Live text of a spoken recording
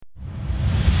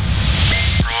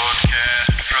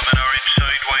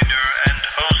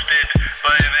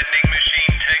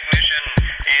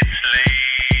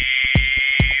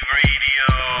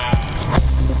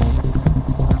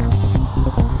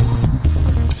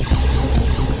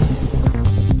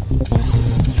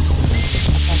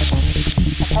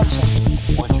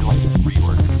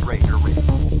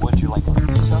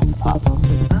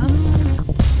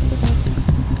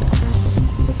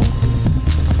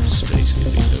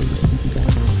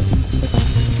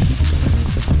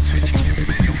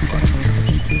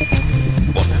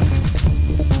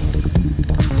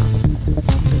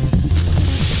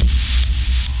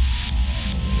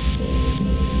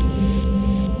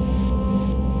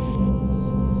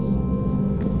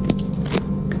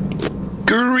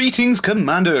Greetings,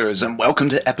 Commanders, and welcome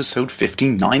to episode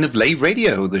 59 of Lave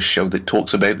Radio, the show that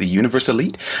talks about the Universe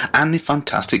Elite and the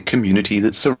fantastic community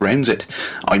that surrounds it.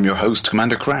 I'm your host,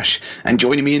 Commander Crash, and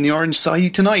joining me in the orange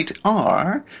side tonight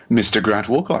are Mr. Grant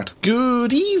Walcott.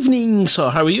 Good evening, sir.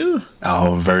 How are you?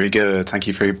 Oh, very good. Thank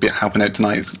you for helping out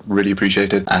tonight. Really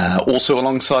appreciate it. Also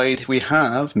alongside, we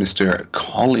have Mr.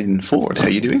 Colin Ford. How are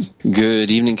you doing?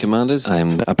 Good evening, Commanders.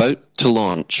 I'm about to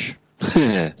launch.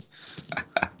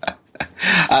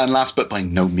 And last but by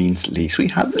no means least, we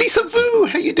have Lisa Vu.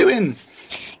 How you doing?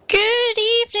 Good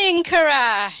evening,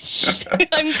 Karash.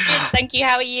 I'm good, thank you.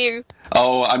 How are you?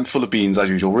 Oh, I'm full of beans as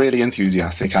usual. Really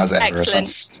enthusiastic as ever. Excellent.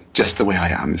 That's just the way I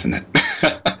am, isn't it?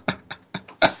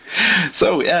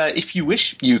 So, if you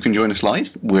wish, you can join us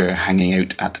live. We're hanging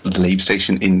out at the Lave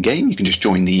Station in-game. You can just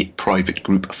join the private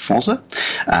group Fozza.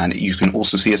 And you can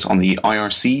also see us on the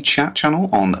IRC chat channel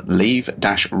on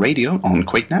Lave-Radio on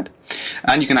QuakeNet.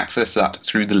 And you can access that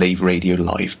through the Lave Radio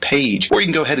live page. Or you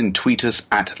can go ahead and tweet us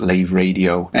at Lave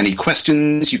Radio. Any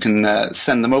questions, you can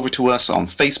send them over to us on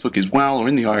Facebook as well, or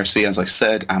in the IRC, as I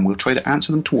said, and we'll try to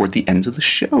answer them toward the end of the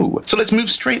show. So let's move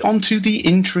straight on to the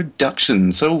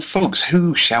introduction. So, folks,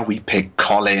 who shall we pick?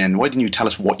 Colin, why didn't you tell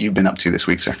us what you've been up to this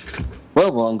week, sir?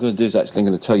 Well, what I'm going to do is actually I'm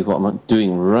going to tell you what I'm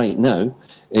doing right now,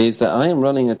 is that I am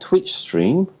running a Twitch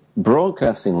stream,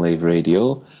 broadcasting Lave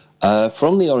Radio,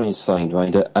 from the Orange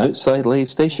Sidewinder outside Lave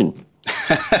Station.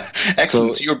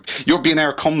 Excellent. So you're being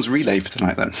our comms relay for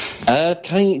tonight, then?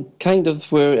 Kind of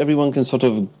where everyone can sort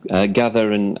of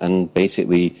gather and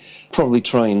basically probably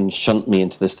try and shunt me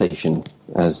into the station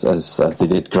as they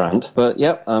did Grant. But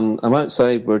yep, I'm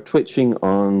outside. We're twitching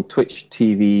on Twitch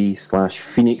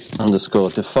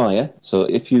TV/Phoenix_Defire. So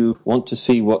if you want to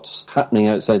see what's happening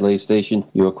outside Lave Station,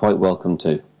 you are quite welcome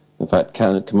to. In fact,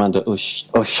 Commander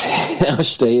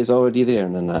Ushday is already there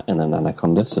in an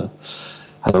Anaconda, so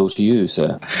hello to you,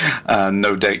 sir.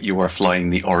 No doubt you are flying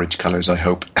the orange colours, I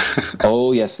hope.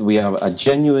 Oh, yes, we have a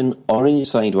genuine orange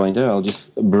Sidewinder. I'll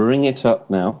just bring it up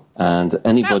now, and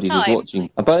anybody who's watching...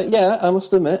 I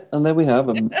must admit, and there we have...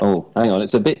 oh, hang on,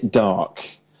 it's a bit dark.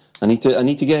 I need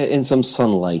to get it in some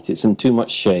sunlight. It's in too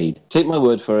much shade. Take my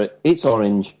word for it. It's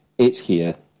orange. It's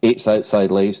here. It's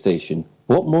outside Lave Station.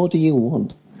 What more do you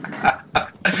want?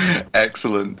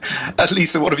 Excellent.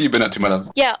 Lisa, what have you been up to, my love?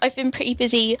 Yeah, I've been pretty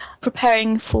busy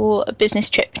preparing for a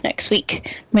business trip next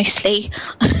week, mostly.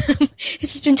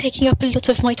 This has been taking up a lot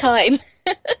of my time.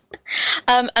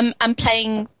 I'm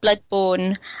playing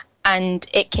Bloodborne and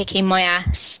it kicking my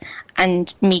ass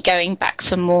and me going back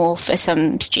for more for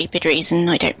some stupid reason.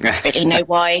 I don't really know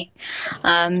why.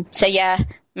 So yeah,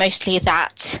 mostly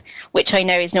that, which I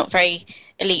know is not very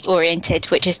elite-oriented,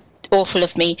 which is awful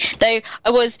of me, though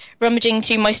I was rummaging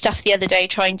through my stuff the other day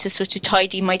trying to sort of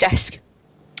tidy my desk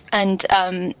and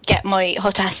get my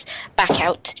hot ass back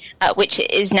out, which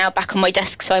is now back on my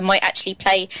desk, so I might actually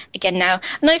play again now.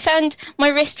 And I found my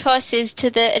wrist passes to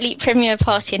the Elite Premier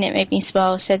Party and it made me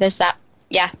smile, so there's that.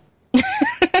 Yeah.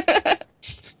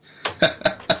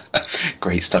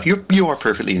 Great stuff. You are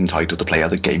perfectly entitled to play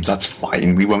other games. That's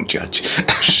fine. We won't judge.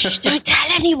 Don't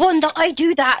tell anyone that I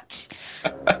do that.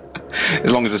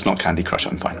 As long as it's not Candy Crush,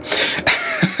 I'm fine.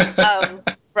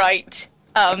 Right.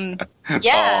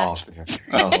 Yeah. Oh, dear.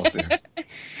 Oh, dear.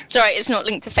 It's alright, it's not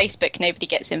linked to Facebook. Nobody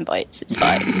gets invites. It's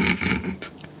fine.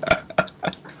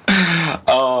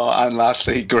 Oh, and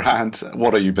lastly, Grant,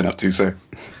 what have you been up to, sir?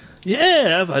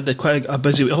 Yeah, I've had quite a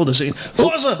busy week. Hold on a second.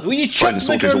 Fozza, will you chuck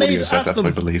the grenade at them?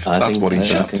 I believe. That's what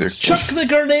he's up to. Chuck the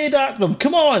grenade at them.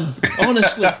 Come on.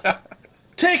 Honestly.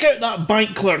 Take out that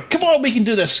bank clerk. Come on, we can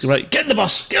do this. Right, get in the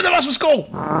bus. Get in the bus, let's go.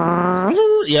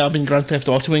 Yeah, I've been Grand Theft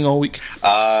Autoing all week.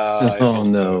 Oh,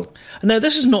 no. Now,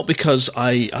 this is not because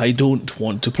I don't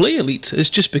want to play Elite. It's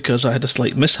just because I had a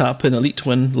slight mishap in Elite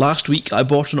when last week I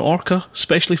bought an Orca,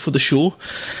 especially for the show,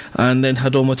 and then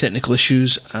had all my technical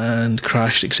issues and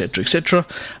crashed, etc., etc.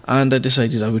 And I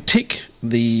decided I would take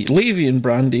the Lavian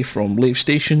brandy from Lave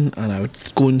Station and I would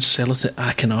go and sell it at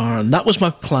Akinar, and that was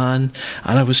my plan.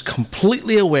 And I was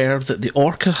completely aware that the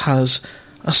Orca has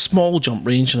a small jump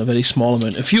range and a very small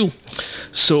amount of fuel.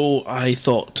 So I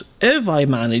thought, if I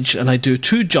manage and I do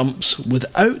 2 jumps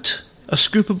without a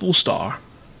scoopable star,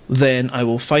 then I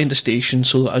will find a station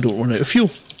so that I don't run out of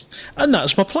fuel. And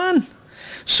that's my plan.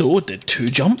 So I did 2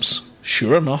 jumps.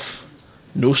 Sure enough,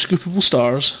 no scoopable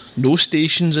stars, no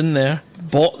stations in there.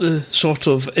 Bought the sort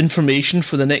of information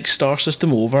for the next star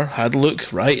system over, had a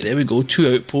look, right, there we go,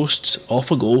 2 outposts,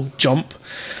 off I go, jump,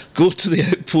 go to the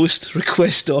outpost,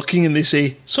 request docking, and they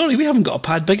say, sorry, we haven't got a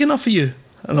pad big enough for you.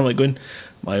 And I'm like going,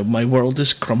 My world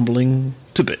is crumbling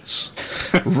to bits.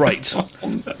 Right.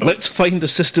 Let's find a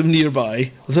system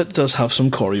nearby that does have some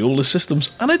Coriolis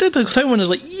systems. And I did. I found one. I was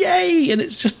like, yay! And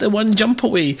it's just the one jump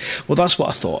away. Well, that's what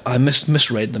I thought. I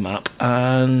misread the map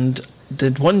and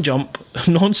did one jump,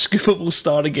 non-scoopable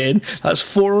star again. That's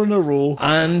 4 in a row,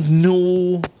 and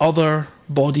no other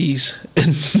bodies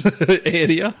in the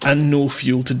area, and no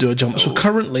fuel to do a jump. So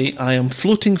currently, I am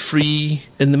floating free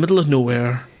in the middle of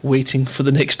nowhere, waiting for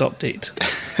the next update.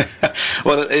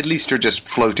 Well, at least you're just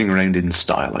floating around in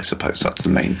style, I suppose. That's the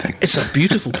main thing. It's a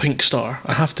beautiful pink star,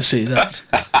 I have to say that.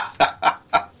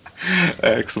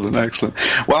 Excellent.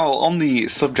 Well, on the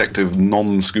subject of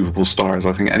non-scoopable stars,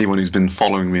 I think anyone who's been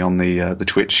following me on the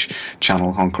Twitch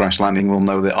channel on Crash Landing will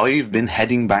know that I've been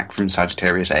heading back from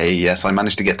Sagittarius A. Yes, I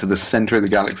managed to get to the centre of the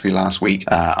galaxy last week,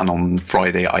 and on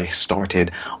Friday I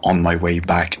started on my way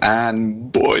back.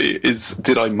 And boy,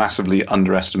 did I massively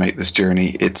underestimate this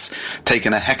journey. It's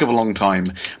taken a heck of a long time,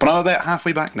 but I'm about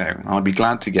halfway back now. I'll be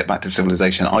glad to get back to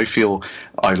civilization. I feel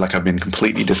like I've been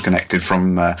completely disconnected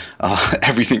from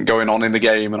everything going on in the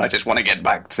game, and I just want to get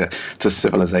back to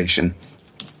civilization.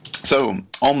 So,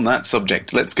 on that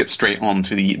subject, let's get straight on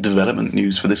to the development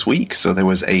news for this week. So there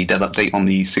was a dev update on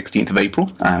the 16th of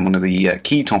April, and one of the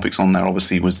key topics on there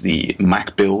obviously was the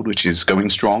Mac build, which is going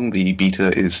strong. The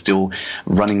beta is still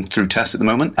running through tests at the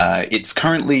moment. It's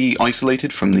currently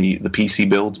isolated from the PC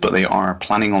builds, but they are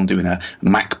planning on doing a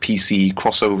Mac PC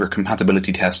crossover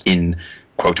compatibility test in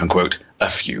quote-unquote a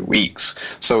few weeks.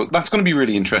 So that's going to be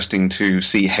really interesting to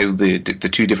see how the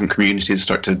two different communities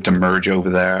start to merge over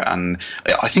there. And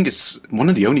I think it's one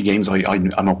of the only games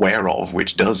I'm aware of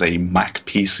which does a Mac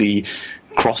PC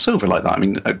crossover like that. I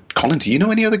mean, Colin, do you know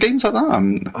any other games like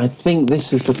that? I think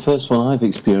this is the first one I've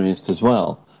experienced as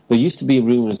well. There used to be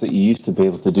rumours that you used to be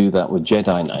able to do that with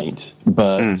Jedi Knight,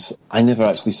 but I never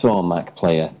actually saw a Mac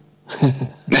player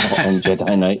on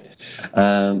Jedi Knight,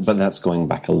 but that's going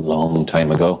back a long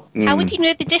time ago. How would you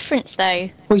know the difference, though?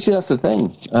 Well, you see, that's the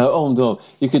thing. Oh no,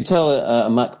 you could tell a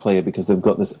Mac player because they've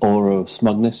got this aura of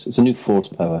smugness. It's a new force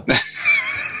power.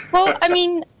 Well, I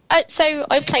mean, so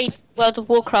I played World of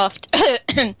Warcraft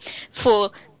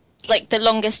for like the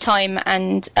longest time,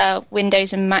 and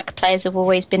Windows and Mac players have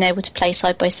always been able to play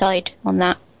side by side on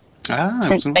that.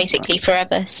 Since basically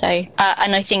forever. So,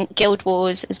 and I think Guild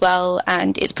Wars as well,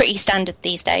 and it's pretty standard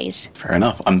these days. Fair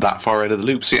enough. I'm that far out of the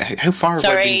loop. So how far have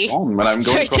I been on when I'm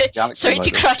going across the galaxy? Sorry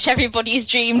to crush everybody's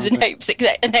dreams and hopes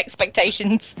and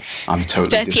expectations. I'm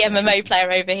totally dirty MMO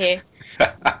player over here.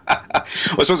 Well, I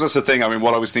suppose that's the thing. I mean,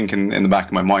 what I was thinking in the back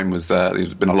of my mind was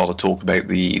there's been a lot of talk about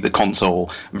the console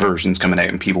versions coming out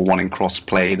and people wanting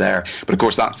cross-play there. But of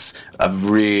course, that's a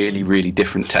really, really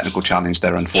different technical challenge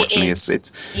there, unfortunately.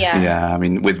 It's I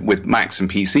mean, with Macs and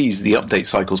PCs, the update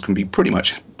cycles can be pretty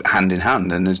much hand in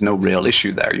hand, and there's no real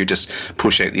issue there. You just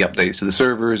push out the updates to the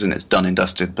servers and it's done and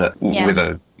dusted. But with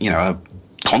a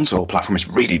console platform, is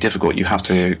really difficult. You have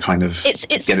to kind of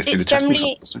get it through the testing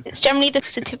cycles. It's generally the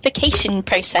certification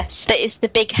process that is the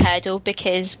big hurdle,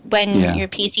 because when you're a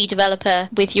PC developer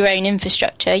with your own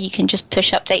infrastructure, you can just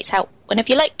push updates out whenever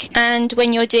you like. And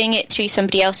when you're doing it through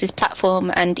somebody else's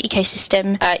platform and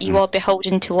ecosystem, you are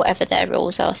beholden to whatever their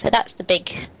rules are. So that's the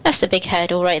big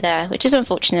hurdle right there, which is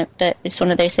unfortunate, but it's one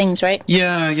of those things, right?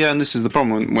 Yeah, and this is the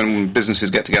problem when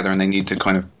businesses get together and they need to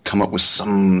kind of come up with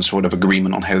some sort of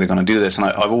agreement on how they're going to do this. And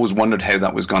I've always wondered how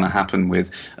that was going to happen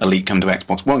with Elite come to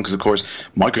Xbox One, because of course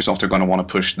Microsoft are going to want to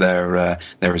push their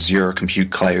Azure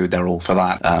compute cloud. They're all for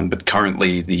that. But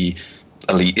currently the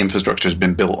Elite infrastructure has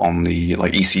been built on the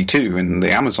EC2 and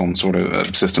the Amazon sort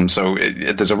of system, so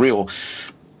there's a real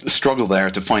struggle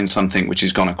there to find something which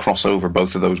is going to cross over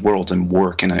both of those worlds and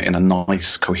work in a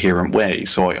nice, coherent way.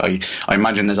 So I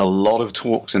imagine there's a lot of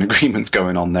talks and agreements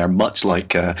going on there, much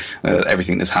like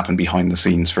everything that's happened behind the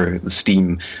scenes for the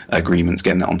Steam agreements,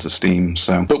 getting it onto Steam.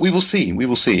 So, but we will see.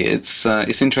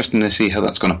 It's interesting to see how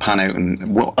that's going to pan out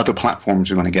and what other platforms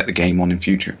are going to get the game on in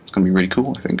future. It's going to be really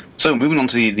cool, I think. So moving on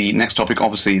to the next topic,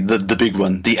 obviously the big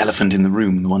one, the elephant in the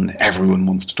room, the one that everyone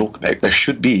wants to talk about. There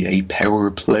should be a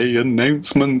Power Play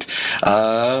announcement.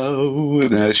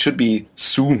 It should be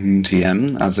soon,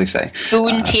 TM, as they say.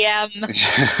 Soon,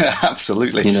 TM.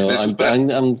 Absolutely. You know,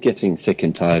 I'm getting sick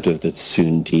and tired of the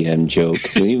soon TM joke.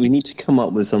 we need to come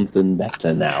up with something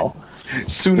better now.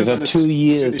 Sooner than 2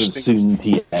 years of soon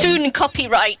TM. Soon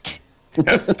copyright.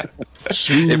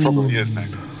 It probably is now.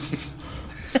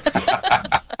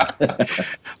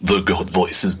 The God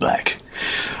voice is back.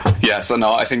 Yeah, so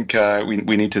no, I think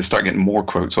we need to start getting more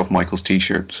quotes off Michael's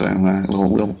T-shirt. So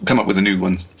we'll come up with a new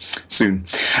one soon.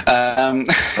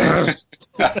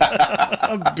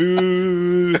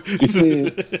 Boo.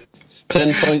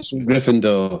 10 points from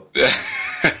Gryffindor.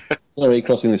 Sorry,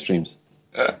 crossing the streams.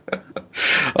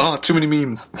 Oh, too many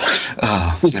memes.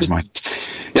 Never mind.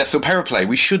 Yeah, so Paraplay,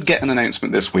 we should get an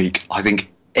announcement this week. I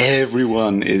think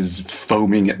everyone is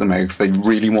foaming at the mouth. They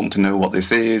really want to know what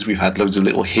this is. We've had loads of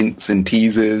little hints and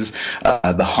teasers.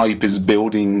 The hype is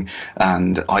building,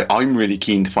 and I'm really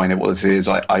keen to find out what this is.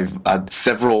 I've had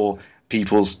several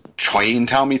people try and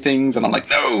tell me things, and I'm like,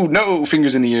 no,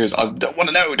 fingers in the ears. I don't want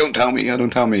to know. Don't tell me.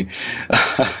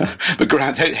 But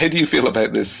Grant, how do you feel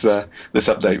about this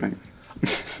update, mate?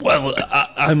 Well,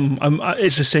 I'm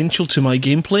it's essential to my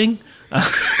game playing.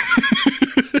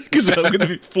 Because I'm going to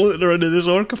be floating around in this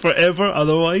orca forever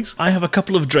otherwise. I have a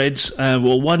couple of dreads.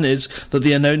 One is that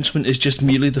the announcement is just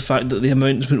merely the fact that the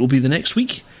announcement will be the next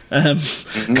week.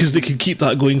 Because they can keep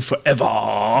that going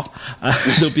forever.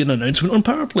 There'll be an announcement on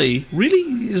Powerplay.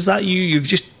 Really? Is that you? You've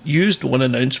just used one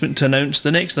announcement to announce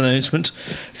the next announcement.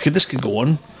 This could go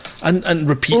on. And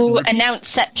repeat. Ooh,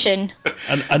 announceception.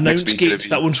 And announce gate.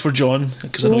 That one's for John.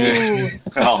 Because I know.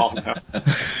 Oh, no.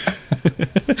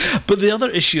 But the other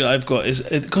issue I've got is,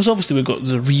 because obviously we've got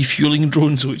the refueling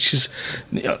drones, which is,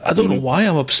 I don't know why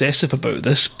I'm obsessive about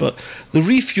this, but the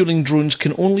refueling drones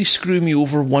can only screw me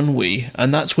over one way,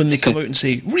 and that's when they come out and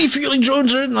say, refueling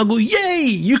drones are in, and I'll go, yay,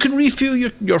 you can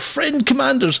refuel your friend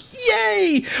commanders,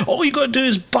 yay, all you got to do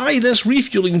is buy this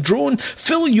refueling drone,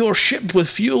 fill your ship with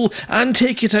fuel, and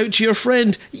take it out to your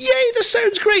friend, yay, this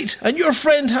sounds great, and your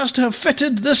friend has to have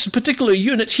fitted this particular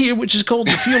unit here, which is called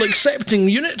the fuel accepting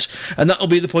unit, and that'll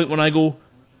be the point when I go,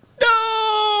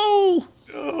 no!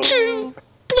 2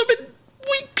 blooming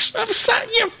weeks I've sat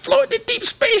here floating in deep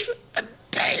space, and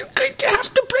I'm going to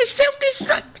have to press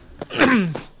self-destruct.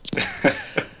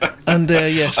 And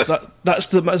yes,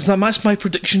 that's my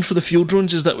prediction for the fuel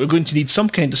drones, is that we're going to need some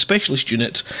kind of specialist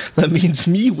unit. That means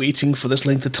me waiting for this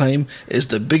length of time is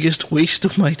the biggest waste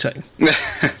of my time.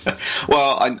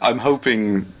 Well, I'm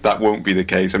hoping that won't be the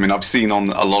case. I mean, I've seen on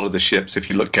a lot of the ships, if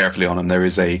you look carefully on them, there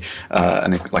is an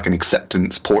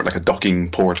acceptance port, like a docking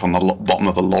port on the bottom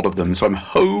of a lot of them. So I'm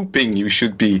hoping you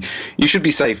should be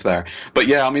safe there. But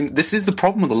yeah, I mean, this is the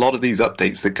problem with a lot of these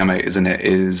updates that come out, isn't it?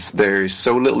 Is there's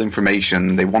so little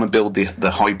information. They want to build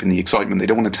the hype and the excitement. They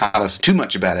don't want to tell us too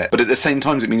much about it. But at the same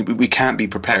time, it means we can't be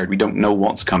prepared. We don't know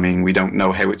what's coming. We don't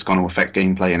know how it's going to affect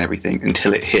gameplay and everything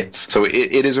until it hits. So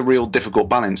it is a real difficult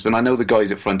balance. And I know the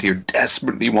guys at Frontier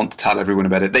desperately want to tell everyone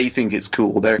about it. They think it's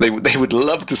cool. They would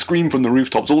love to scream from the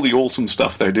rooftops all the awesome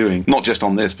stuff they're doing, not just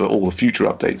on this, but all the future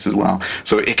updates as well.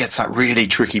 So it gets that really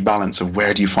tricky balance of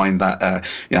where do you find that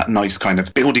nice kind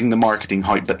of building the marketing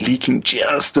hype, but leaking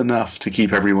just enough to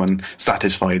keep everyone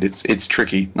satisfied. It's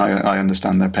tricky. I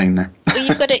understand their pain there. Well,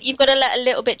 you've got to let a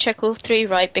little bit trickle through,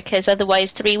 right? Because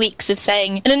otherwise 3 weeks of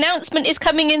saying an announcement is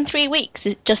coming in 3 weeks,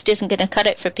 it just isn't going to cut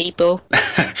it for people.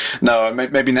 No,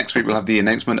 maybe next week we'll have the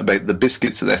announcement about the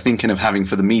biscuits that they're thinking of having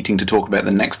for the meeting to talk about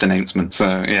the next announcement.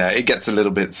 So yeah, it gets a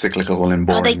little bit cyclical and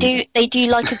boring. Oh, they do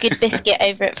like a good biscuit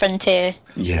over at Frontier.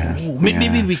 Yes.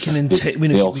 Maybe we can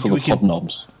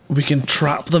hobnobs. We can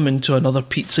trap them into another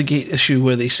Pizzagate issue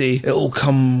where they say it'll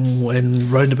come when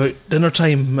round about dinner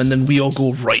time, and then we all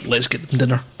go, right, let's get them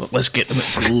dinner, but let's get them it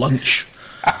for lunch.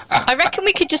 I reckon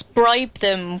we could just bribe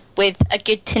them with a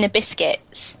good tin of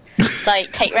biscuits.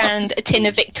 Like, take round a tin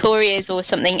of Victorias or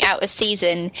something out of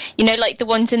season. You know, like the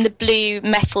ones in the blue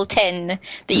metal tin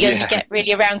that you only get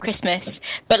really around Christmas.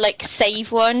 But, like,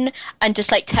 save one and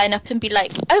just, like, turn up and be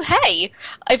like, oh, hey,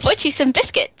 I bought you some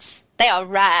biscuits. They are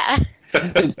rare.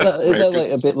 Is that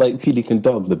like a bit like Pelican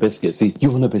Dog, the biscuits?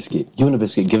 You want a biscuit? You want a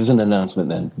biscuit? Give us an announcement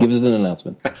then. Give us an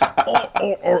announcement.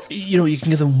 or you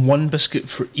can give them one biscuit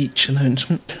for each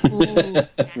announcement.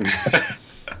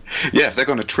 Yeah, if they're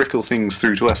going to trickle things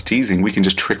through to us teasing, we can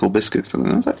just trickle biscuits to them.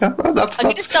 I'm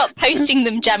going to start posting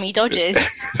them jammy dodgers.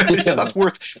 Yeah, that's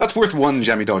worth one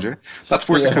jammy dodger. That's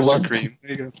worth a custard cream.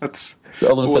 There you go. That's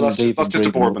just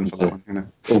a bourbon for that one. You know.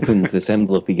 Opens this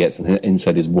envelope he gets, and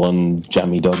inside is one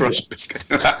jammy dodger. Crushed biscuit.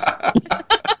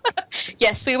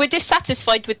 Yes, we were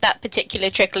dissatisfied with that particular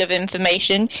trickle of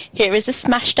information. Here is a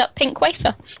smashed up pink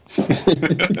wafer.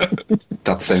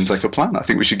 That sounds like a plan. I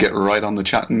think we should get right on the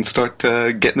chat and start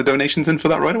getting the donations in for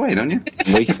that right away, don't you?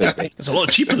 It's a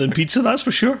lot cheaper than pizza, that's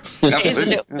for sure.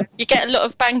 Absolutely. You get a lot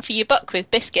of bang for your buck with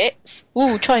biscuits.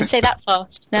 Ooh, try and say that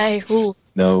fast. No, ooh.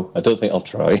 No, I don't think I'll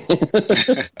try.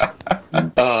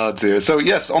 Oh dear. So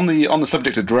yes, on the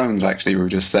subject of drones, actually, we were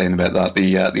just saying about that.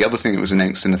 The other thing that was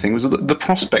announced in the thing was the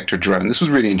Prospector drone. This was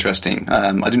really interesting.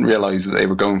 I didn't realise that they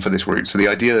were going for this route. So the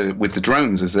idea with the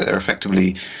drones is that they're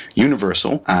effectively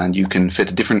universal, and you can fit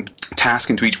a different task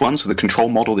into each one. So the control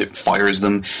model that fires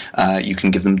them, you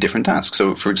can give them different tasks.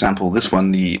 So, for example, this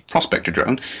one, the Prospector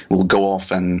drone, will go off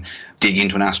and dig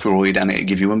into an asteroid, and it'll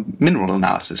give you a mineral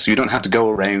analysis. So you don't have to go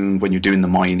around when you're doing the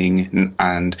mining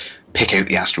and pick out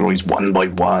the asteroids one by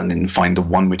one and find the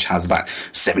one which has that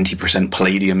 70%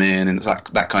 palladium in and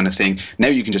that kind of thing. Now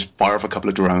you can just fire off a couple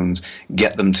of drones,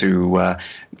 get them to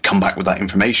come back with that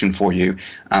information for you,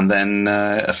 and then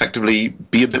effectively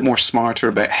be a bit more smarter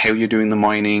about how you're doing the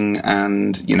mining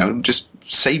and, just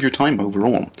save your time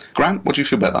overall. Grant, what do you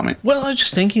feel about that, mate? Well, I was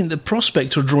just thinking, the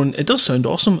Prospector drone, it does sound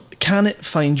awesome. Can it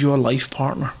find you a life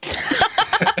partner?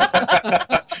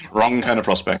 Wrong kind of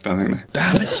prospect, I think.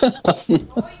 Damn it.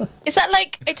 Is that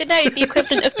like, I don't know, the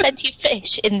equivalent of plenty of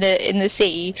fish in the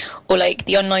sea, or like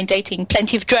the online dating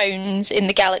plenty of drones in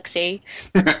the galaxy?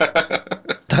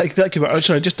 That could be. I'm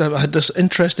sorry, I had this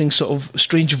interesting sort of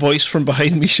strange voice from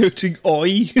behind me shouting,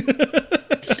 "Oi!"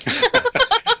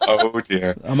 Oh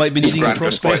dear. I might be needing a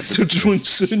Prospector drone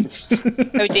soon.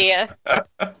 Oh dear.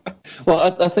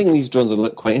 Well, I think these drones will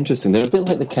look quite interesting. They're a bit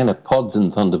like the kind of pods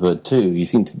in Thunderbird 2. You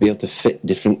seem to be able to fit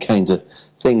different kinds of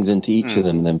things into each of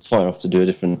them and then fire off to do a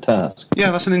different task. Yeah,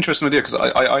 that's an interesting idea, because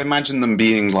I imagine them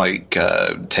being like,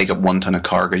 take up 1 ton of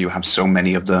cargo, you have so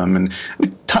many of them, and we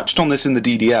touched on this in the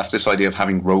DDF, this idea of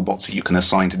having robots that you can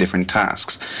assign to different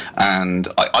tasks, and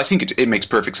I think it makes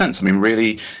perfect sense. I mean,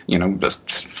 really,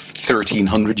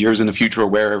 1,300 years in the future or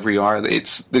wherever we are,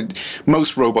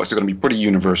 most robots are going to be pretty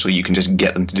universal. You can just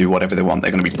get them to do whatever they want.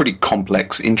 They're going to be pretty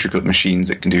complex, intricate machines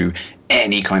that can do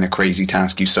any kind of crazy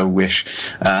task you so wish.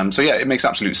 So yeah, it makes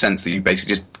absolute sense that you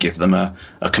basically just give them a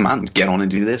command: get on and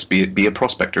do this. Be a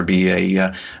prospector, be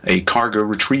a cargo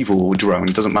retrieval drone.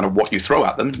 It doesn't matter what you throw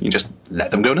at them; you just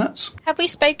let them go nuts. Have we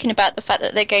spoken about the fact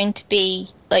that they're going to be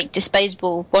like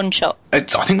disposable one shot? I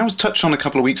think that was touched on a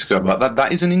couple of weeks ago, but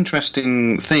that is an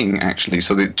interesting thing, actually.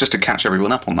 So just to catch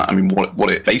everyone up on that, I mean,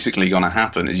 what it basically going to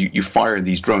happen is you fire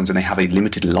these drones and they have a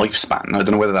limited lifespan. I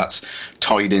don't know whether that's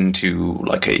tied into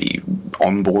like a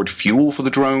onboard fuel for the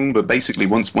drone, but basically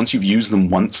once you've used them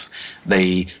once,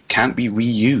 they can't be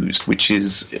reused, which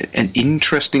is an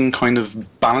interesting kind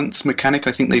of balance mechanic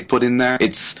I think they've put in there.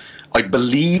 I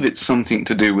believe it's something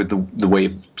to do with the way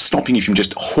of stopping you from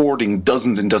just hoarding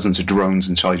dozens and dozens of drones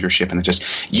inside your ship and just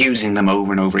using them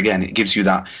over and over again. It gives you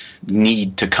that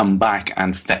need to come back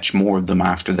and fetch more of them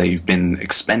after they've been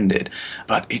expended.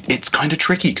 But it's kind of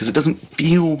tricky because it doesn't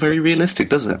feel very realistic,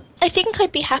 does it? I think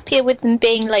I'd be happier with them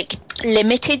being like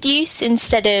limited use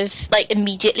instead of like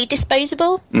immediately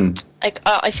disposable. Like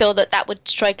I feel that would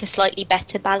strike a slightly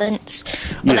better balance.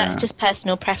 Well, that's just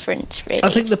personal preference, really. I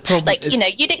think the problem, like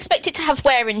you'd expect it to have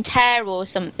wear and tear or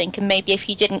something, and maybe if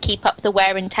you didn't keep up the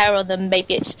wear and tear on them,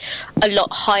 maybe it's a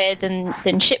lot higher than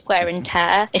ship wear and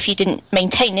tear. If you didn't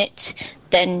maintain it,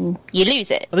 then you lose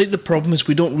it. I think the problem is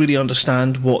we don't really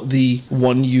understand what the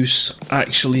one use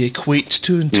actually equates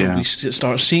to until we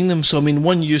start seeing them. So I mean,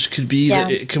 one use could be that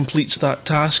it completes that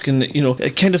task, and I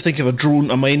kind of think of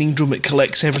a mining drone. It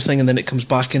collects everything and then it comes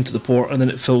back into the port and then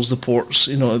it fills the ports.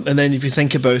 And then if you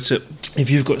think about it, if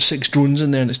you've got 6 drones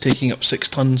in there and it's taking up 6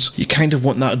 tons, you kind of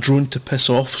want that drone to piss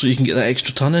off so you can get that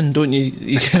extra ton in, don't you?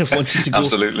 You kind of want it to go.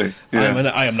 Absolutely.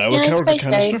 Yeah. I am now a cargo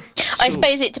canister. I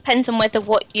suppose it depends on whether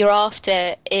what you're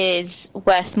after is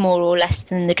worth more or less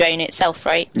than the drone itself,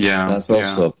 right? Yeah. That's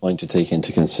also a point to take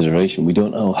into consideration. We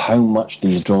don't know how much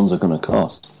these drones are going to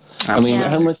cost. Absolutely. I mean,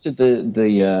 how much did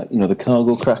the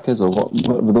cargo crackers or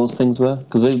whatever those things were?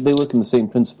 Because they work in the same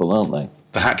principle, aren't they?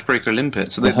 The Hatchbreaker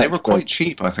limpets. So they were quite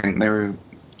cheap, I think. They were.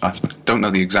 I don't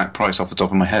know the exact price off the top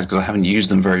of my head because I haven't used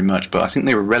them very much, but I think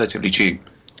they were relatively cheap.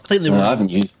 I think they were. I haven't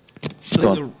used.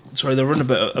 They run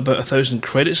about 1,000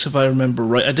 credits if I remember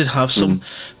right. I did have some,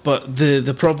 but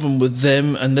the problem with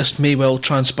them, and this may well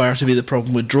transpire to be the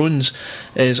problem with drones,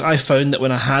 is I found that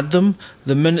when I had them,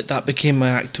 the minute that became my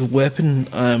active weapon,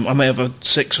 I might have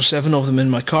 6 or 7 of them in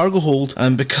my cargo hold,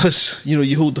 and because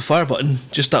you hold the fire button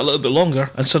just that little bit longer,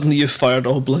 and suddenly you've fired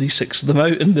all bloody 6 of them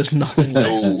out, and there's nothing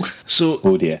left. So,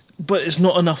 oh dear. But it's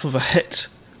not enough of a hit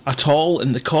at all,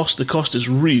 and the cost is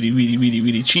really, really, really,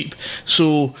 really cheap.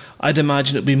 So I'd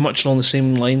imagine it'd be much along the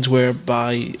same lines,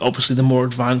 whereby obviously the more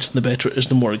advanced and the better it is,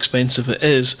 the more expensive it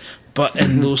is. But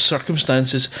in those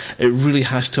circumstances, it really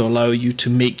has to allow you to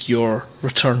make your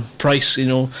return price,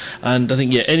 And I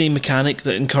think, any mechanic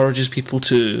that encourages people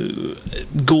to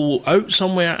go out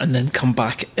somewhere and then come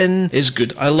back in is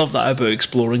good. I love that about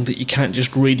exploring, that you can't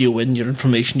just radio in your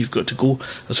information. You've got to go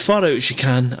as far out as you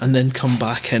can and then come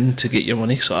back in to get your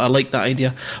money. So I like that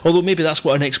idea. Although maybe that's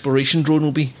what an exploration drone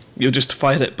will be. You'll just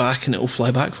fire it back and it'll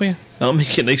fly back for you. That'll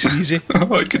make it nice and easy.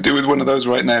 I could do with one of those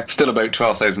right now. Still about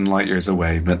 12,000 light years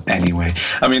away, but anyway.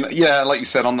 I mean, like you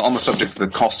said, on the subject of the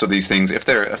cost of these things, if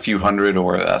they're a few hundred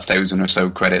or 1,000 or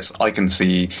so credits, I can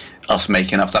see us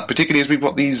making up that, particularly as we've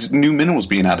got these new minerals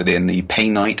being added in, the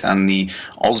painite and the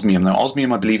osmium. Now,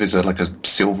 osmium, I believe, is like a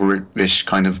silverish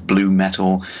kind of blue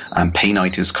metal, and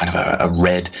painite is kind of a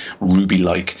red,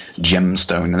 ruby-like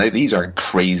gemstone. And these are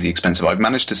crazy expensive. I've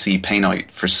managed to see painite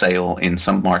for sale in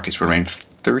some markets for around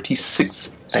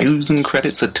 36,000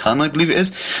 credits a ton, I believe it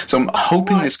is. So I'm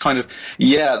hoping this kind of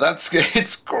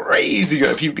it's crazy.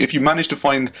 If you manage to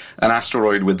find an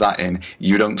asteroid with that in,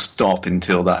 you don't stop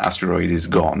until that asteroid is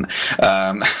gone.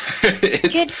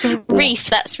 Good grief,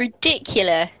 that's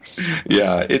ridiculous.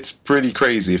 Yeah, it's pretty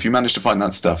crazy. If you manage to find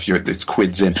that stuff, it's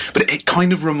quids in. But it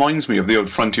kind of reminds me of the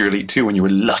old Frontier Elite 2 when you were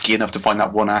lucky enough to find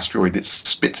that one asteroid that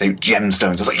spits out gemstones. I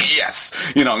was like, yes,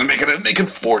 I'm going to make a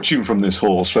fortune from this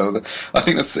hole. So I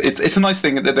think it's a nice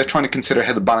thing that they're trying to consider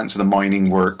how the balance of the mining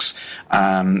works.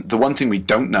 The one thing we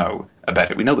don't know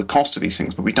about it, we know the cost of these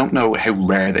things, but we don't know how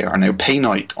rare they are. Now,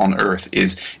 painite on Earth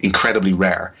is incredibly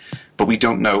rare, but we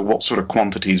don't know what sort of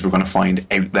quantities we're going to find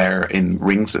out there in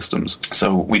ring systems.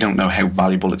 So we don't know how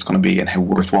valuable it's going to be and how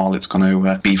worthwhile it's going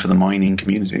to be for the mining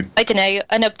community. I don't know,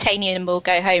 an Obtainium will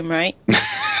go home, right?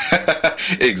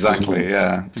 Exactly,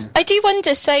 yeah. I do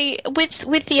wonder, so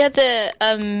with the other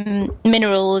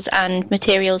minerals and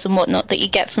materials and whatnot that you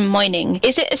get from mining,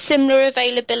 is it a similar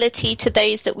availability to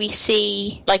those that we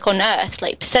see like on Earth,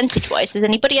 like percentage-wise? Has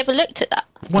anybody ever looked at that?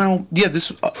 Well,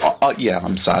 yeah,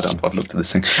 I'm sad I've looked at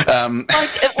this thing.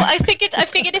 I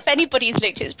figured if anybody's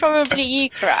looked, it's probably you,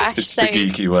 Crash. It's the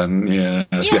geeky one, yeah.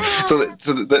 So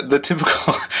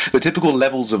the typical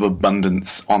levels of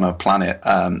abundance on a planet,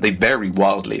 they vary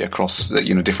wildly across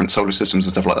different solar systems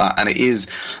and stuff like that, and it is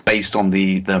based on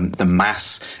the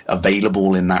mass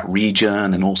available in that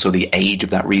region and also the age of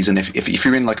that region. If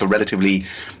you're in like a relatively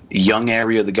young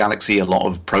area of the galaxy, a lot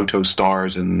of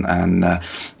protostars and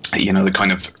the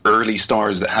kind of early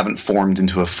stars that haven't formed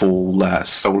into a full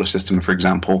solar system, for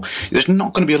example, there's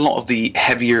not going to be a lot of the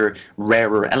heavier,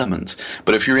 rarer elements.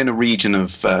 But if you're in a region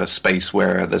of space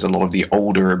where there's a lot of the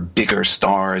older, bigger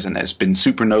stars and there's been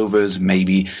supernovas,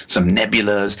 maybe some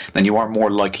nebulas, then you are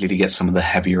more likely to get some of the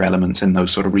heavier elements in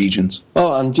those sort of regions.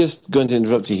 Oh, I'm just going to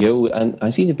interrupt you here, and I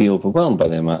seem to be overwhelmed by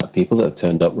the amount of people that have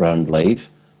turned up round Lave.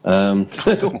 Yes.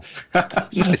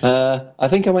 I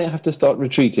think I might have to start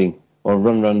retreating or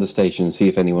run round the station and see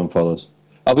if anyone follows.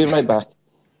 I'll be right back.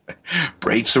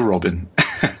 Brave Sir Robin.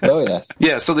 Oh, yes.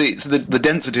 Yeah, so the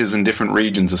densities in different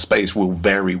regions of space will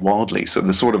vary wildly. So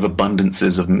the sort of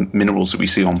abundances of minerals that we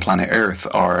see on planet Earth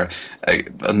are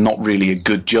not really a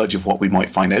good judge of what we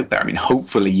might find out there. I mean,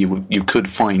 hopefully you could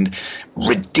find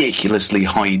ridiculously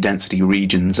high density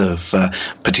regions of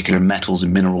particular metals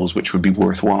and minerals which would be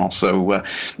worthwhile. So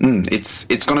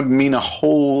it's going to mean a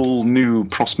whole new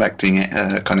prospecting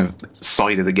kind of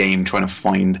side of the game, trying to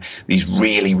find these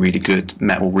really, really good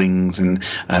metal rings and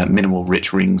mineral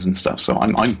rich rings and stuff. So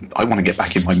I want to get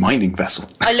back in my mining vessel.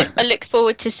 I look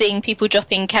forward to seeing people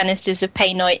dropping canisters of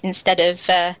painite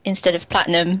instead of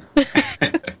platinum.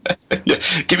 Yeah,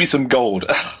 give me some gold.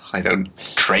 I don't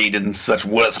trade in such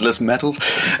worthless metals.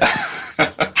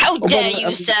 How dare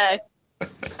you, sir?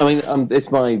 I mean,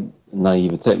 it's my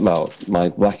naivete, well,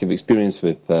 my lack of experience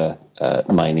with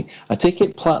mining. I take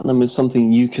it platinum is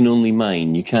something you can only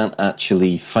mine. You can't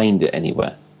actually find it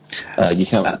anywhere. You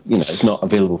can't, it's not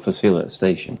available for sale at a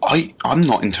station. I'm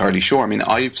not entirely sure. I mean,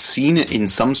 I've seen it in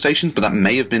some stations, but that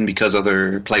may have been because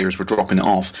other players were dropping it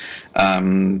off.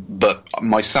 But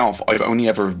myself, I've only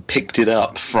ever picked it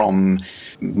up from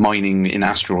mining in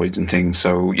asteroids and things.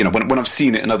 So, when I've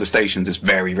seen it in other stations, it's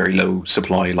very, very low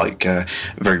supply, like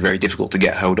very, very difficult to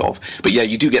get hold of. But yeah,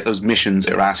 you do get those missions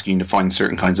that are asking you to find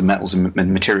certain kinds of metals and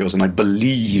materials, and I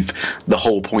believe the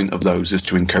whole point of those is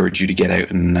to encourage you to get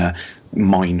out and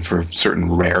mine for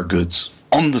certain rare goods.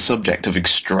 On the subject of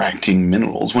extracting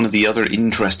minerals, one of the other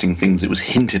interesting things that was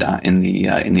hinted at in the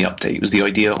update was the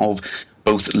idea of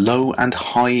both low and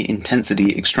high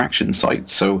intensity extraction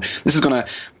sites. So this is going to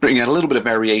bring a little bit of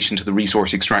variation to the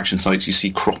resource extraction sites you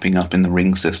see cropping up in the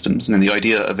ring systems. And then the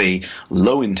idea of a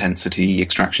low intensity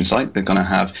extraction site, they're going to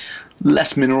have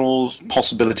less minerals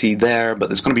possibility there,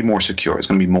 but it's going to be more secure. It's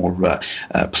going to be more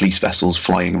police vessels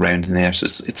flying around in there, so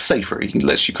it's safer. It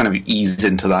lets you kind of ease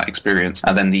into that experience.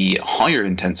 And then the higher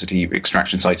intensity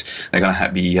extraction sites, they're going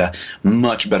to be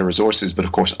much better resources, but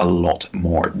of course a lot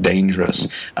more dangerous.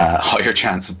 Higher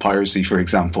chance of piracy, for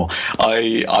example.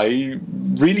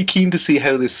 I'm really keen to see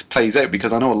how this plays out,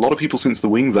 because I know a lot of people since the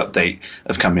Wings update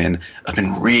have come in, have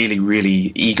been really,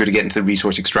 really eager to get into the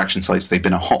resource extraction sites. They've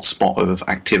been a hot spot of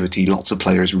activity. Lots of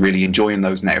players really enjoying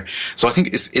those now. So I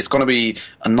think it's going to be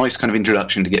a nice kind of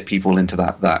introduction to get people into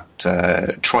that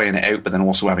trying it out, but then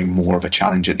also having more of a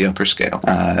challenge at the upper scale.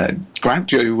 Grant,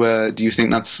 do you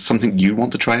think that's something you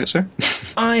want to try out, sir?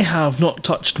 I have not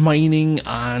touched mining,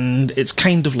 and it's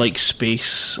kind of like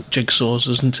space jigsaws,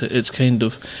 isn't it? It's kind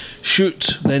of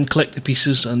shoot, then collect the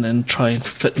pieces, and then try and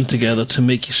fit them together to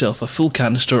make yourself a full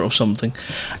canister of something.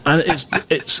 And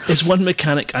it's one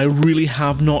mechanic I really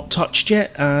have not touched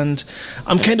yet, and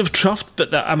I'm kind of chuffed,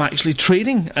 but that I'm actually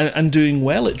trading and doing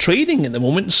well at trading at the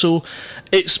moment. So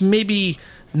it's maybe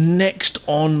next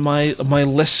on my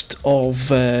list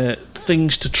of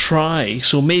things to try.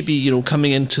 So maybe,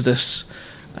 coming into this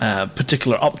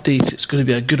particular update, it's going to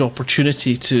be a good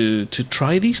opportunity to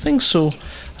try these things. So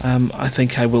I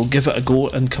think I will give it a go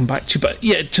and come back to you. But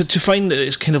yeah, to find that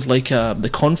it's kind of like the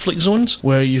conflict zones,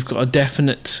 where you've got a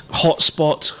definite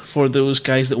hotspot for those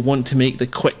guys that want to make the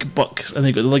quick bucks, and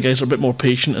they've got the other guys that are a bit more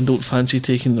patient and don't fancy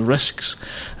taking the risks.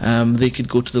 They could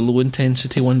go to the low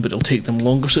intensity one, but it'll take them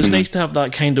longer. So it's nice to have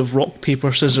that kind of rock,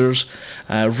 paper, scissors,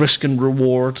 risk and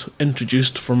reward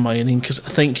introduced for mining, because I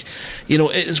think, it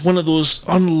is one of those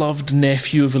unloved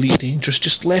nephew of Elite Dangerous,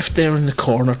 just left there in the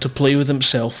corner to play with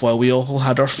himself while we all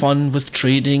had our fun with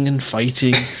trading and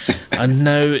fighting. And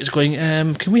now it's going,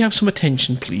 can we have some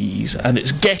attention, please? And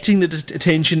it's getting the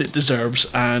attention it deserves,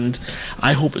 and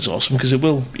I hope it's awesome, because it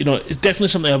will. It's definitely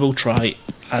something I will try.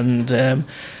 And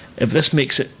if this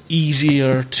makes it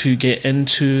easier to get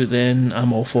into, then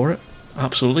I'm all for it.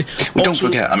 Absolutely. Well, don't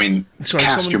forget,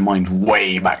 cast your mind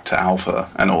way back to Alpha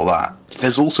and all that.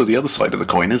 There's also the other side of the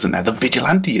coin, isn't there? The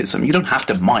vigilanteism. You don't have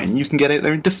to mine. You can get out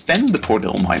there and defend the poor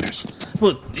little miners.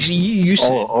 Well, you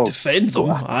said defend them.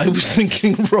 I was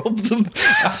thinking rob them.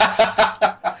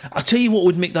 I'll tell you what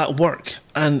would make that work.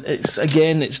 And it's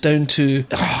down to...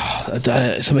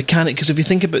 it's a mechanic, because if you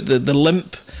think about the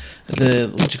limp... what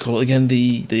do you call it again?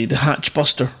 The hatch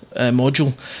buster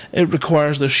module. It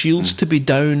requires their shields to be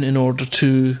down in order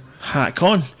to hack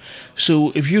on.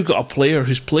 So if you've got a player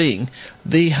who's playing,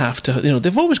 they have to,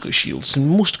 they've always got shields, and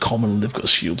most commonly they've got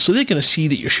shields, so they're going to see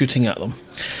that you're shooting at them.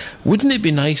 Wouldn't it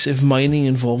be nice if mining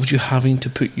involved you having to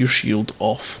put your shield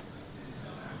off?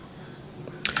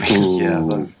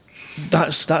 Yeah,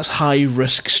 that's high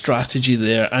risk strategy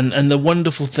there, and the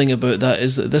wonderful thing about that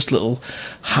is that this little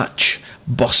hatch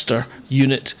buster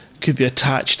unit could be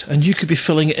attached, and you could be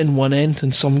filling it in one end,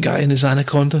 and some guy in his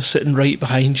Anaconda sitting right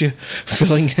behind you,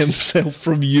 filling himself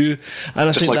from you. And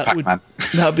I think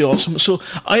that'd be awesome. So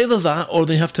either that, or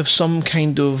they have to have some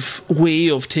kind of way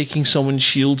of taking someone's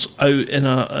shields out in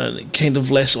a kind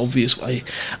of less obvious way.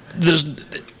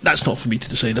 That's not for me to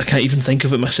decide. I can't even think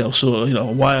of it myself. So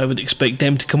why I would expect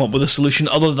them to come up with a solution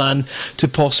other than to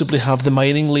possibly have the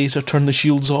mining laser turn the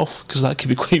shields off, because that could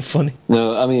be quite funny.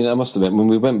 No, I must admit, when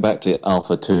we went back to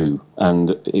Alpha 2,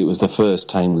 and it was the first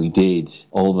time we did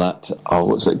all that,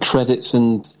 what's it, credits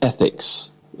and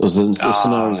ethics? It was the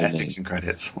scenario ethics name. And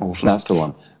credits, awesome. That's the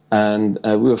one. And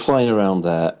we were flying around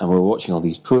there, and we were watching all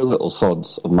these poor little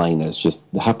sods of miners just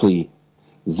happily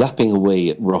zapping away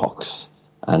at rocks,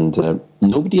 and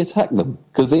nobody attacked them,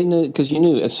 because you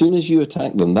knew as soon as you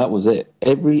attacked them, that was it.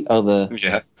 Every other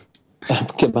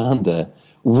commander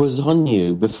was on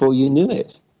you before you knew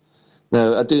it.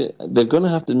 Now, they're going to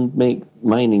have to make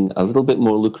mining a little bit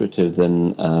more lucrative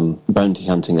than bounty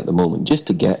hunting at the moment, just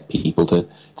to get people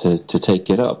to take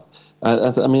it up.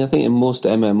 I think in most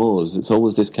MMOs, it's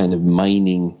always this kind of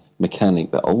mining mechanic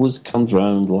that always comes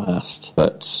round last,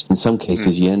 but in some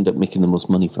cases you end up making the most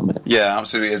money from it. Yeah,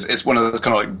 absolutely. It's one of those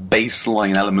kind of like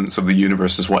baseline elements of the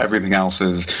universe, is what everything else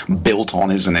is built on,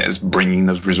 isn't it? Is bringing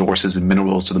those resources and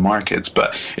minerals to the markets.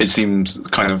 But it seems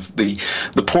kind of the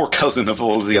poor cousin of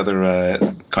all of the other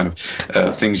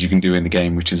things you can do in the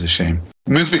game, which is a shame.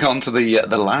 Moving on to the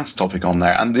last topic on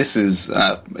there, and this is,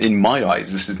 in my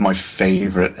eyes, this is my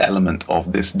favourite element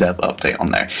of this dev update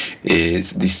on there,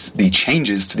 is the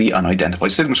changes to the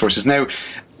unidentified signal sources. Now,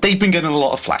 they've been getting a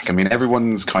lot of flack. I mean,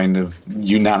 everyone's kind of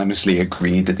unanimously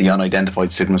agreed that the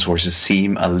unidentified signal sources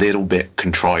seem a little bit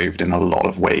contrived in a lot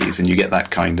of ways, and you get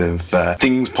that kind of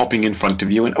things popping in front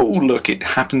of you, and oh look, it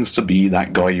happens to be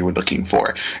that guy you were looking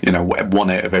for. 1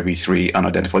 out of every 3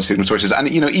 unidentified signal sources, and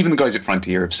even the guys at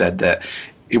Frontier have said that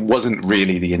it wasn't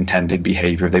really the intended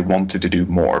behavior. They wanted to do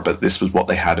more, but this was what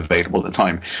they had available at the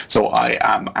time. So I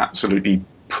am absolutely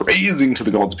praising to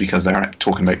the gods because they're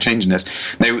talking about changing this.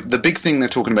 Now, the big thing they're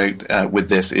talking about with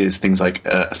this is things like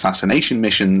assassination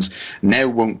missions now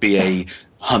won't be a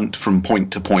hunt from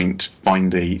point to point,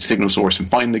 find the signal source and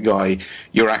find the guy.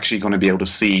 You're actually going to be able to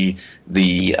see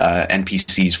the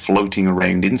NPCs floating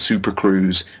around in Super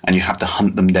Cruise, and you have to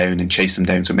hunt them down and chase them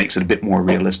down, so it makes it a bit more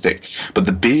realistic. But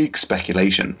the big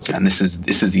speculation, and this is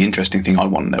the interesting thing I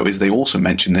want to know, is they also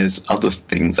mention there's other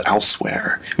things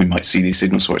elsewhere we might see these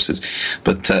signal sources.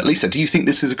 But Lisa, do you think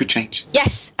this is a good change?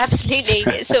 Yes, absolutely.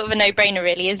 It's sort of a no-brainer,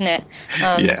 really, isn't it?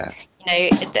 Yeah.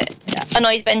 The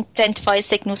unidentified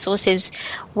signal sources,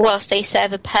 whilst they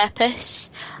serve a purpose,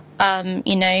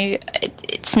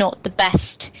 it's not the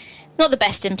best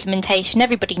implementation.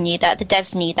 Everybody knew that. The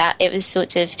devs knew that. It was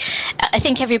I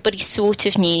think everybody sort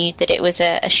of knew that it was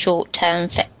a short-term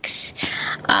fix.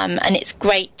 And it's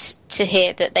great to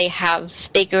hear that they have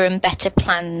bigger and better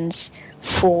plans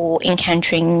for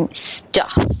encountering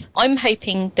stuff. I'm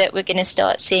hoping that we're going to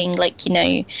start seeing,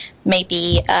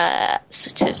 maybe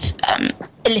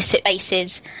illicit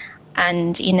bases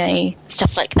and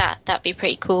stuff like that. That'd be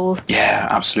pretty cool. Yeah,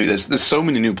 absolutely. There's so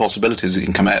many new possibilities that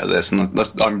can come out of this, and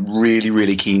I'm really,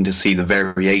 really keen to see the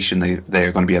variation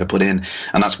they're going to be able to put in.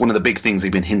 And that's one of the big things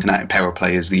they've been hinting at in Power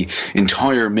Play, is the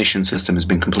entire mission system has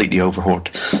been completely overhauled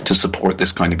to support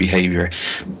this kind of behavior.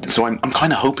 So I'm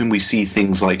kind of hoping we see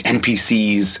things like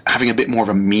NPCs having a bit more of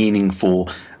a meaningful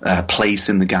place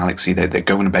in the galaxy. They're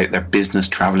going about their business,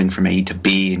 traveling from A to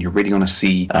B, and you're really going to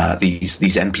see these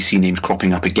NPC names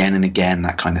cropping up again and again,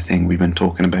 that kind of thing we've been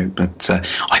talking about. But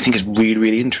I think it's really,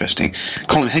 really interesting.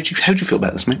 Colin, how do you feel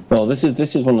about this, mate? Well, this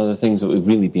is one of the things that we've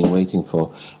really been waiting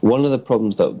for. One of the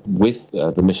problems that with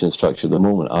the mission structure at the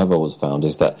moment I've always found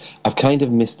is that I've kind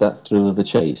of missed that thrill of the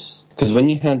chase. Because when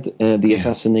you had the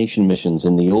assassination missions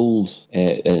in the old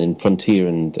in Frontier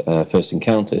and First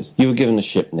Encounters, you were given a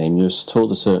ship name, you were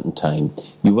told a certain time,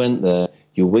 you went there,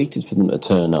 you waited for them to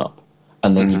turn up,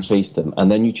 and then you chased them,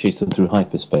 and then you chased them through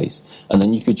hyperspace, and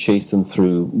then you could chase them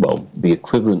through, the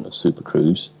equivalent of Super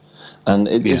Cruise. And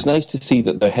it's nice to see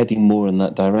that they're heading more in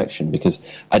that direction, because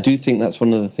I do think that's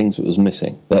one of the things that was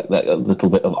missing. That little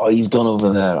bit of, he's gone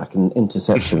over there, I can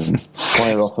intercept him,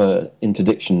 fire off a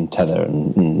interdiction tether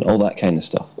and all that kind of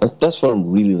stuff. That's what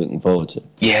I'm really looking forward to.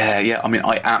 Yeah. I mean,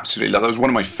 I absolutely love that. Was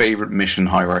one of my favourite mission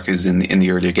hierarchies in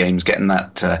the earlier games, getting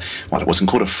that, it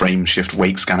wasn't called a frame shift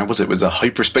wake scanner, was it? It was a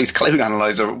hyperspace cloud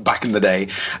analyzer back in the day.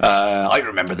 I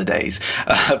remember the days.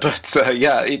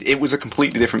 It was a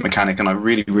completely different mechanic, and I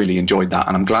really, really enjoyed that,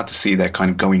 and I'm glad to see they're kind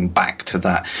of going back to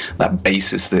that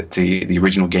basis that the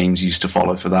original games used to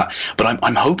follow for that. But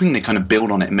I'm hoping they kind of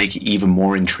build on it and make it even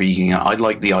more intriguing. I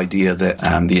like the idea that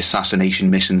the assassination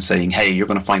mission saying, hey, you're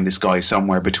going to find this guy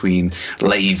somewhere between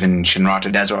Lave and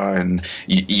Shinrarta Desra, and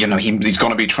he's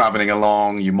going to be traveling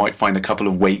along. You might find a couple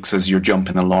of wakes as you're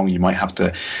jumping along. You might have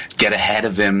to get ahead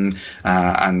of him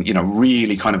and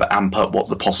really kind of amp up what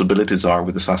the possibilities are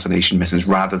with assassination missions,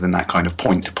 rather than that kind of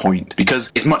point to point.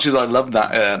 Because as much as I love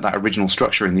that original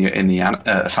structure in the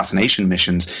assassination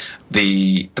missions,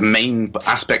 the main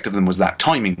aspect of them was that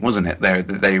timing, wasn't it?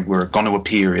 They were going to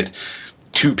appear at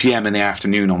 2 p.m. in the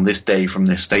afternoon on this day from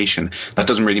this station. That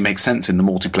doesn't really make sense in the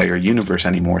multiplayer universe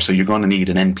anymore. So you're going to need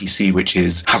an NPC which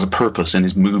has a purpose and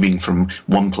is moving from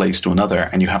one place to another,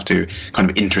 and you have to kind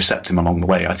of intercept him along the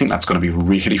way. I think that's going to be a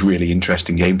really, really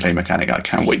interesting gameplay mechanic. I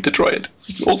can't wait to try it.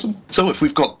 It's awesome. So if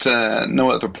we've got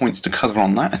no other points to cover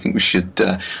on that, I think we should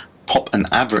pop an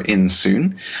advert in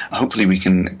soon. Hopefully we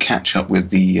can catch up with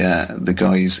the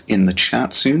guys in the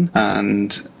chat soon,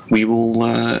 and we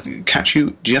will catch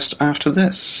you just after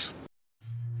this.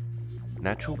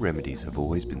 Natural remedies have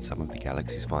always been some of the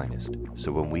galaxy's finest,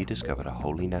 so when we discovered a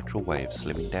wholly natural way of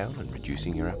slimming down and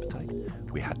reducing your appetite,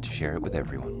 we had to share it with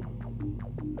everyone.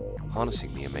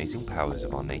 Harnessing the amazing powers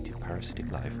of our native parasitic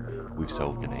life, we've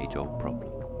solved an age-old problem.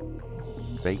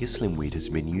 Vega Slimweed has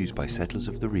been used by settlers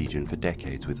of the region for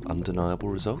decades with undeniable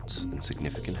results and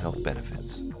significant health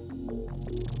benefits.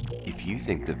 If you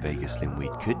think that Vega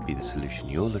Slimweed could be the solution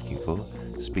you're looking for,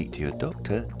 speak to your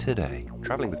doctor today.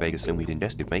 Travelling with Vega Slimweed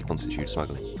ingested may constitute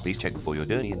smuggling. Please check before your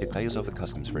journey and declare yourself at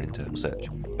customs for an internal search.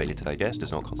 Failure to digest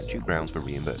does not constitute grounds for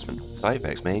reimbursement. Side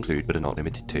effects may include, but are not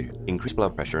limited to, increased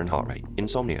blood pressure and heart rate,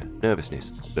 insomnia, nervousness,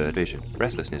 blurred vision,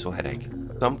 restlessness or headache.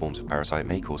 Some forms of parasite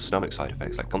may cause stomach side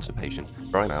effects like constipation,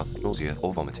 dry mouth, nausea,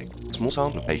 or vomiting. A small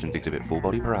sample of patients exhibit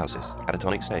full-body paralysis,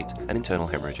 catatonic state, and internal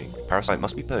hemorrhaging. Parasite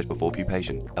must be purged before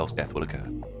pupation, else death will occur.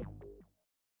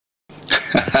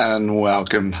 And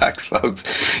welcome back, folks.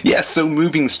 Yes, so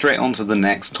moving straight on to the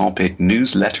next topic,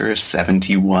 Newsletter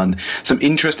 71. Some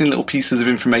interesting little pieces of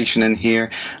information in here.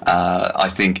 I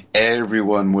think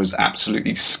everyone was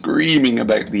absolutely screaming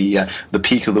about the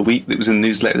peak of the week that was in the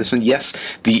newsletter this one. Yes,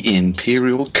 the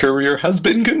Imperial Courier has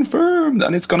been confirmed,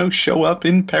 and it's going to show up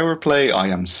in Power Play. I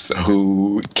am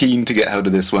so keen to get out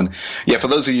of this one. Yeah, for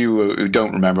those of you who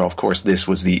don't remember, of course, this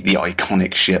was the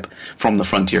iconic ship from the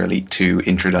Frontier Elite 2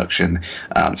 introduction.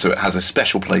 So it has a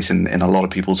special place in a lot of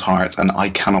people's hearts, and I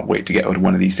cannot wait to get out of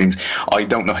one of these things. I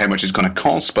don't know how much it's going to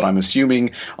cost, but I'm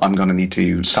assuming I'm going to need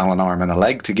to sell an arm and a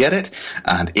leg to get it,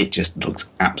 and it just looks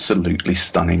absolutely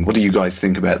stunning. What do you guys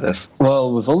think about this?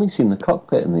 Well, we've only seen the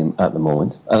cockpit at the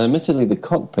moment, and admittedly the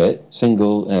cockpit,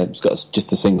 it's got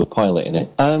just a single pilot in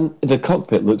it. The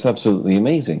cockpit looks absolutely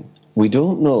amazing. We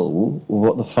don't know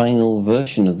what the final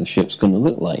version of the ship's going to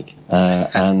look like,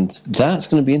 and that's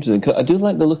going to be interesting. 'Cause I do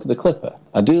like the look of the Clipper.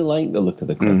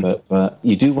 But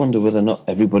you do wonder whether or not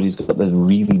everybody's got this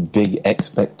really big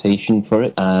expectation for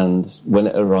it, and when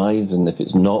it arrives, and if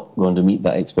it's not going to meet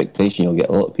that expectation, you'll get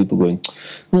a lot of people going,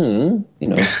 But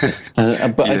yeah.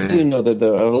 I do know that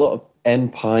there are a lot of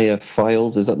Empire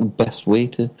files, is that the best way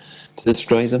to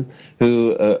destroy them,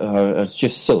 who are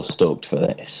just so stoked for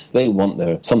this. They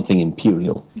want something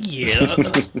Imperial. Yeah,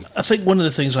 I think one of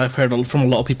the things I've heard from a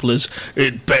lot of people is,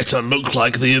 it better look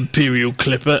like the Imperial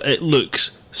Clipper. It looks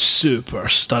super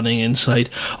stunning inside.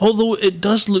 Although it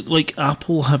does look like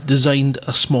Apple have designed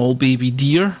a small baby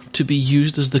deer to be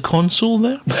used as the console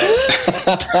there.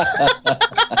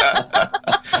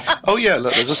 Oh yeah,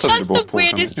 look, there's a thunderbolt. That's the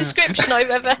weirdest description I've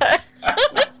ever heard.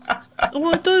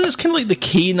 Well, it does. It's kind of like the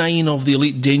canine of the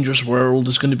Elite Dangerous World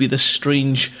is going to be this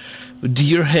strange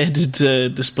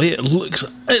deer-headed display. It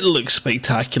looks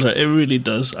spectacular. It really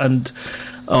does. And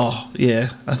oh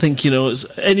yeah, I think it's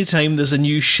anytime there's a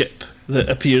new ship that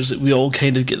appears, we all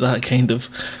kind of get that kind of,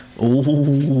 I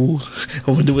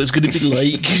wonder what it's going to be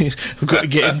like. I've got to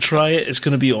get and try it. It's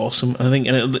going to be awesome, I think.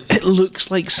 And it looks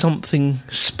like something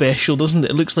special, doesn't it?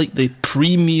 It looks like the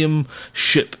premium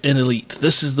ship in Elite.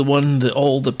 This is the one that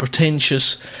all the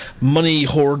pretentious,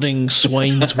 money-hoarding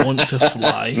swines want to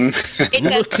fly.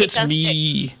 Look at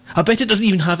me. I bet it doesn't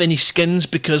even have any skins,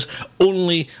 because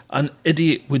only an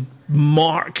idiot would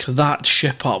mark that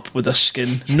ship up with a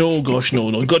skin. No, gosh,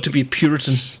 no. Got to be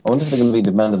Puritan. I wonder if they're going to be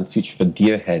demand of the future for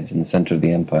deer heads in the centre of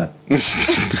the Empire.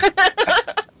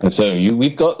 So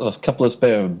we've got a couple of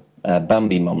spare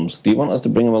Bambi mums. Do you want us to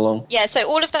bring them along? Yeah, so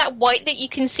all of that white that you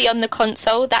can see on the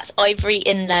console, that's ivory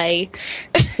inlay.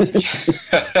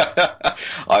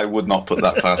 I would not put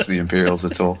that past the Imperials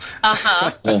at all.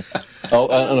 Uh-huh. Yeah. Oh,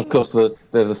 and of course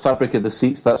the fabric of the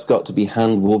seats, that's got to be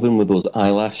hand woven with those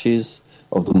eyelashes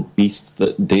of the beasts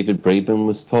that David Braben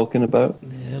was talking about.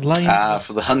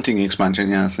 For the hunting expansion,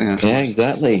 yes. Yeah,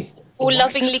 exactly. All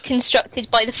lovingly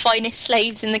constructed by the finest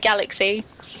slaves in the galaxy.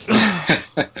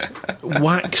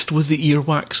 Waxed with the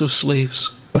earwax of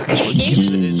slaves. That's what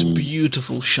gives it its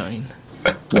beautiful shine.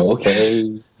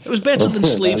 Okay. It was better than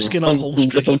slave skin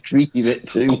upholstery. Don't treat it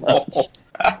too much.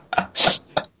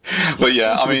 But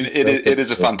yeah, I mean, it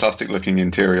is a fantastic looking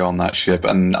interior on that ship,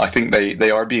 and I think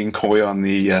they are being coy on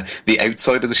the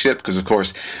outside of the ship, because of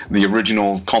course the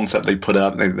original concept they put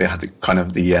up, they had the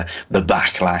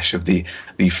backlash of the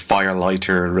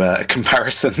firelighter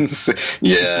comparisons.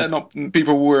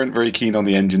 People weren't very keen on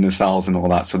the engine nacelles and all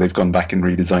that, so they've gone back and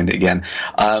redesigned it again.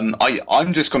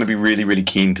 I'm just going to be really, really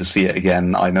keen to see it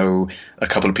again. I know a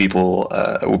couple of people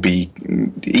will be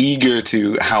eager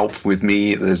to help with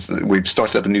me. We've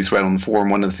started up a new thread on the forum.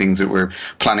 One of the things that we're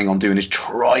planning on doing is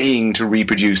trying to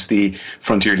reproduce the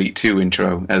Frontier Elite 2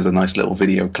 intro as a nice little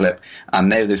video clip, and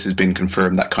now this has been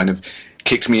confirmed. That kind of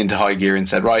kicked me into high gear and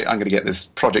said, right, I'm going to get this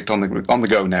project on the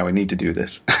go now. I need to do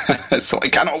this. So I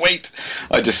cannot wait.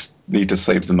 I just need to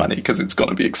save the money because it's going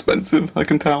to be expensive, I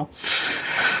can tell.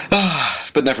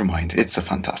 But never mind. It's a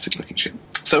fantastic looking ship.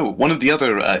 So one of the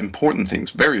other important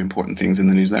things, very important things in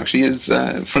the news actually, is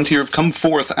Frontier have come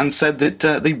forth and said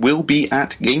that they will be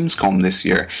at Gamescom this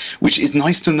year, which is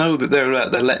nice to know that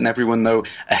they're letting everyone know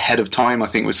ahead of time. I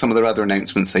think with some of their other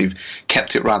announcements, they've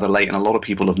kept it rather late, and a lot of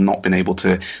people have not been able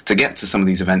to get to some of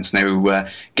these events. Now,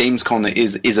 Gamescom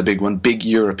is a big one, big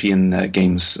European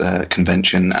games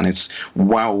convention, and it's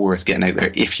well worth getting out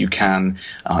there if you can.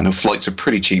 I know flights are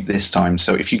pretty cheap this time,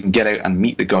 so if you can get out and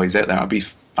meet the guys out there, I'd be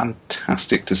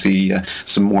fantastic to see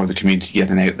some more of the community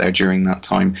getting out there during that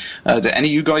time. Do any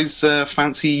of you guys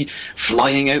fancy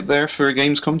flying out there for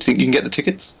Gamescom? Do you think you can get the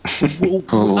tickets?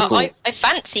 I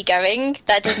fancy going.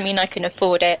 That doesn't mean I can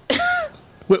afford it.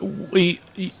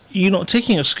 You're not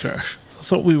taking us, Crash? I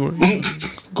thought we were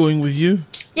going with you.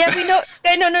 Yeah, we're not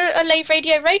going on a Lave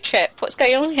Radio road trip. What's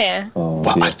going on here?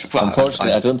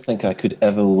 Unfortunately, I don't think I could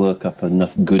ever work up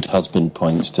enough good husband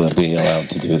points to be allowed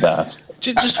to do that.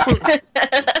 Just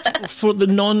for the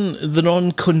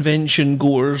non-convention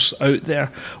goers out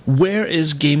there, where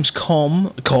is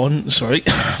Gamescom? Sorry,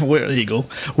 where you go?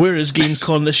 Where is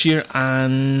Gamescom this year,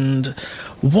 and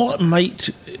what might?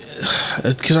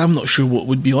 Because I'm not sure what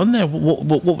would be on there.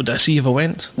 What would I see if I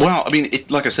went? Well, I mean,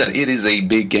 like I said, it is a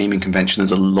big gaming convention. There's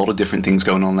a lot of different things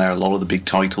going on there. A lot of the big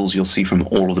titles you'll see from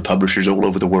all of the publishers all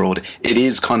over the world. It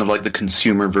is kind of like the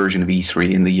consumer version of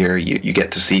E3 in the year. You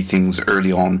get to see things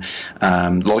early on. A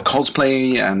lot of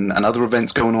cosplay and other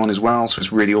events going on as well, so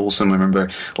it's really awesome. I remember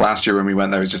last year when we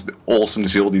went there, it was just awesome to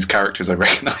see all these characters I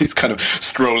recognised kind of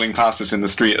strolling past us in the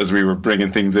street as we were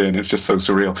bringing things in. It's just so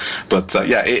surreal. But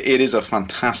yeah, it is a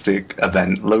fantastic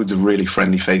event. Loads of really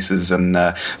friendly faces and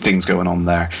things going on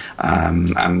there.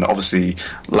 And obviously,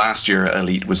 last year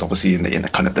Elite was obviously in the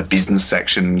kind of the business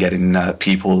section, getting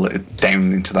people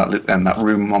down into that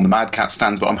room on the Mad Cat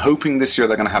stands. But I'm hoping this year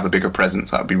they're going to have a bigger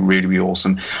presence. That would be really, really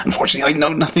awesome. Unfortunately, I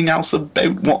know nothing else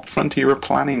about what Frontier are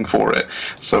planning for it,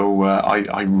 so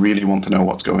I really want to know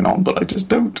what's going on, but I just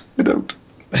don't. I don't.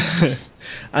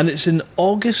 And it's in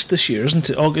August this year, isn't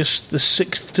it? August the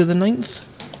 6th to the 9th?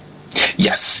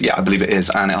 Yes, yeah, I believe it is,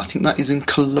 and I think that is in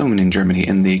Cologne in Germany,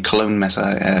 in the Cologne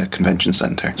Messe Convention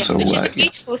Centre. Yeah, which is a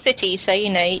beautiful city, so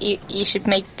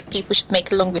people should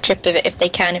make a longer trip of it if they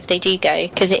can, if they do go,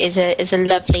 because it is a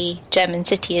lovely German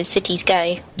city, as cities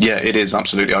go. Yeah, it is,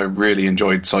 absolutely. I really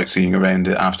enjoyed sightseeing around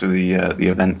it after the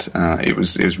event. It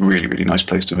was really, really nice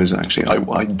place to visit, actually.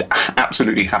 I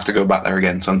absolutely have to go back there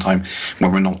again sometime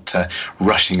when we're not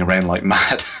rushing around like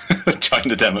mad trying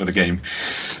to demo the game.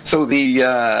 So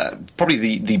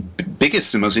probably the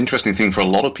biggest and most interesting thing for a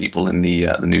lot of people in the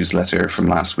newsletter from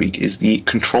last week is the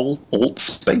Control Alt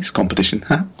Space competition.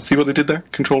 Huh? See what they did there?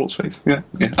 Control Alt Space. Yeah,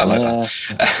 I like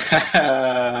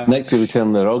that. Next week we tell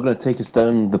them they're all going to take us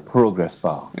down the progress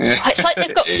bar. Yeah. It's like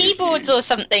they've got keyboards or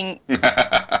something.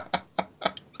 Yeah.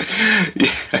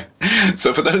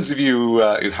 So for those of you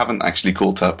who haven't actually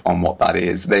caught up on what that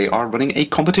is, they are running a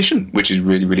competition, which is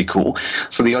really, really cool.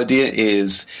 So the idea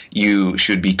is you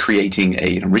should be creating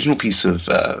an original piece of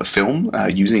film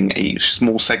using a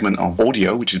small segment of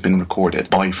audio which has been recorded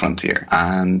by Frontier,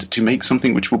 and to make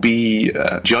something which will be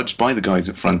judged by the guys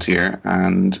at Frontier,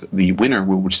 and the winner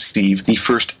will receive the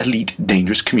first Elite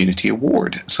Dangerous Community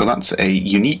Award. So that's a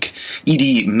unique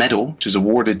ED medal, which is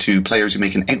awarded to players who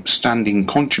make an outstanding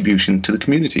contribution to the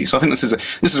community. So I think this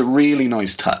is a really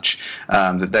nice touch,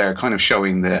 that they're kind of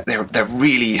showing that they're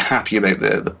really happy about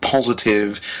the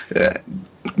positive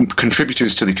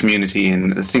contributors to the community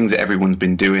and the things that everyone's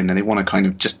been doing, and they want to kind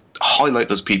of just highlight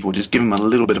those people, just give them a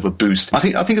little bit of a boost. I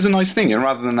think it's a nice thing, and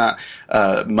rather than that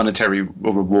monetary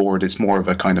reward, it's more of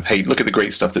a kind of, hey, look at the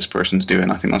great stuff this person's doing.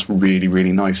 I think that's really,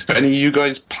 really nice. Are any of you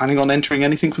guys planning on entering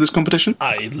anything for this competition?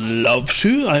 I'd love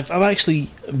to. I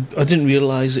didn't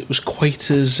realise it was quite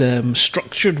as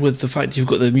structured, with the fact you've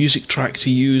got the music track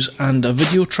to use and a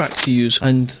video track to use,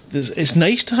 and it's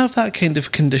nice to have that kind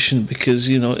of condition, because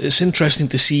it's interesting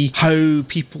to see how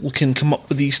people can come up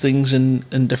with these things in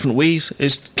different ways.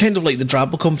 It's kind of like the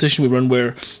Drabble competition we run,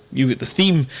 where you get the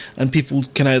theme and people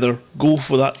can either go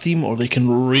for that theme or they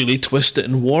can really twist it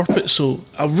and warp it. So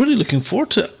I'm really looking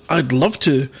forward to it. I'd love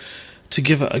to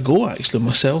give it a go, actually,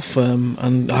 myself,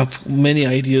 and I have many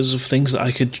ideas of things that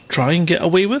I could try and get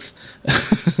away with.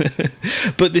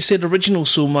 But they said original,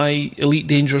 so my Elite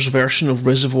Dangerous version of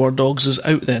Reservoir Dogs is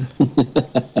out then.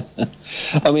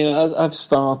 I mean, I've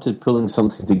started pulling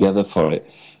something together for it,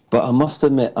 but I must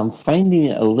admit, I'm finding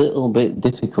it a little bit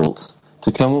difficult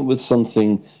to come up with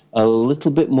something a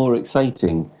little bit more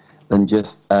exciting than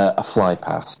just a fly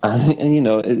past.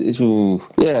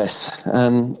 Yes. I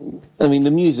mean,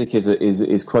 the music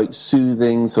is quite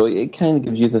soothing, so it kind of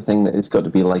gives you the thing that it's got to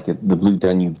be like the Blue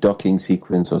Danube docking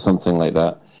sequence or something like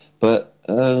that. But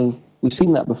we've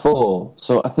seen that before.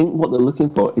 So I think what they're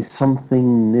looking for is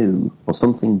something new or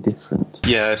something different.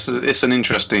 Yeah, it's an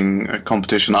interesting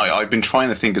competition. I've been trying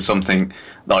to think of something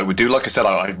that I would do. Like I said,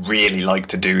 I'd really like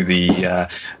to do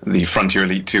the Frontier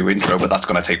Elite 2 intro, but that's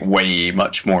going to take way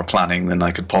much more planning than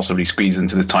I could possibly squeeze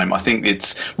into this time. I think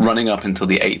it's running up until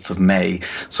the 8th of May,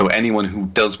 so anyone who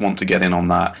does want to get in on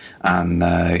that and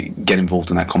get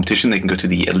involved in that competition, they can go to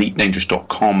the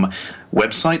EliteDangerous.com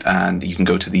website, and you can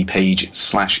go to the page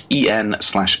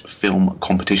 /en/film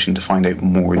competition to find out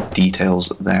more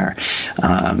details there.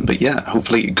 But yeah,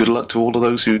 hopefully good luck to all of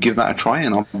those who give that a try,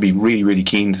 and I'll be really, really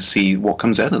keen to see what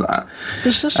comes out of that.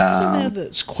 There's something there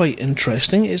that's quite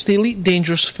interesting. It's the Elite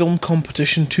Dangerous Film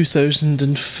Competition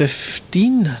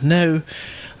 2015. Now,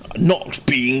 not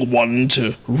being one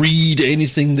to read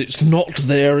anything that's not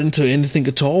there into anything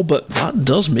at all, but that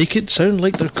does make it sound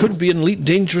like there could be an Elite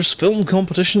Dangerous Film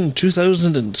Competition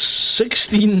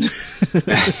 2016.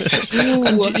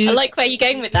 I like where you're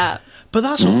going with that. But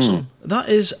that's awesome. That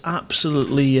is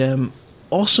absolutely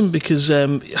awesome, because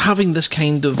having this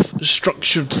kind of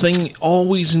structured thing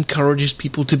always encourages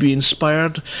people to be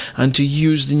inspired and to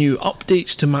use the new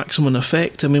updates to maximum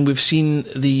effect. I mean, we've seen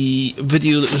the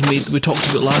video that was made, we talked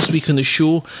about last week on the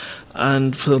show,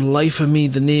 and for the life of me,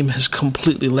 the name has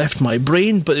completely left my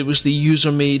brain, but it was the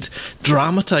user-made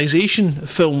dramatization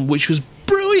film, which was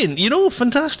brilliant,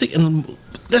 fantastic, and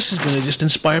this is going to just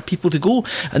inspire people to go,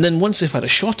 and then once they've had a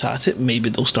shot at it, maybe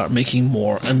they'll start making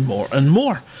more and more and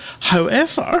more.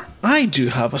 However, I do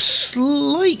have a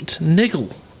slight niggle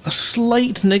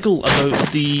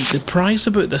about the prize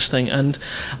about this thing, and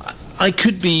I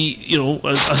could be,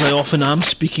 as I often am,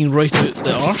 speaking right out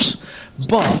the arse,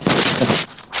 but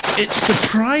it's the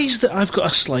prize that I've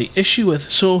got a slight issue with.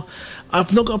 So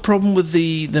I've not got a problem with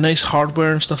the nice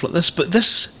hardware and stuff like this, but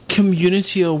this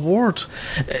community award,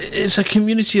 it's a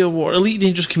community award, Elite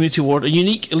Dangerous Community Award, a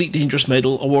unique Elite Dangerous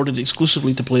medal awarded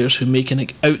exclusively to players who make an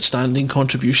outstanding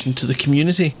contribution to the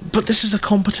community. But this is a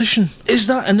competition. Is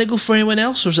that a niggle for anyone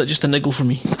else, or is that just a niggle for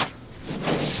me?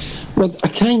 Well, I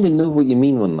kind of know what you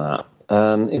mean on that.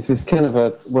 It's this kind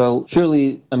of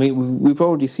surely, I mean, we've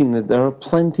already seen that there are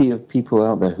plenty of people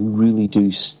out there who really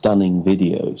do stunning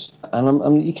videos.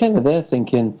 And you're kind of there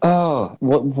thinking,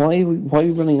 why are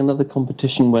we running another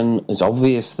competition when it's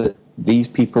obvious that these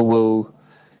people will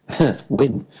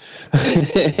win?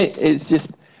 It's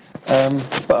just,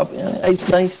 but it's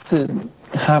nice to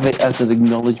have it as an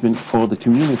acknowledgement for the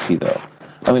community, though.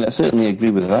 I mean, I certainly agree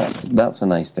with that. That's a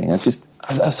nice thing. I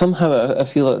somehow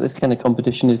feel like this kind of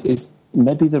competition is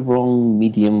maybe the wrong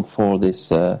medium for this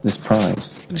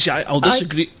prize. I'll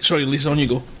disagree. Sorry, Lisa, on you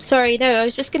go. Sorry, no, I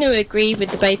was just going to agree with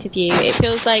the both of you. It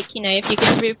feels like, if you're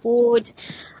going to reward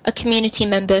a community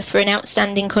member for an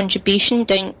outstanding contribution,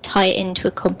 don't tie it into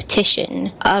a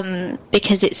competition,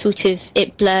 because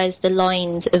it blurs the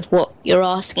lines of what you're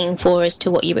asking for as to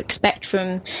what you expect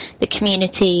from the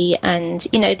community. And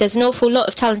there's an awful lot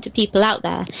of talented people out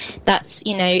there. That's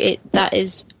that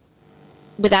is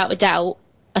without a doubt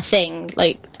a thing.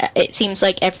 Like, it seems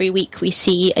like every week we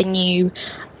see a new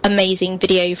amazing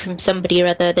video from somebody or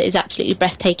other that is absolutely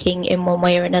breathtaking in one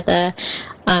way or another,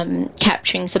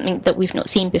 capturing something that we've not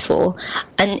seen before,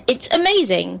 and it's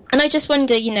amazing. And I just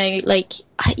wonder,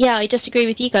 I just agree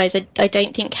with you guys. I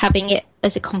don't think having it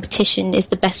as a competition is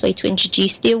the best way to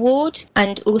introduce the award.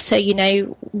 And also,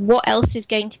 what else is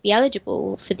going to be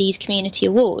eligible for these community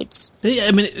awards? Yeah,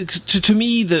 I mean, to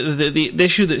me, the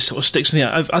issue that sort of sticks with me,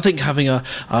 I think having a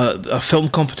film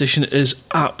competition is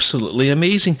absolutely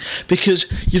amazing, because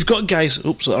you've got guys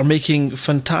that are making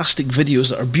fantastic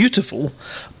videos that are beautiful,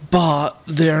 but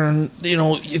they're,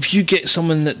 if you get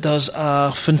someone that does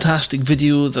a fantastic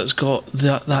video that's got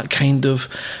that kind of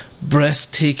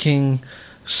breathtaking,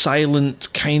 silent,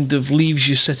 kind of leaves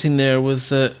you sitting there with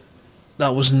that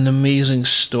was an amazing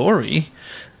story,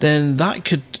 then that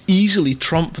could easily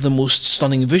trump the most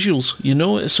stunning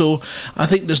visuals, So I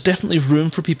think there's definitely room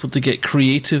for people to get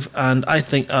creative, and I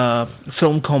think a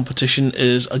film competition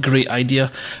is a great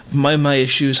idea. My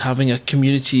issue is having a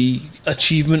community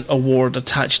achievement award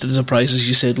attached as a prize, as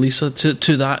you said, Lisa,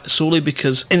 to that, solely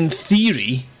because, in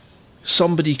theory,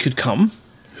 somebody could come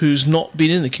who's not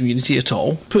been in the community at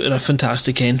all, put in a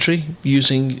fantastic entry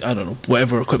using, I don't know,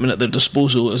 whatever equipment at their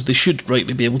disposal, as they should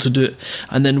rightly be able to do it,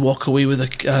 and then walk away with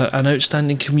an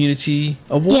outstanding community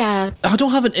award. Yeah. I don't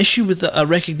have an issue with a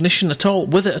recognition at all.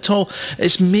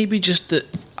 It's maybe just that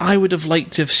I would have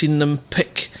liked to have seen them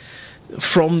pick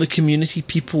from the community,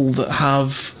 people that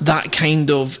have that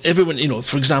kind of, everyone,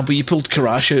 for example, you pulled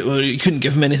Karash out, well, you couldn't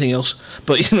give him anything else,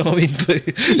 but but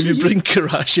if you bring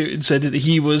Karash out and said that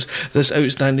he was this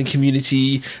outstanding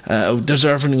community,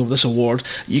 deserving of this award,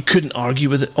 you couldn't argue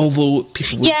with it, although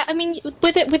people would. Yeah, I mean,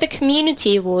 with a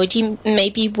community award, you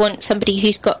maybe want somebody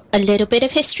who's got a little bit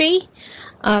of history,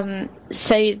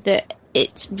 so that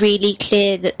it's really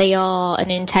clear that they are an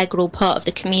integral part of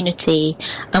the community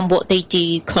and what they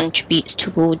do contributes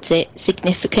towards it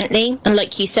significantly. And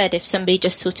like you said, if somebody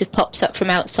just sort of pops up from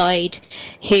outside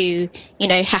who,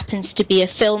 happens to be a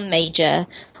film major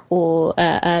or,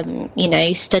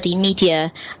 study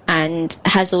media and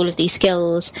has all of these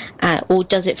skills or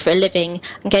does it for a living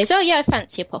and goes, oh yeah, I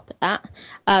fancy a pop at that.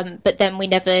 But then we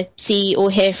never see or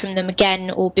hear from them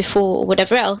again or before or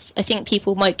whatever else. I think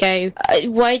people might go,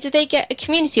 why do they get a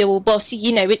community award? Well,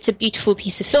 it's a beautiful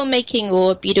piece of filmmaking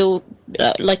or a beautiful,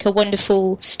 like a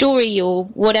wonderful story or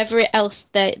whatever else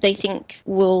that they think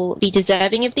will be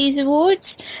deserving of these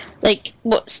awards.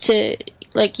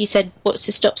 Like you said, what's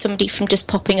to stop somebody from just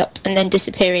popping up and then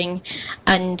disappearing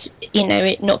and,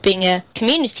 it not being a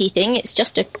community thing, it's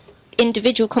just a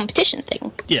individual competition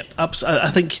thing. Yeah, absolutely.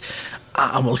 I think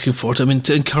I'm looking forward to it. I mean,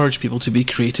 to encourage people to be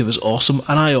creative is awesome,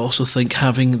 and I also think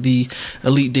having the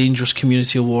Elite Dangerous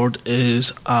Community Award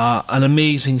is an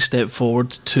amazing step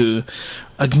forward to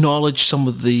acknowledge some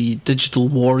of the digital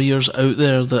warriors out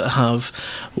there that have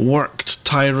worked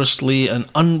tirelessly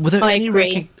and without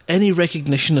any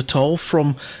recognition at all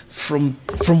from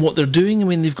what they're doing. I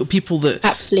mean, they've got people that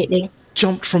absolutely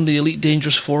jumped from the Elite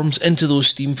Dangerous forums into those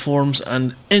Steam forums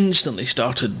and instantly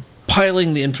started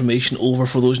piling the information over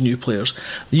for those new players.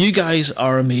 You guys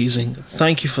are amazing.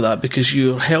 Thank you for that, because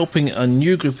you're helping a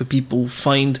new group of people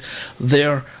find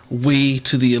their way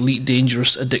to the Elite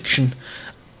Dangerous addiction.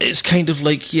 It's kind of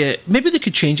like, maybe they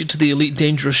could change it to the Elite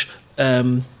Dangerous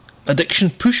Addiction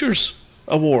Pushers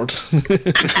Award.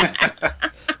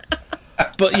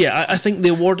 But yeah, I think the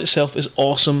award itself is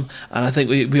awesome, and I think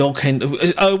we all kind of...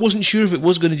 I wasn't sure if it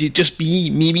was going to just be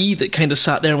me that kind of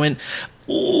sat there and went,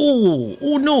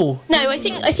 oh no. No, I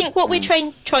think what we're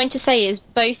trying to say is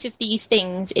both of these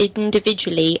things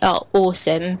individually are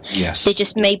awesome. Yes. They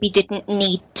just maybe didn't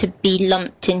need to be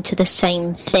lumped into the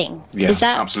same thing. Yeah, is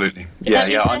that, absolutely.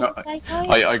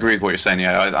 I agree with what you're saying.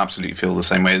 Yeah, I absolutely feel the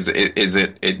same way. At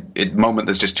the moment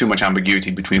there's just too much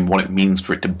ambiguity between what it means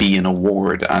for it to be an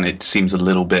award, and it seems a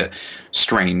little bit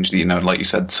strange that, like you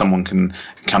said, someone can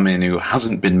come in who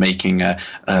hasn't been making a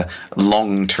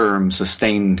long-term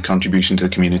sustained contribution to the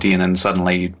community, and then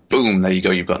suddenly, boom, there you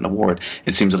go, you've got an award.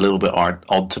 It seems a little bit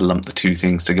odd to lump the two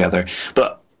things together,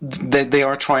 but they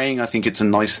are trying. I think it's a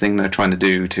nice thing they're trying to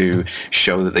do to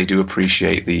show that they do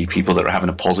appreciate the people that are having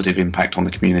a positive impact on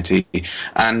the community,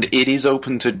 and it is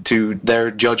open to their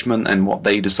judgment and what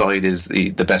they decide is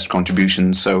the best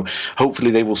contribution. So hopefully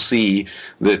they will see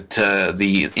that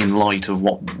in light of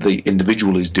what the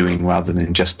individual is doing rather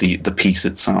than just the piece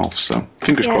itself. So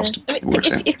fingers crossed.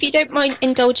 If you don't mind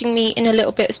indulging me in a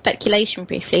little bit of speculation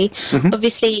briefly,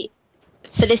 obviously,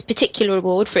 for this particular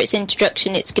award, for its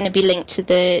introduction, it's going to be linked to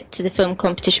the film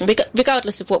competition,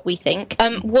 regardless of what we think.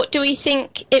 What do we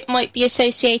think it might be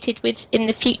associated with in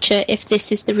the future if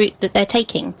this is the route that they're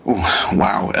taking? Ooh,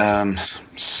 wow.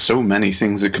 So many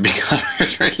things that could be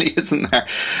covered, really, isn't there?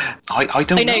 I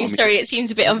don't know. I know, sorry, it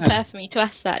seems a bit unfair for me to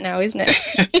ask that now, isn't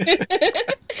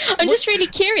it? I'm just really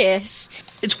curious.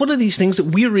 It's one of these things that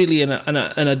we're really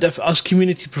as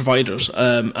community providers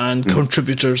and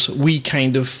contributors, we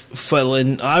kind of fell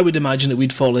in. I would imagine that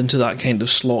we'd fall into that kind of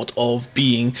slot of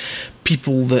being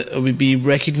people that would be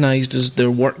recognised as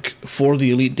their work for the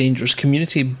Elite Dangerous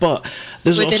community, but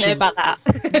there's we don't know about that.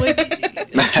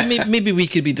 maybe we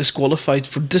could be disqualified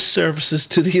for disservices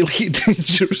to the Elite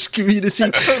Dangerous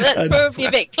community. That's probably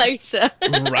a bit closer.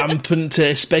 Rampant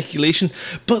speculation,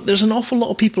 but there's an awful lot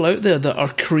of people out there that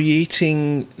are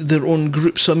creating their own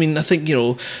groups. So, I mean, I think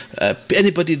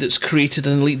anybody that's created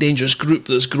an Elite Dangerous group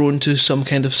that's grown to some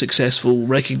kind of successful,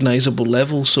 recognisable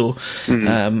level. So,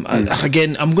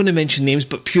 again, I'm going to mention names,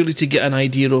 but purely to get an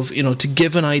idea of, to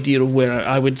give an idea of where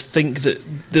I would think that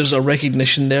there's a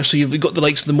recognition there. So you've got the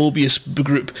likes of the Mobius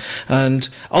group and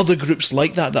other groups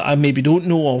like that I maybe don't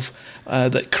know of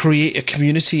that create a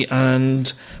community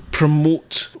and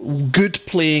promote good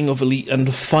playing of Elite and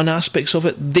the fun aspects of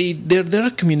it. They're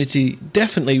a community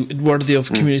definitely worthy of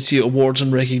community awards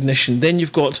and recognition. Then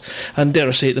you've got, and dare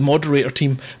I say it, the moderator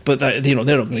team, but they're not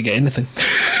going to get anything.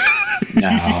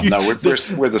 No,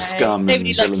 we're the scum.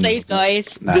 Nobody loves those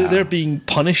guys. No. They're being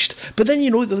punished. But then,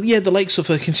 the likes of,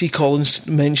 I can see Collins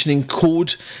mentioning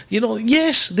Code.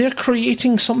 Yes, they're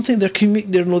creating something. They're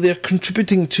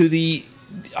contributing to the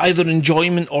either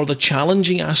enjoyment or the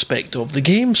challenging aspect of the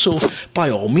game. So, by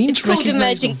all means, it's called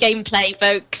emergent gameplay,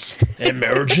 folks.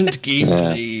 Emergent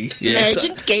gameplay. Yes.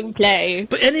 Emergent gameplay.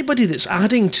 But anybody that's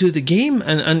adding to the game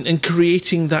and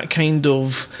creating that kind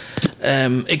of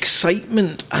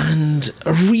excitement and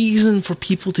a reason for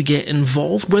people to get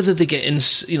involved, whether they get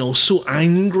so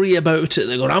angry about it,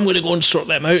 they're going, I'm going to go and sort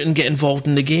them out and get involved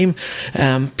in the game.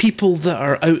 People that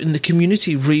are out in the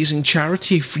community raising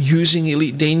charity for using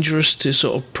Elite Dangerous to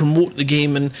sort of promote the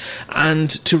game and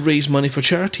to raise money for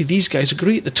charity. These guys are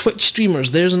great. The Twitch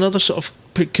streamers, there's another sort of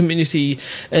community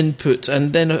input.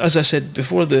 And then, as I said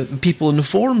before, the people in the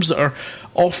forums that are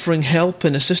offering help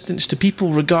and assistance to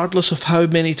people regardless of how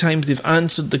many times they've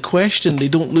answered the question. They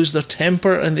don't lose their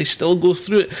temper and they still go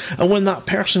through it. And when that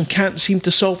person can't seem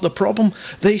to solve the problem,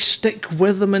 they stick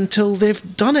with them until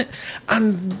they've done it.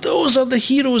 And those are the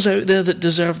heroes out there that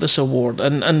deserve this award.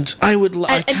 And I would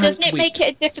like. And doesn't it make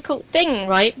it a difficult thing,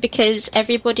 right? Because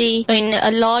everybody,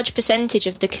 a large percentage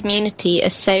of the community are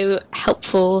so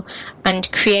helpful and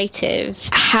creative.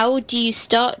 How do you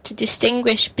start to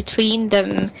distinguish between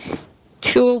them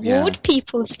to award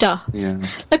people stuff? Yeah.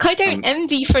 Like, I don't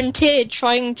envy Frontier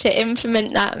trying to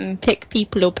implement that and pick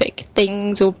people or pick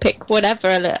things or pick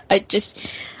whatever.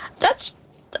 That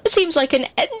seems like an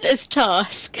endless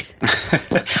task.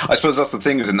 I suppose that's the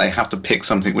thing, isn't they have to pick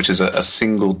something which is a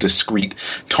single discrete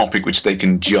topic which they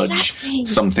can judge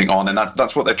something on, and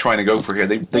that's what they're trying to go for here.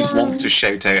 They want to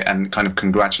shout out and kind of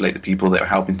congratulate the people that are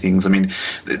helping things. I mean,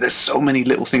 there's so many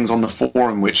little things on the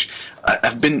forum which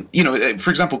have been, for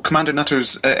example, Commander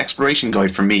Nutter's exploration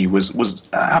guide for me was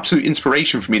absolute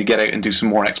inspiration for me to get out and do some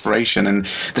more exploration. And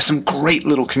there's some great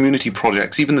little community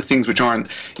projects, even the things which aren't,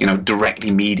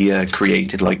 directly media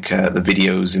created, like the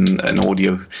videos and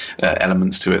audio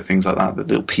elements to it, things like that, the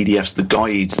little PDFs, the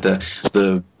guides,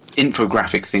 the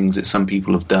infographic things that some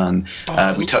people have done.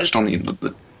 We touched on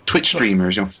the Twitch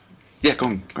streamers, Yeah, go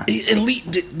on.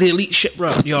 The Elite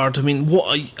Shipyard. I mean,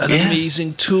 what an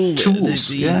amazing tool! Tools,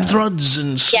 the Thruds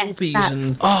and Slopies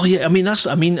and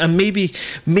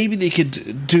maybe they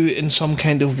could do it in some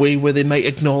kind of way where they might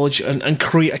acknowledge and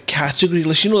create a category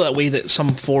list. That way that some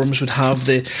forums would have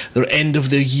their end of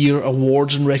the year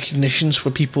awards and recognitions for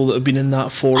people that have been in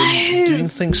that forum doing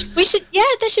things.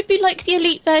 There should be like the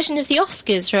Elite version of the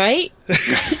Oscars, right?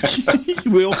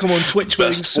 We all come on Twitch.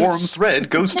 Best forum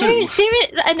thread goes to. Have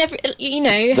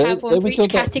one for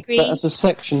each category. That as a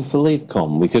section for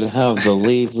LaveCon. We could have the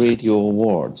Lave Radio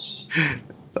Awards.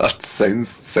 That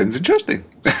sounds interesting.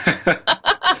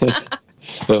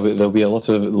 There'll be a lot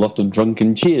of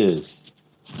drunken cheers.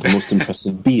 The most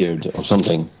impressive beard or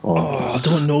something. I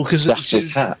don't know, because his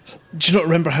hat. Do you not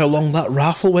remember how long that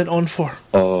raffle went on for?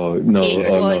 Oh no! It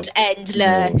was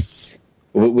endless.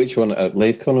 No. Which one,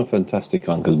 LaveCon or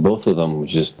Fantasticon? Because both of them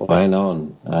just went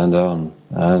on and on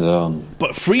and on.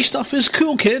 But free stuff is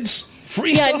cool, kids.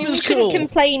 Free stuff is cool. We couldn't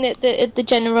complain at the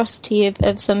generosity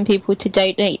of some people to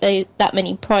donate that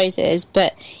many prizes,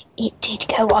 but it did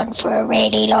go on for a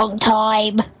really long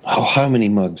time. Oh, how many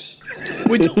mugs?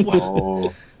 We don't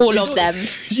all of them.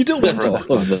 You don't want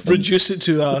to reduce it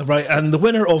to right. And the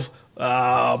winner of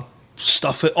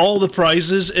stuff it. All the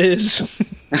prizes is.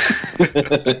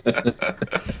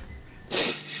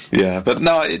 Yeah, but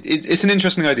no, it's an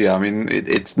interesting idea. I mean,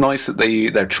 it's nice that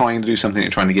they're trying to do something, they're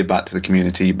trying to give back to the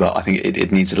community, but I think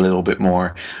it needs a little bit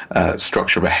more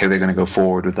structure about how they're going to go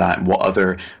forward with that and what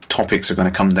other topics are going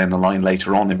to come down the line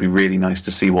later on. It'd be really nice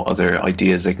to see what other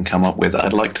ideas they can come up with.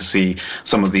 I'd like to see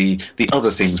some of the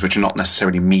other things which are not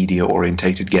necessarily media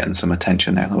orientated getting some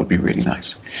attention there. That would be really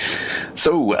nice.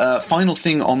 So, final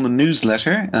thing on the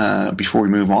newsletter before we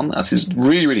move on. This is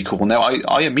really, really cool. Now,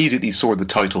 I immediately saw the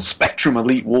title Spectrum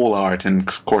Elite Wall Art, and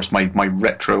of course my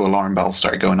retro alarm bells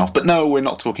started going off. But no, we're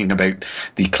not talking about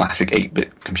the classic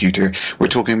 8-bit computer. We're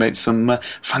talking about some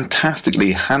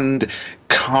fantastically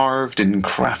hand-carved and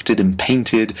crafted and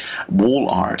painted wall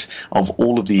art of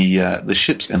all of the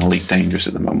ships in Elite Dangerous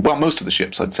at the moment. Well, most of the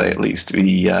ships, I'd say, at least.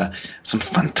 Some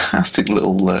fantastic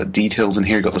little details in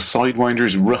here. You've got the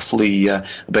Sidewinders, roughly about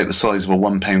the size of a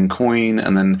 £1 coin,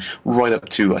 and then right up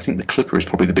to, I think the Clipper is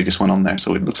probably the biggest one on there,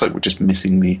 so it looks like we're just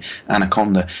missing the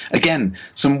Anaconda. Again,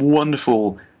 some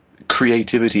wonderful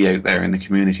creativity out there in the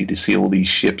community to see all these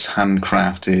ships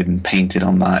handcrafted and painted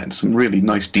on that, and some really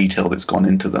nice detail that's gone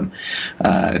into them.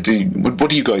 What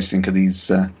do you guys think of these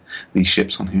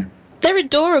ships on here? They're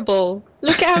adorable.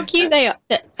 Look at how cute they are.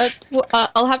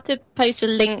 I'll have to post a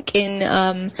link in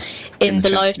the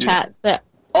live chat. But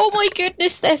oh my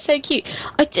goodness, they're so cute.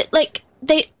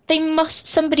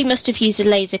 Somebody must have used a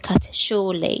laser cutter,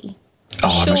 surely.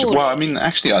 Oh, well, I mean,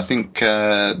 actually, I think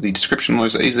the description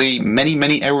is a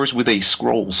many hours with a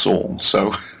scroll saw.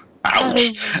 So,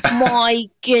 ouch! Oh my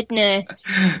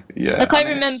goodness! Yeah, I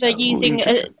remember using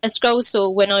a scroll saw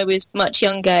when I was much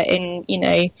younger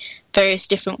in various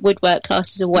different woodwork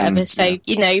classes or whatever.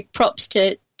 Props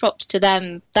to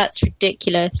them. That's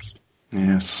ridiculous.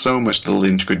 Yeah, so much little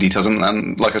intricate details,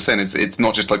 and like I was saying, it's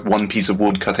not just like one piece of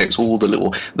wood cut out. It's all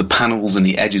the panels and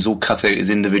the edges all cut out as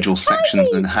individual sections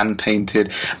and hand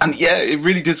painted. And yeah, it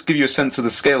really does give you a sense of the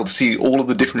scale to see all of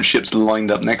the different ships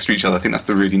lined up next to each other. I think that's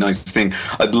the really nice thing.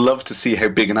 I'd love to see how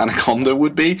big an Anaconda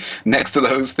would be next to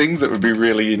those things. That would be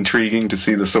really intriguing to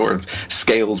see the sort of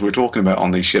scales we're talking about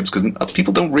on these ships, because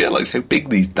people don't realise how big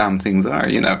these damn things are.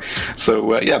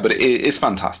 So but it is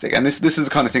fantastic, and this is the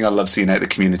kind of thing I love seeing out of the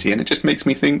community, and it just makes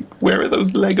me think, where are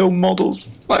those Lego models?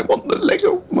 I want the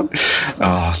Lego model.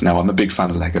 Oh, no, I'm a big fan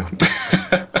of Lego.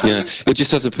 Yeah, it just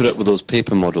has to put up with those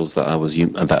paper models that I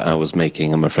was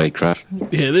making, I'm afraid, Crash.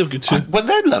 Yeah, they were good too. Well,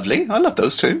 they're lovely. I love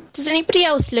those too. Does anybody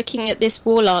else looking at this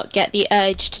wall art get the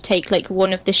urge to take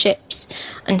one of the ships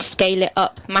and scale it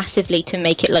up massively to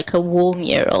make it like a wall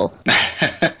mural?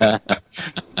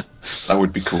 That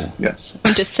would be cool, yes.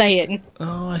 I'm just saying.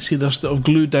 Oh, I see. They're sort of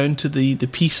glued down to the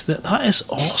piece. That is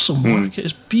awesome work. It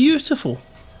is beautiful.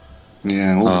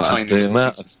 Yeah, all the tiny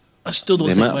pieces. I still don't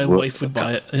think my wife would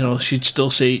buy it. She'd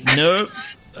still say, no,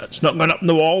 that's not going up in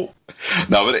the wall.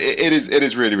 No, but it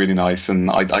is really, really nice,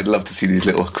 and I'd love to see these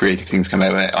little creative things come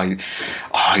out.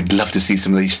 I'd love to see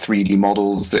some of these 3D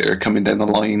models that are coming down the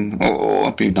line. Oh,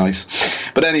 it'd be nice.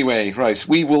 But anyway, right,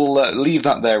 we will leave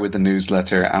that there with the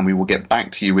newsletter, and we will get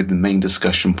back to you with the main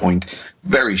discussion point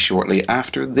very shortly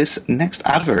after this next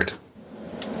advert.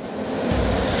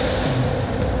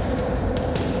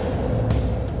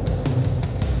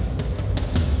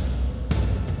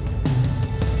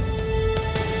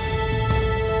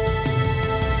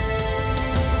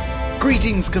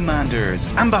 Greetings, Commanders!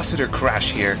 Ambassador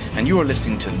Crash here, and you're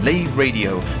listening to Lave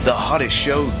Radio, the hottest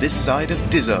show this side of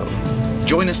Dizzo.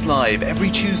 Join us live every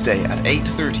Tuesday at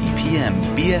 8:30 p.m.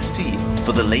 BST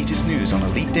for the latest news on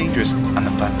Elite Dangerous and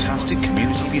the fantastic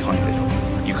community behind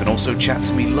it. You can also chat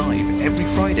to me live every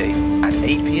Friday at 8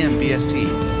 p.m.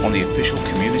 BST on the official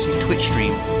community Twitch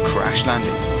stream Crash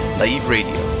Landing. Lave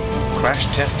Radio. Crash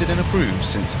tested and approved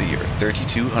since the year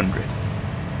 3200.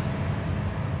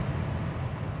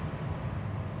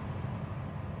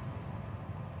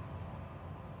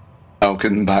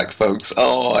 Welcome back, folks.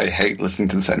 Oh, I hate listening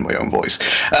to the sound of my own voice.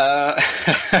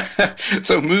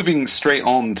 So moving straight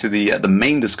on to the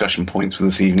main discussion points for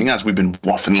this evening, as we've been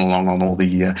waffling along on all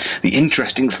the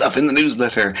interesting stuff in the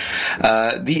newsletter,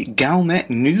 the Galnet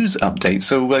news update.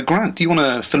 So, Grant, do you want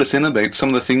to fill us in about some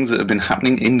of the things that have been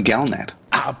happening in Galnet?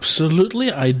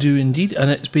 Absolutely, I do indeed,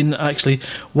 and it's been actually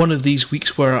one of these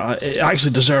weeks where it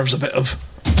actually deserves a bit of...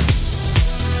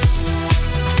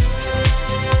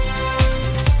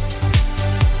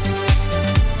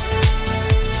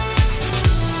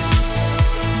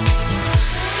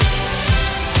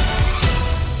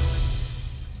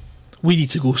 We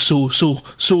need to go so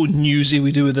newsy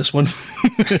we do with this one.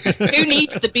 Who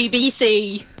needs the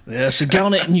BBC? Yes, the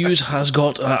Galnet News has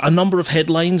got a number of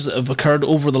headlines that have occurred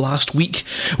over the last week.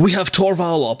 We have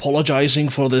Torval apologising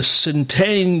for the this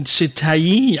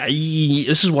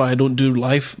is why I don't do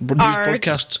live news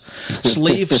broadcasts.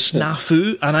 Slave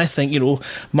snafu, and I think,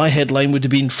 my headline would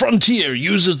have been Frontier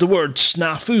uses the word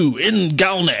snafu in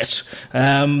Galnet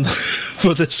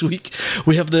for this week.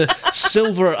 We have the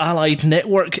Silver Allied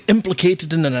Network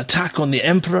implicated in an attack on the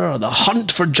Emperor, the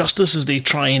hunt for justice as they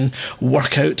try and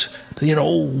work out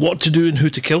what to do and who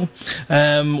to kill.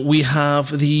 We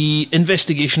have the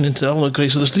investigation into... Oh,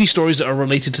 great. So there's 3 stories that are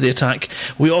related to the attack.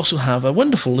 We also have a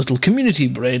wonderful little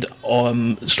community-bred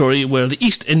story where the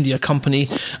East India Company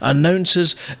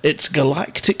announces its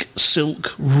Galactic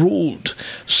Silk Road.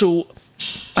 So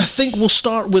I think we'll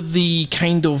start with the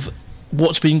kind of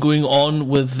what's been going on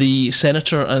with the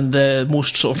Senator and the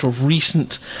most sort of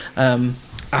recent...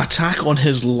 attack on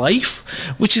his life,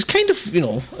 which is kind of,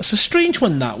 it's a strange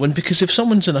one, that one, because if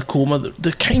someone's in a coma,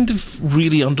 they're kind of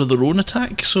really under their own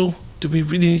attack, so do we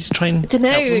really need to try and... I don't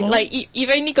know, you've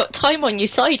only got time on your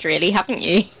side, really, haven't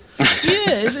you?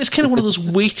 it's kind of one of those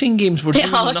waiting games where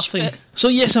doing nothing. So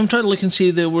yes, I'm trying to look and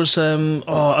see. There was an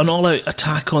all-out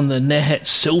attack on the Nehet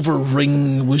Silver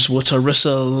Ring, was what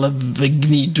Arissa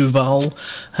Lavigny Duval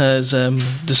has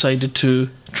decided to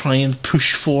try and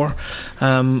push for.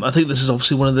 I think this is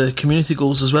obviously one of the community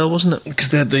goals as well, wasn't it? Because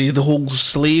they had the whole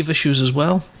slave issues as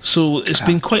well. So it's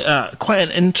been quite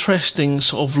an interesting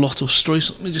sort of lot of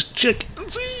stories. Let me just check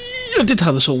and see. I did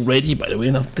have this all ready, by the way,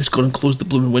 and I've just gone and closed the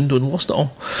blooming window and lost it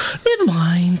all. Never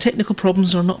mind, technical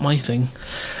problems are not my thing.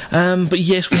 But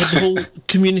yes, we had the whole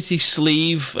community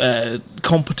slave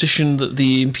competition that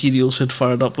the Imperials had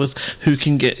fired up with.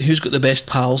 Who's got the best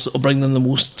pals that will bring them the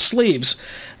most slaves?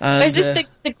 And, is this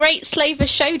the Great Slaver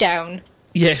Showdown?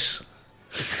 Yes.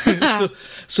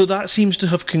 So that seems to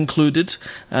have concluded,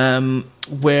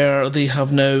 where they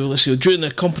have now, let's see, during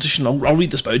the competition, I'll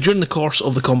read this out. During the course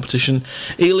of the competition,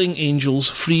 Ailing Angels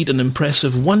freed an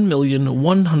impressive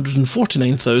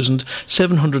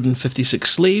 1,149,756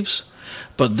 slaves,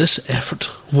 but this effort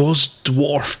was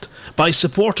dwarfed by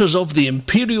supporters of the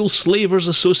Imperial Slavers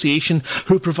Association,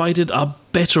 who provided a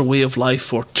better way of life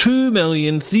for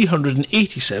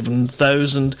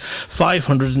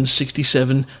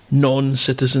 2,387,567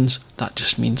 non-citizens. That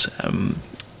just means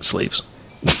slaves.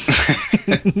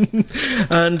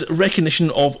 And recognition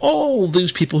of all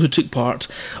those people who took part,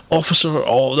 the Office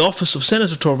of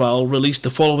Senator Torval released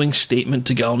the following statement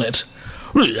to Galnet.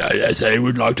 I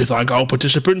would like to thank our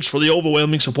participants for the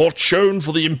overwhelming support shown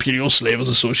for the Imperial Slavers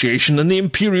Association and the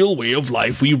imperial way of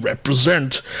life we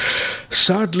represent.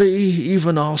 Sadly,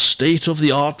 even our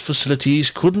state-of-the-art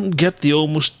facilities couldn't get the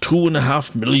almost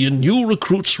 2.5 million new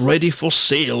recruits ready for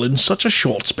sale in such a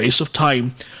short space of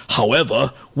time.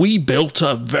 However, we built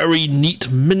a very neat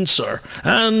mincer,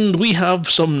 and we have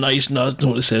some nice... No, that's not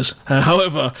what it says.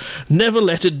 However, never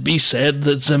let it be said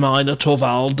that Zemina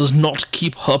Torval does not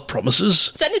keep her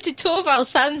promises. Senator Torval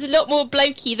sounds a lot more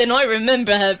blokey than I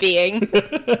remember her being.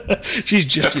 She's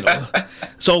just,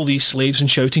 it's all these slaves and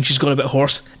shouting. She's gone a bit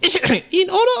hoarse. In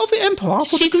honour of the Empire,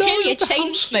 for the glory of the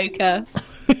chain smoker.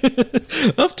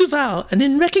 Of Duval, and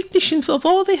in recognition of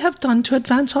all they have done to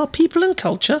advance our people and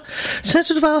culture,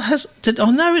 Senator Duval has...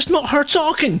 now it's not her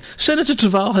talking! Senator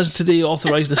Duval has today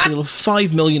authorised the sale of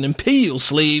 5 million Imperial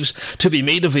slaves to be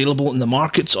made available in the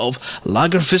markets of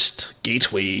Lagerfist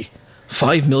Gateway.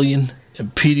 5 million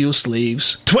Imperial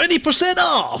slaves. 20%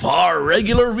 off our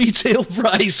regular retail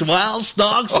price while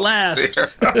stocks last.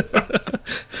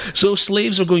 So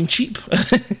slaves are going cheap.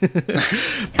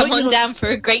 Come on down for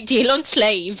a great deal on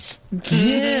slaves.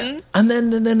 Yeah. Mm-hmm. And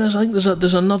then I think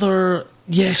there's another...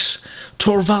 Yes,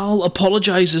 Torval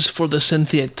apologises for the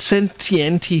Sentieni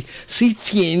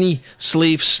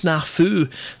slave snafu.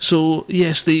 So,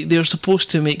 yes, they're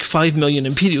supposed to make 5 million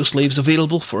Imperial slaves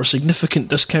available for a significant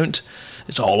discount.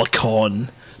 It's all a con.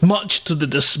 Much to the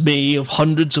dismay of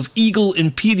hundreds of eagle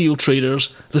Imperial traders,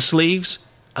 the slaves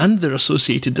and their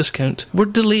associated discount were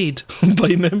delayed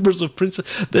by members of Princess...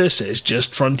 This is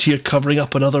just Frontier covering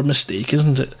up another mistake,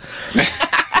 isn't it?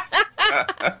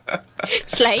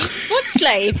 Slaves? What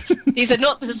slave? These are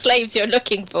not the slaves you're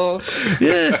looking for.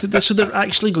 Yes, so they're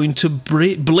actually going to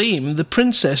blame the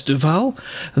Princess Duval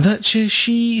that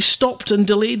she stopped and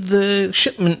delayed the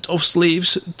shipment of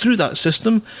slaves through that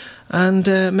system, and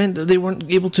meant that they weren't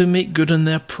able to make good on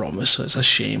their promise. It's a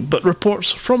shame. But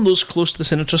reports from those close to the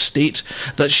senator state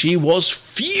that she was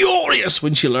furious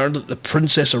when she learned that the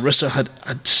Princess Arissa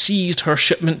had seized her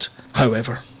shipment.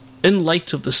 However, in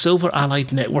light of the Silver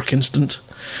Allied Network incident,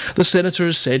 the senator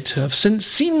is said to have since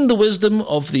seen the wisdom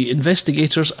of the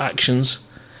investigators' actions.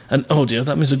 And, oh dear,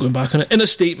 that means they're going back on it. In a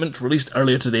statement released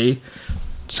earlier today,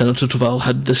 Senator Duval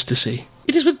had this to say.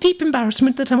 It is with deep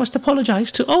embarrassment that I must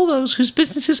apologise to all those whose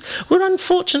businesses were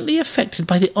unfortunately affected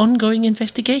by the ongoing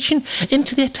investigation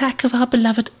into the attack of our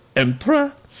beloved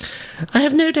Emperor. I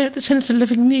have no doubt that Senator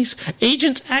Livigny's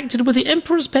agents acted with the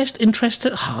Emperor's best interests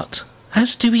at heart,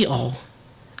 as do we all.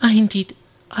 I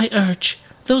urge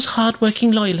those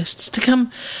hard-working loyalists to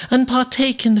come and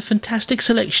partake in the fantastic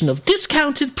selection of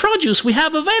discounted produce we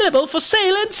have available for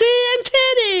sale in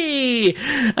CNTD.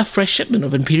 A fresh shipment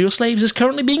of Imperial slaves is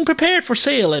currently being prepared for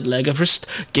sale at Lagerfist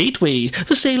Gateway.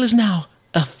 The sale is now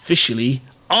officially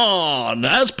on,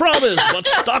 as promised, but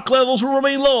stock levels will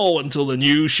remain low until the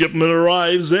new shipment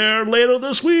arrives there later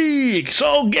this week.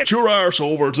 So get your arse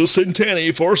over to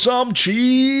Centenny for some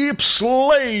cheap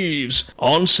slaves.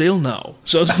 On sale now.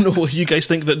 So I don't know what you guys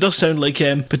think, but it does sound like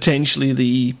potentially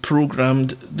the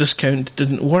programmed discount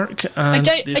didn't work. And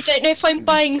I don't know if I'm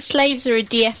buying slaves or a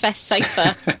DFS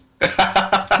sofa.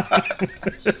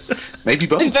 Maybe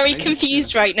both. I'm very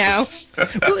confused right now.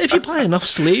 Well, if you buy enough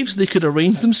slaves, they could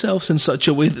arrange themselves in such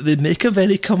a way that they'd make a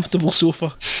very comfortable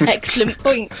sofa. Excellent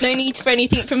point. No need for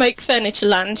anything from Oak Furniture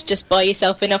Land, just buy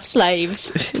yourself enough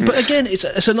slaves. But again,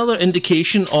 it's another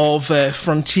indication of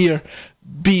Frontier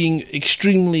being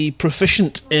extremely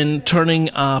proficient in turning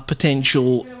a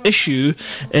potential issue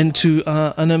into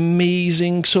an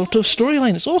amazing sort of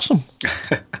storyline. It's awesome.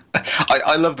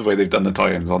 I love the way they've done the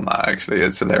tie-ins on that, actually.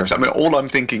 It's hilarious. I mean, all I'm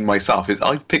thinking myself is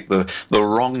I've picked the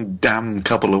wrong damn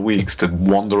couple of weeks to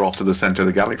wander off to the centre of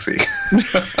the galaxy.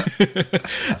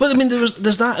 But I mean,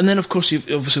 there's that, and then of course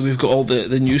we've got all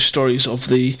the news stories of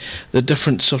the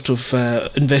different sort of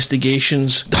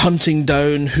investigations, hunting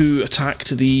down who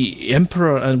attacked the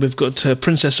Emperor, and we've got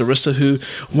Princess Orissa, who,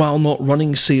 while not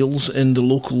running sales in the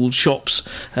local shops,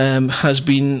 has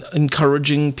been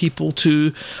encouraging people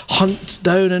to hunt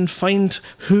down and find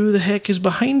who the heck is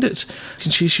behind it.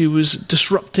 She was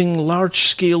disrupting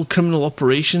large-scale criminal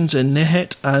operations in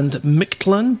Nehet and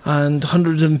Mictlan, and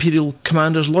hundreds of Imperial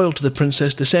commanders loyal to the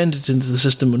princess descended into the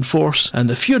system in force, and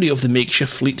the fury of the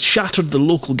makeshift fleet shattered the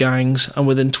local gangs, and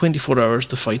within 24 hours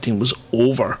the fighting was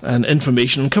over. And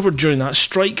information uncovered during that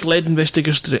strike led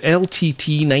investigators to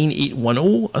LTT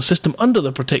 9810, a system under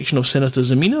the protection of Senator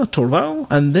Zemina Torval,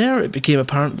 and there it became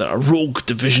apparent that a rogue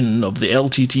division of the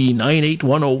LTT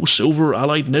 9810 Silver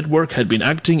Allied Network had been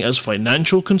acting as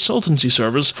financial consultancy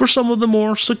service for some of the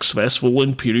more successful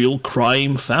Imperial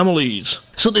crime families.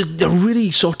 So they're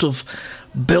really sort of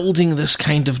building this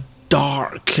kind of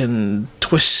dark and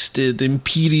twisted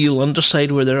Imperial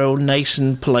underside where they're all nice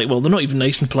and polite. Well, they're not even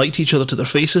nice and polite to each other to their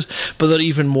faces, but they're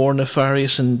even more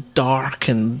nefarious and dark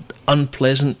and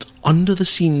unpleasant under the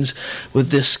scenes with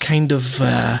this kind of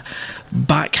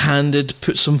backhanded,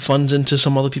 put some funds into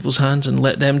some other people's hands and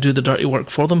let them do the dirty work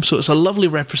for them. So it's a lovely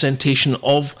representation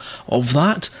of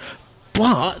that.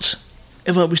 But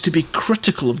if I was to be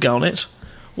critical of Galnet,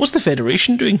 what's the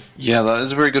Federation doing? Yeah, that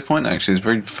is a very good point, actually. It's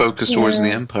very focused towards the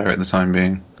Empire at the time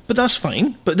being. But that's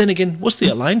fine. But then again, what's the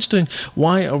Alliance doing?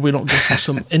 Why are we not getting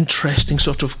some interesting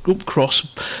sort of group cross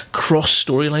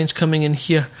storylines coming in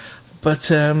here? But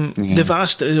they've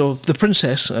asked the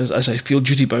princess, as I feel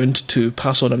duty-bound to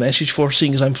pass on a message for,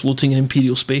 seeing as I'm floating in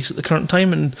Imperial space at the current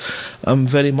time, and I'm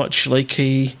very much like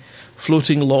a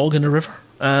floating log in a river.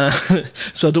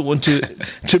 So I don't want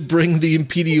to bring the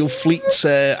Imperial fleet's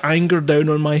anger down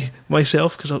on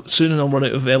myself, because soon I'll run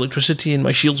out of electricity and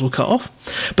my shields will cut off.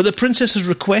 But the princess has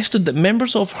requested that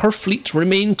members of her fleet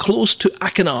remain close to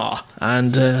Akinar,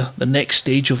 and the next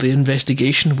stage of the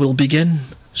investigation will begin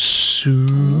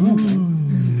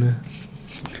soon.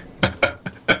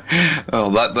 Oh,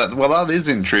 that is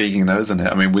intriguing, though, isn't it?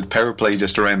 I mean, with Powerplay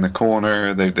just around the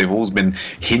corner, they've always been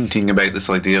hinting about this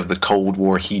idea of the Cold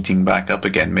War heating back up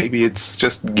again. Maybe it's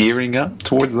just gearing up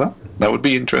towards that. That would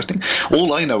be interesting.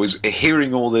 All I know is,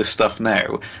 hearing all this stuff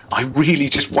now, I really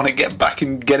just want to get back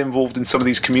and get involved in some of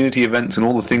these community events and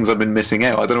all the things I've been missing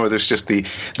out. I don't know whether it's just the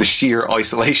sheer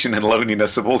isolation and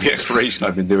loneliness of all the exploration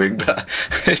I've been doing, but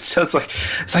it's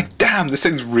like, damn, this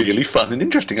thing's really fun and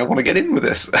interesting. I want to get in with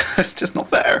this. It's just not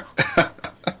fair.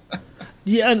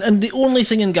 Yeah, and the only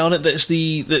thing in Galnet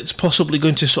that's possibly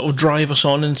going to sort of drive us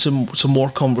on into some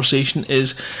more conversation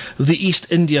is the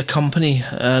East India Company,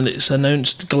 and it's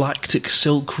announced Galactic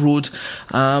Silk Road.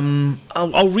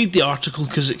 I'll read the article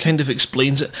because it kind of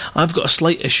explains it. I've got a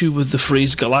slight issue with the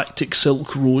phrase Galactic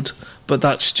Silk Road, but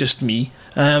that's just me.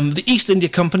 The East India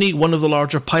Company, one of the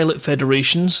larger Pilot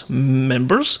Federation's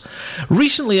members,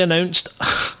 recently announced,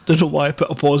 don't know why I put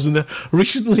a pause in there,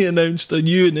 recently announced a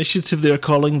new initiative they're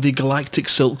calling the Galactic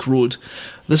Silk Road.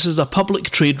 This is a public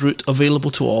trade route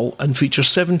available to all and features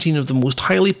 17 of the most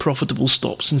highly profitable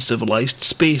stops in civilized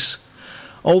space.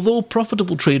 Although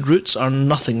profitable trade routes are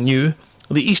nothing new,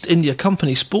 the East India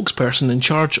Company spokesperson in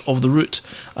charge of the route,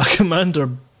 a Commander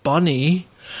Bunny,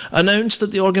 announced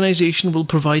that the organisation will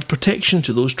provide protection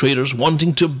to those traders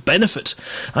wanting to benefit,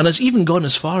 and has even gone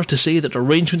as far to say that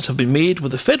arrangements have been made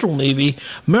with the Federal Navy,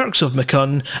 Mercs of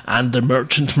Mekun, and the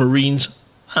Merchant Marines,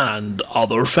 and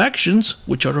other factions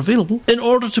which are available, in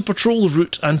order to patrol the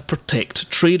route and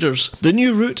protect traders. The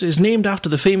new route is named after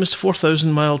the famous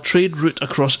 4,000-mile trade route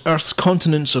across Earth's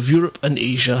continents of Europe and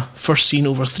Asia, first seen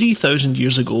over 3,000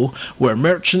 years ago, where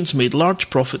merchants made large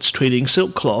profits trading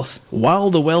silk cloth, while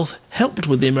the wealth helped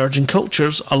with the emerging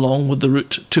cultures along with the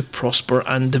route to prosper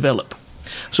and develop.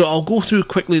 So I'll go through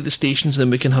quickly the stations, then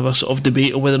we can have a sort of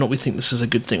debate on whether or not we think this is a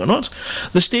good thing or not.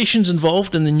 The stations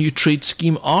involved in the new trade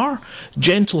scheme are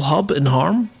Gentle Hub in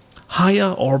Harm,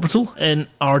 Haya Orbital in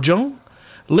Arjung,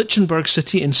 Lichtenberg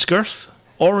City in Skirth,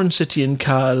 Oran City in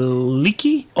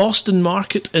Kaliki, Austin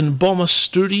Market in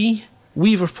Bomasturi,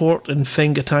 Weaverport in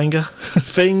Fengatanga,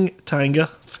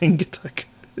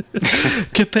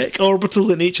 Quebec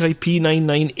Orbital in HIP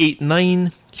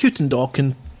 9989, Houghton Dock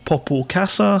in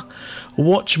Popocasa,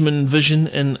 Watchman Vision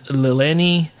in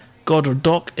Lileni, Goddard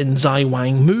Dock in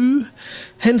Zaiwang-mu,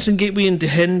 Henson Gateway in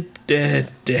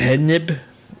Dehenib.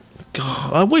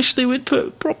 God, I wish they would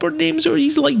put proper names, or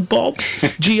he's like Bob.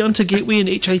 Gianta Gateway in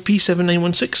HIP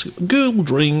 7916, Gould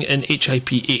Ring in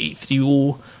HIP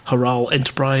 8830, Haral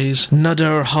Enterprise,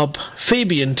 Nadir Hub,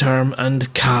 Fabian Term,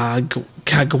 and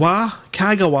Kagawa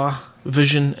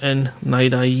Vision in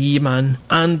Nidaiman.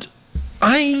 And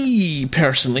I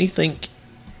personally think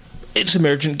it's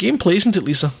emergent gameplay, isn't it,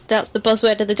 Lisa? That's the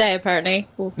buzzword of the day, apparently.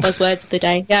 Or buzzwords of the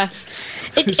day, yeah.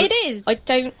 It is. I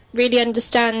don't really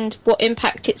understand what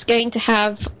impact it's going to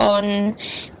have on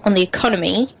the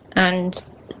economy and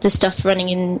the stuff running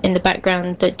in the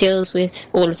background that deals with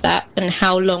all of that, and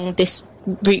how long this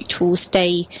route will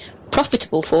stay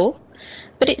profitable for.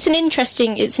 But it's an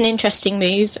interesting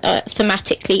move.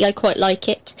 Thematically, I quite like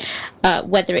it.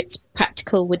 Whether it's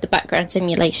practical with the background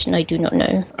simulation, I do not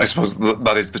know. I suppose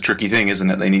that is the tricky thing,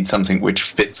 isn't it? They need something which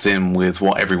fits in with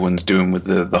what everyone's doing with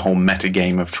the whole meta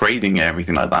game of trading and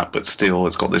everything like that, but still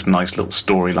it's got this nice little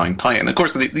storyline tie. And of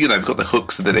course, they've got the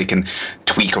hooks so that they can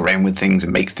tweak around with things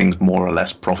and make things more or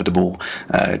less profitable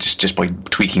just by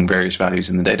tweaking various values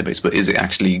in the database. But is it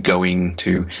actually going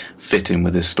to fit in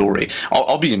with this story?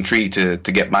 I'll be intrigued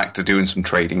to get back to doing some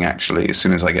trading, actually, as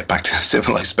soon as I get back to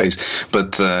civilized space.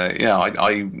 But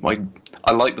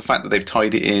I like the fact that they've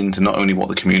tied it into not only what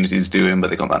the community is doing, but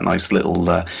they've got that nice little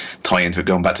tie into it,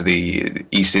 going back to the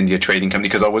East India Trading Company.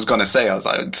 Because I was going to say, I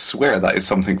swear that is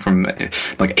something from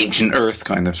like ancient Earth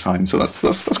kind of time. So that's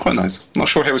quite nice. I'm not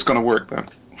sure how it's going to work though.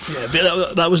 Yeah,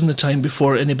 but that was in the time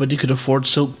before anybody could afford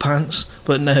silk pants.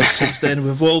 But now, since then,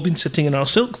 we've all been sitting in our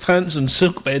silk pants and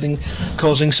silk bedding,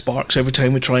 causing sparks every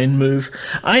time we try and move.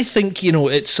 I think,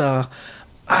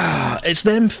 it's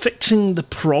them fixing the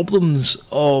problems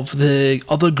of the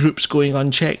other groups going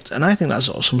unchecked, and I think that's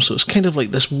awesome. So it's kind of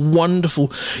like this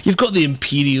wonderful... You've got the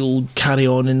Imperial carry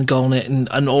on in Galnet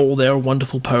and all their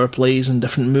wonderful power plays and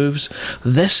different moves.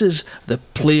 This is the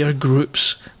player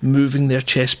groups moving their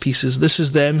chess pieces. This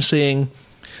is them saying,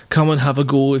 come and have a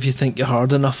go if you think you're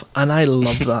hard enough. And I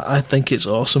love that. I think it's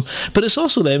awesome. But it's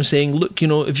also them saying, look,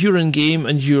 if you're in game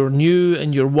and you're new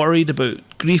and you're worried about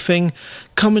griefing,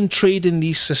 come and trade in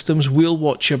these systems. We'll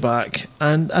watch your back.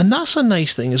 And that's a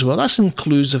nice thing as well. That's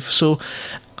inclusive. So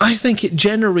I think it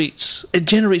generates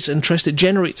interest. It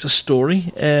generates a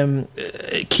story.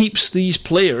 It keeps these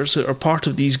players that are part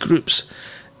of these groups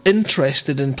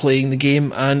interested in playing the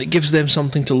game, and it gives them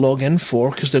something to log in for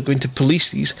because they're going to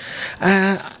police these.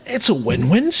 It's a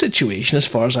win-win situation as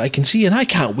far as I can see, and I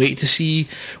can't wait to see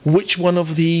which one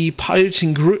of the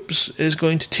pirating groups is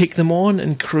going to take them on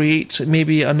and create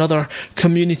maybe another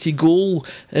community goal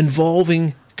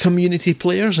involving community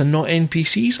players and not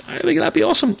NPCs. I think that'd be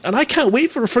awesome, and I can't wait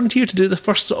for Frontier to do the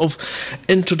first sort of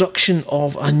introduction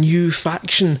of a new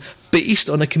faction based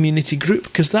on a community group,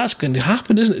 because that's going to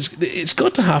happen, isn't it? It's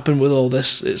got to happen with all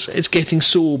this. It's getting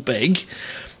so big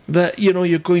that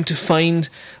you're going to find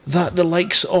that the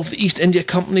likes of the East India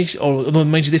companies, or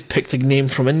mind you, they've picked a name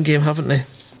from in-game, haven't they?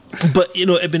 But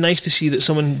it'd be nice to see that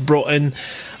someone brought in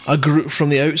a group from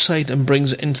the outside and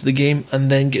brings it into the game, and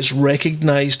then gets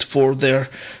recognised for their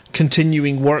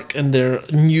continuing work and their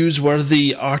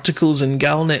newsworthy articles in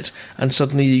Galnet, and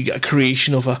suddenly you get a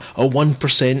creation of a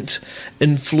 1%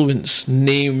 influence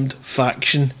named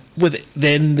faction.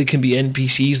 Then there can be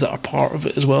NPCs that are part of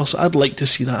it as well. So I'd like to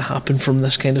see that happen from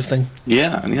this kind of thing.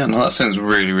 Yeah, that sounds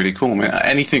really, really cool. I mean,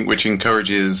 anything which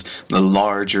encourages the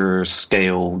larger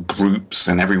scale groups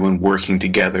and everyone working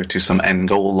together to some end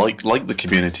goal, like the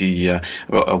community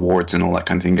awards and all that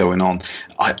kind of thing going on.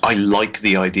 I like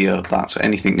the idea of that. So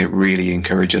anything that really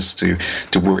encourages us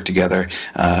to work together.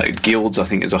 Guilds, I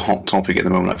think, is a hot topic at the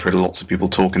moment. I've heard lots of people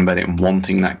talking about it and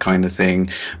wanting that kind of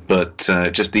thing. But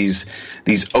just these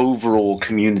overall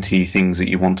community things that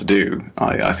you want to do,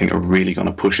 I think are really going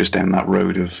to push us down that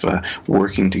road of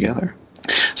working together.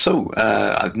 So,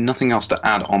 I've nothing else to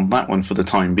add on that one for the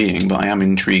time being, but I am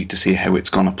intrigued to see how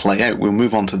it's going to play out. We'll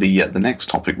move on to the next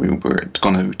topic we're going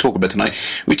to talk about tonight,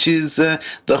 which is the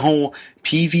whole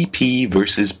PvP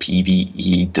versus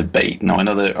PvE debate. Now, I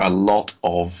know there are a lot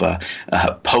of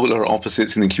polar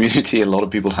opposites in the community. A lot of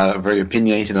people are very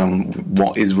opinionated on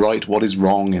what is right, what is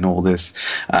wrong in all this.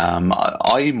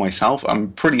 I myself,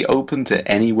 I'm pretty open to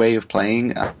any way of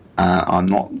playing.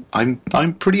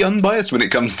 I'm pretty unbiased when it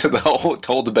comes to the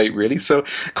whole debate, really. So,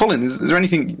 Colin, is there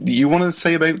anything you want to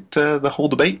say about the whole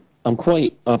debate? I'm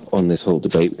quite up on this whole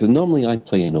debate because normally I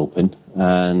play in open,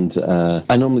 and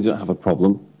I normally don't have a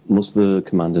problem. Most of the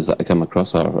commanders that I come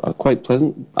across are quite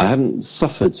pleasant. I haven't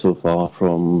suffered so far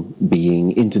from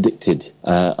being interdicted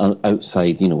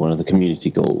outside, one of the community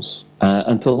goals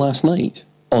until last night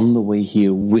on the way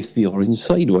here with the Orange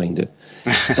Sidewinder.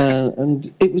 And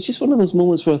it was just one of those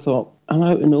moments where I thought, I'm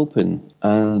out in open,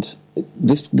 and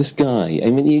this guy, I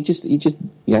mean, he just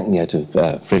yanked me out of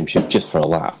Frameshift just for a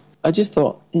laugh. I just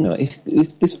thought, if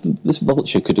this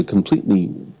vulture could have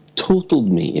completely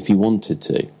totaled me if he wanted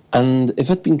to. And if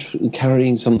I'd been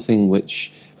carrying something which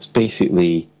was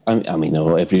basically, I mean,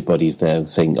 everybody's there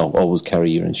saying, always carry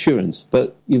your insurance.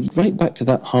 But you're right back to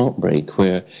that heartbreak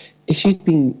where if you'd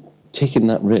been taking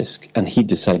that risk and he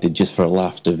decided just for a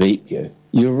laugh to vape you,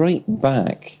 you're right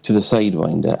back to the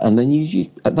Sidewinder. And then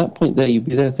you at that point there, you'd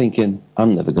be there thinking,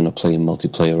 I'm never going to play in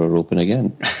multiplayer or open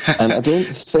again. And I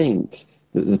don't think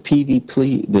that the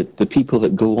PvP, the people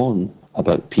that go on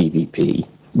about PvP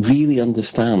really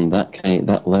understand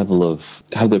that level of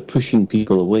how they're pushing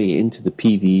people away into the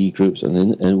PvE groups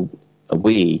and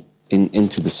away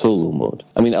into the solo mode.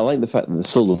 I mean, I like the fact that the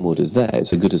solo mode is there.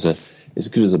 It's as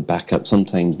good as a backup.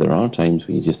 Sometimes there are times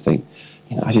where you just think,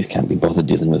 I just can't be bothered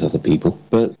dealing with other people.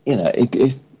 But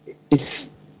if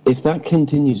that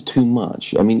continues too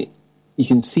much, I mean, you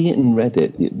can see it in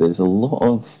Reddit. There's a lot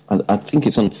of, I think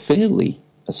it's unfairly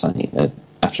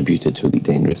attributed to Elite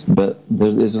Dangerous, but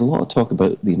there's a lot of talk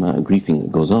about the amount of griefing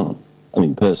that goes on. I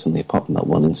mean, personally, apart from that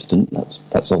one incident,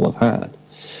 that's all I've had.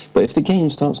 But if the game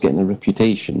starts getting a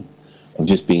reputation of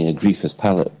just being a griefers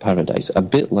paradise, a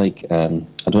bit like, I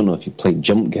don't know if you played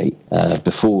Jumpgate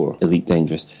before Elite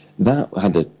Dangerous, that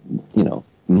had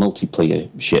multiplayer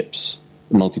ships.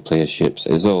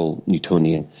 It was all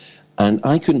Newtonian. And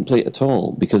I couldn't play it at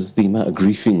all because the amount of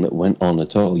griefing that went on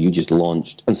at all, you just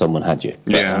launched and someone had you.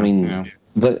 Yeah, I mean, yeah.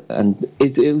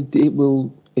 It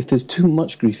will. If there's too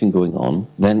much griefing going on,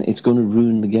 then it's going to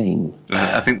ruin the game.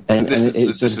 I think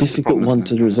it's a difficult one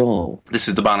to resolve. This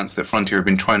is the balance that Frontier have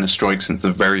been trying to strike since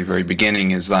the very, very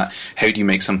beginning, is that how do you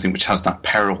make something which has that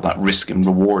peril, that risk and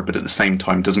reward, but at the same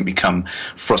time doesn't become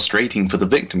frustrating for the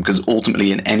victim? Because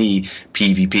ultimately in any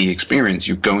PvP experience,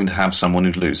 you're going to have someone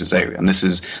who loses out, and this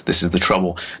is the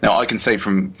trouble. Now, I can say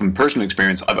from personal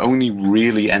experience, I've only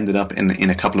really ended up in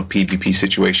a couple of PvP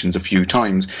situations a few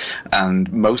times,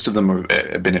 and most of them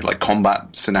have been in like combat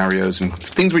scenarios and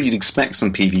things where you'd expect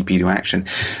some PvP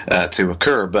to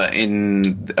occur, but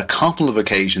in a couple of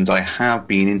occasions I have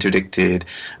been interdicted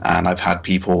and I've had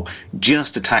people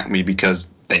just attack me because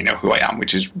they know who I am,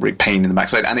 which is really pain in the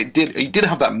backside. And it did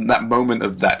have that moment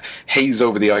of that haze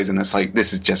over the eyes, and it's like,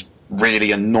 this is just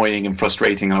really annoying and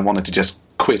frustrating, and I wanted to just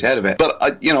quit out of it. But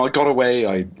I got away,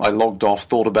 I logged off,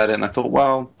 thought about it, and I thought,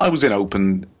 well, I was in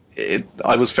open.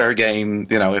 I was fair game.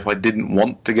 If I didn't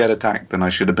want to get attacked, then I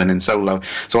should have been in solo.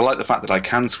 So I like the fact that I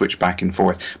can switch back and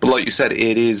forth. But like you said,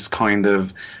 it is kind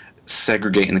of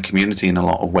segregating the community in a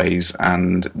lot of ways,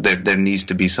 and there needs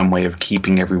to be some way of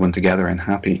keeping everyone together and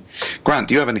happy. Grant,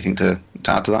 do you have anything to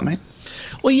add to that, mate?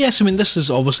 Well, yes. I mean, this has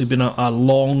obviously been a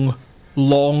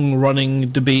long-running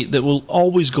debate that will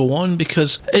always go on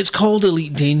because it's called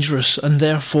Elite Dangerous, and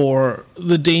therefore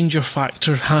the danger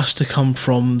factor has to come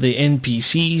from the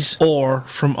NPCs or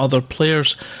from other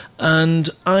players. And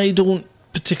I don't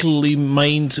particularly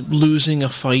mind losing a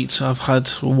fight. I've had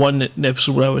one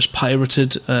episode where I was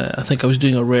pirated. I think I was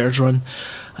doing a rares run,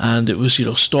 and it was,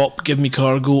 stop, give me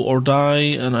cargo or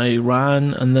die, and I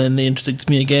ran, and then they interdicted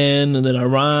me again, and then I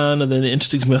ran, and then they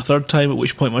interdicted me a third time, at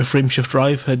which point my frameshift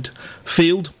drive had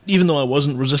failed. Even though I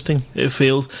wasn't resisting, it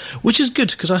failed, which is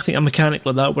good, because I think a mechanic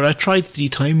like that, where I tried 3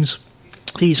 times,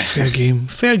 he's fair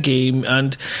game,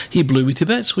 and he blew me to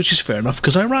bits, which is fair enough,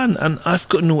 because I ran, and I've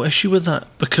got no issue with that,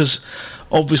 because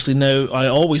obviously now I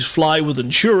always fly with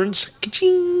insurance,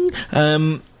 ka-ching,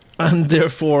 and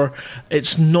therefore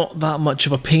it's not that much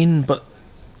of a pain. But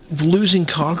losing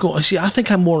cargo, I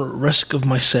think I'm more at risk of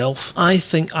myself. I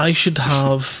think I should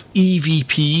have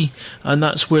EVP, and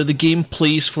that's where the game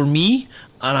plays for me,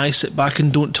 and I sit back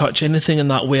and don't touch anything,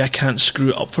 and that way I can't screw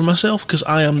it up for myself, because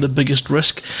I am the biggest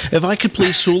risk. If I could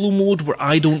play solo mode where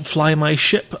I don't fly my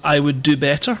ship, I would do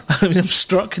better. I mean, I'm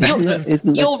struck.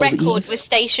 Your record with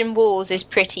station walls is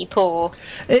pretty poor.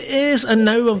 It is, and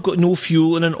now I've got no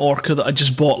fuel in an Orca that I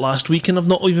just bought last week, and I've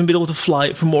not even been able to fly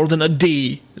it for more than a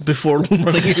day before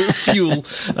running out of fuel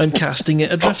and casting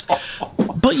it adrift.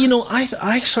 But,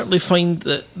 I certainly find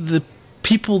that the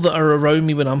people that are around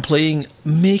me when I'm playing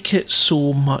make it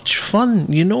so much fun,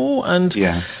 and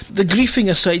the griefing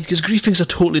aside, because griefing's a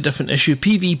totally different issue.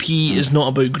 PvP is not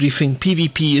about griefing.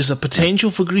 PvP is a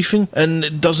potential for griefing, and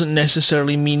it doesn't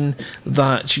necessarily mean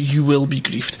that you will be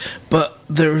griefed, but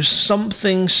there's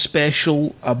something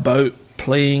special about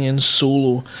playing in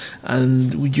solo,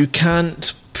 and you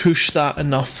can't push that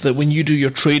enough, that when you do your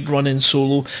trade run in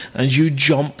solo and you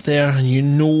jump there and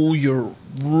you're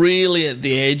really at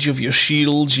the edge of your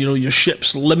shields, your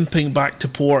ship's limping back to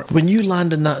port, when you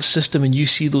land in that system and you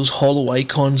see those hollow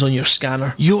icons on your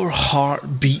scanner, your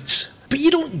heart beats. But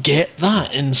you don't get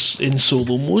that in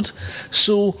solo mode.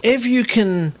 So if you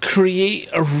can create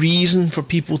a reason for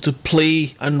people to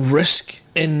play and risk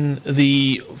in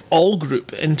the all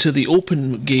group into the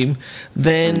open game,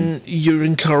 then you're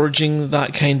encouraging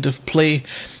that kind of play.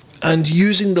 And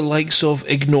using the likes of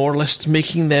ignore lists,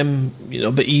 making them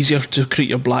a bit easier to create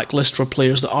your blacklist for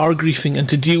players that are griefing and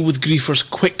to deal with griefers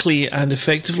quickly and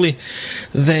effectively,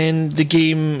 then the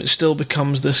game still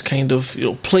becomes this kind of,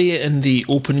 play it in the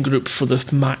open group for the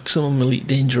maximum Elite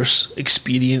Dangerous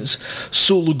experience.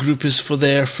 Solo group is for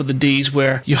the days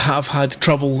where you have had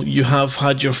trouble, you have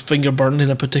had your finger burned in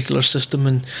a particular system,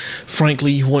 and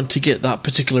frankly you want to get that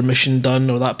particular mission done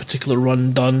or that particular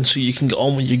run done so you can get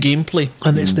on with your gameplay.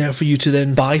 And it's there for you to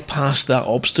then bypass that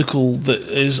obstacle that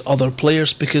is other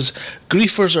players, because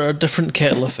griefers are a different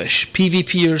kettle of fish.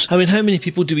 PvPers, how many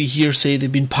people do we hear say they've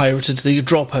been pirated, they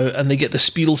drop out and they get the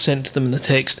spiel sent to them in the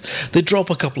text, they drop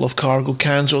a couple of cargo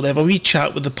cans or they have a wee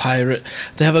chat with the pirate,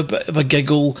 they have a bit of a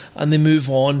giggle and they move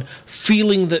on,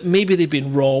 feeling that maybe they've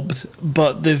been robbed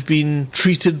but they've been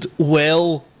treated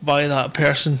well by that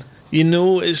person.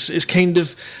 It's kind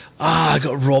of, I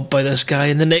got robbed by this guy,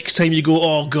 and the next time you go,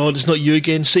 oh god, it's not you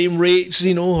again, same rates,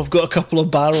 I've got a couple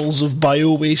of barrels of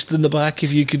bio waste in the back,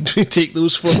 if you could take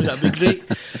those for me, that'd be great.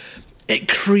 It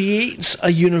creates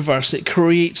a universe, it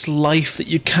creates life that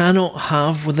you cannot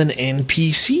have with an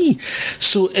NPC.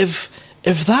 So if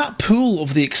that pool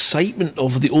of the excitement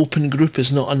of the open group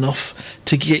is not enough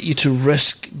to get you to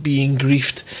risk being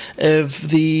griefed, if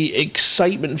the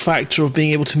excitement factor of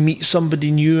being able to meet somebody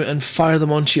new and fire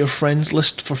them onto your friends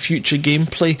list for future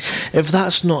gameplay, if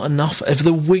that's not enough, if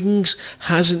the wings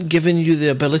hasn't given you the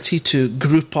ability to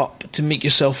group up to make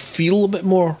yourself feel a bit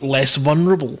less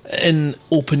vulnerable in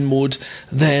open mode,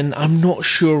 then I'm not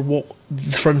sure what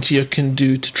Frontier can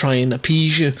do to try and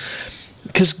appease you.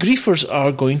 Because griefers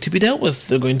are going to be dealt with.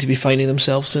 They're going to be finding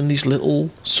themselves in these little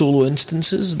solo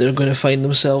instances. They're going to find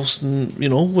themselves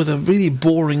with a really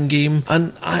boring game.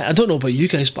 And I don't know about you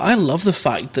guys, but I love the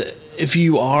fact that if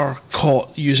you are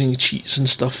caught using cheats and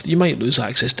stuff, you might lose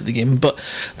access to the game, but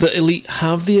the Elite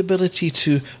have the ability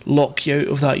to lock you out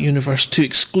of that universe, to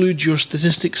exclude your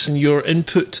statistics and your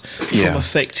input from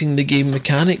affecting the game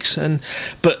mechanics.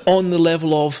 But on the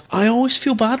level of, I always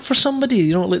feel bad for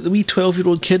somebody, like the wee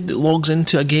 12-year-old kid that logs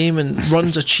into a game and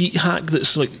runs a cheat hack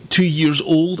that's like 2 years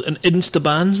old and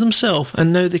insta-bans themselves,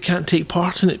 and now they can't take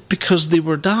part in it because they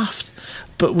were daft.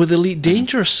 But with Elite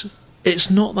Dangerous,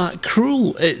 it's not that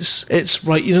cruel. It's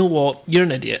right, you know what, you're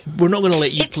an idiot. We're not going to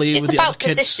let you play with the other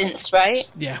kids. It's about the distance, right?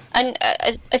 Yeah. And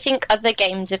I think other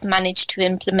games have managed to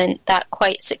implement that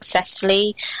quite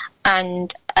successfully,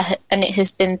 and it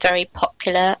has been very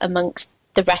popular amongst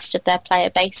the rest of their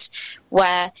player base,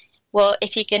 where, well,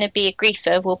 if you're going to be a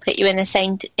griefer, we'll put you in the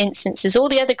same instance as all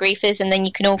the other griefers, and then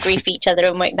you can all grief each other,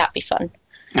 and won't that be fun?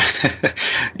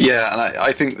 Yeah, and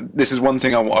I think this is one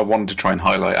thing I wanted to try and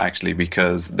highlight, actually,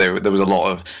 because there was a lot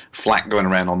of flack going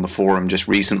around on the forum just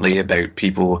recently about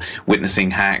people witnessing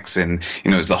hacks, and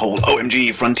it's the whole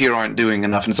OMG Frontier aren't doing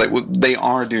enough, and it's like, well, they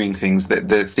are doing things. That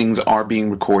the things are being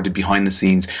recorded behind the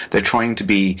scenes. They're trying to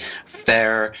be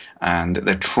fair, and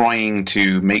they're trying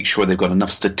to make sure they've got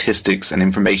enough statistics and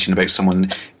information about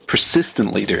someone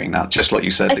persistently doing that, just like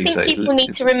you said, Lisa. I think people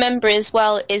need to remember as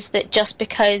well is that just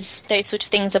because those sort of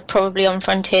things are probably on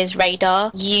Frontier's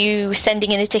radar, you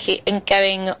sending in a ticket and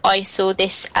going, I saw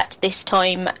this at this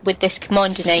time with this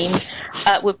commander name,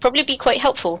 would probably be quite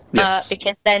helpful. Yes.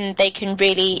 Because then they can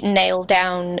really nail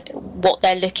down what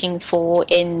they're looking for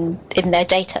in their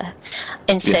data,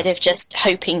 instead of just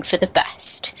hoping for the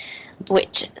best.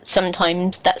 Which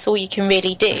sometimes that's all you can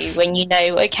really do when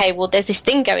okay, well, there's this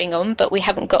thing going on, but we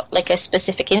haven't got like a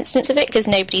specific instance of it because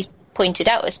nobody's pointed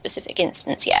out a specific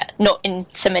instance yet, not in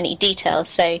so many details.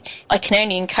 So I can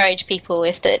only encourage people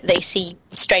if they see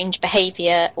strange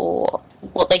behaviour or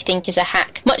what they think is a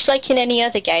hack, much like in any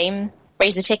other game,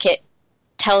 raise a ticket,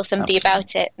 tell somebody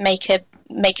about it, make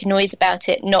a noise about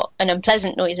it, not an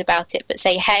unpleasant noise about it, but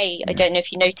say, hey, I don't know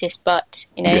if you noticed, but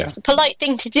it's the polite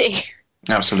thing to do.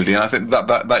 Absolutely, and I think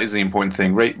that is the important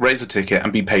thing. Raise a ticket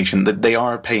and be patient. That they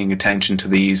are paying attention to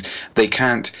these. They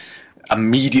can't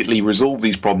immediately resolve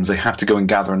these problems. They have to go and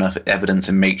gather enough evidence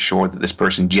and make sure that this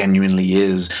person genuinely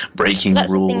is breaking the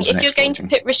rules. If you're going to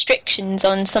put restrictions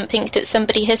on something that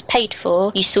somebody has paid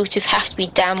for, you sort of have to be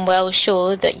damn well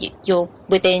sure that you're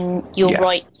within your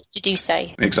right to do so.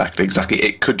 Exactly.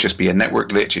 It could just be a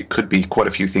network glitch. It could be quite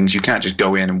a few things. You can't just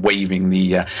go in and waving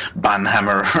the ban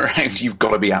hammer around. You've got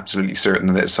to be absolutely certain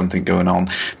that there's something going on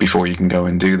before you can go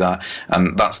and do that.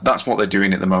 And that's what they're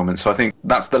doing at the moment. So I think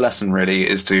that's the lesson really,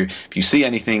 is to, if you see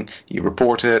anything, you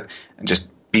report it and just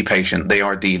be patient. They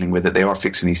are dealing with it. They are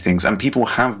fixing these things. And people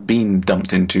have been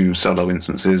dumped into solo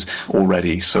instances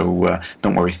already. So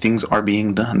don't worry, things are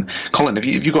being done. Colin, have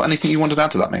you got anything you wanted to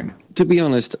add to that, maybe? To be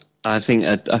honest, I think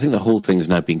the whole thing's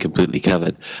now been completely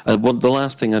covered. The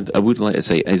last thing I would like to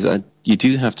say is that you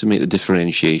do have to make the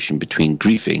differentiation between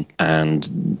griefing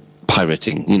and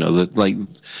pirating.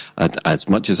 As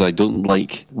much as I don't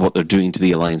like what they're doing to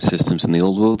the Alliance systems in the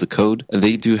old world, the code,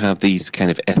 they do have these kind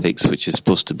of ethics, which is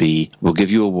supposed to be, we'll give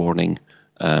you a warning,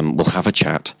 we'll have a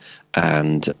chat,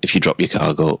 and if you drop your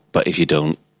cargo, but if you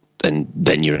don't,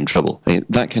 then you're in trouble.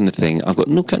 That kind of thing, I've got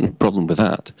no kind of problem with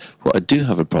that. What I do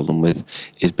have a problem with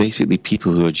is basically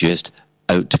people who are just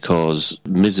out to cause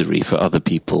misery for other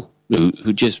people, who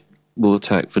just will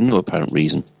attack for no apparent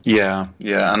reason. Yeah,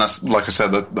 and that's, like I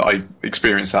said, that I've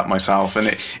experienced that myself,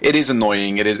 and it is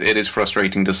annoying. It is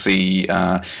frustrating to see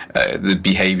the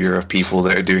behaviour of people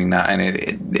that are doing that, and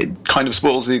it kind of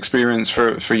spoils the experience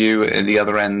for you at the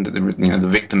other end, the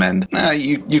victim end.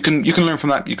 You can learn from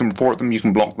that. You can report them, you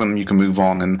can block them, you can move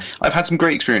on, and I've had some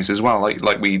great experiences as well.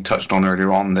 Like we touched on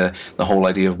earlier on, the whole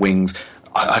idea of wings.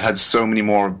 I've had so many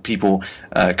more people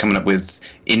coming up with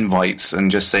invites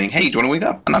and just saying, hey, do you want to wing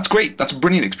up? And that's great. That's a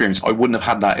brilliant experience. I wouldn't have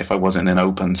had that if I wasn't in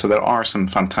open. So there are some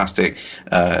fantastic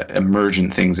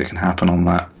emergent things that can happen on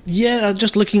that. Yeah,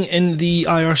 just looking in the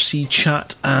IRC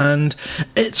chat, and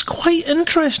it's quite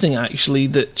interesting actually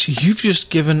that you've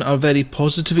just given a very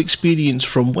positive experience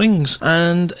from Wings,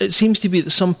 and it seems to be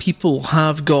that some people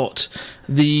have got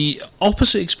the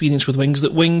opposite experience with Wings,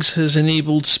 that Wings has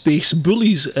enabled space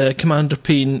bullies, Commander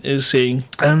Payne is saying,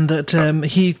 and that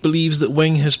he believes that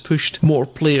Wing has pushed more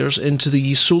players into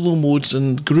the solo modes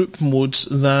and group modes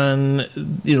than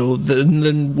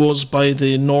was by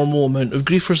the normal amount of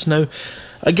griefers. Now,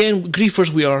 again, griefers,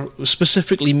 we are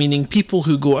specifically meaning people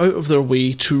who go out of their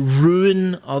way to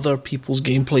ruin other people's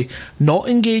gameplay, not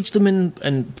engage them in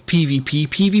PvP.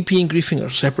 PvP and griefing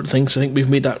are separate things. I think we've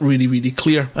made that really, really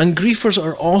clear. And griefers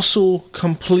are also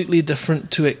completely different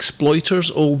to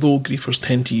exploiters, although griefers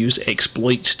tend to use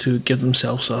exploits to give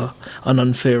themselves an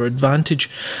unfair advantage.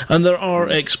 And there are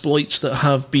exploits that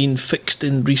have been fixed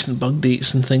in recent bug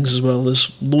dates and things as well.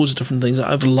 There's loads of different things.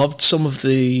 I've loved some of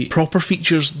the proper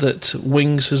features that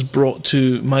Wings has brought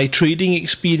to my trading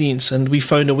experience, and we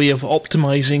found a way of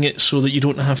optimizing it so that you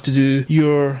don't have to do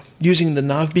using the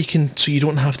nav beacon, so you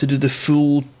don't have to do the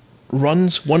full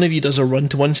runs. One of you does a run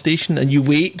to one station and you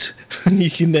wait, and you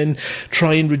can then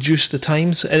try and reduce the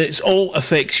times, and it all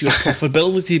affects your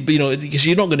profitability, because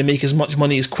you're not going to make as much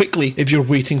money as quickly if you're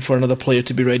waiting for another player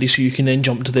to be ready so you can then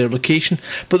jump to their location.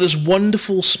 But there's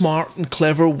wonderful, smart and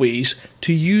clever ways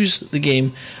to use the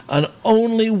game, and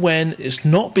only when it's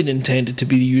not been intended to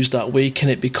be used that way can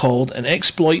it be called an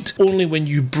exploit. Only when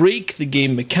you break the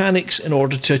game mechanics in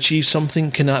order to achieve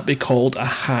something can that be called a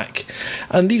hack.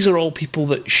 And these are all people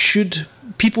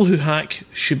who hack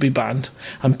should be banned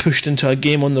and pushed into a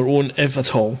game on their own, if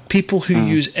at all. People who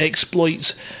use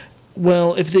exploits,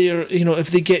 well, if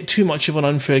they get too much of an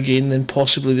unfair gain, then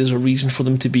possibly there's a reason for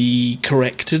them to be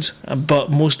corrected.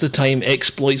 But most of the time,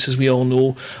 exploits, as we all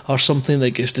know, are something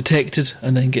that gets detected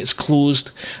and then gets closed,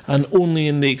 and only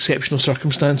in the exceptional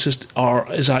circumstances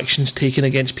is actions taken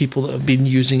against people that have been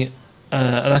using it.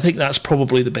 And I think that's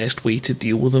probably the best way to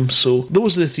deal with them. So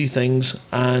those are the three things.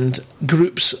 And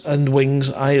groups and Wings,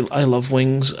 I love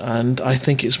Wings, and I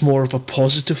think it's more of a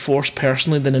positive force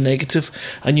personally than a negative.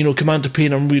 And Commander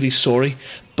Payne, I'm really sorry,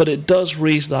 but it does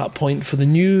raise that point for the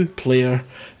new player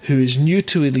who is new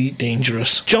to Elite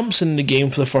Dangerous, jumps in the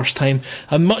game for the first time,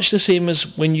 and much the same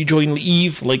as when you join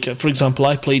EVE. Like, for example,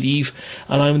 I played EVE,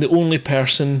 and I'm the only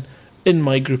person in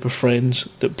my group of friends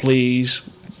that plays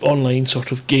online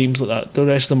sort of games like that. The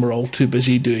rest of them are all too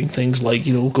busy doing things like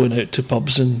going out to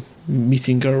pubs and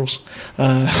meeting girls.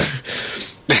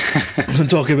 I'm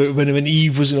talking about when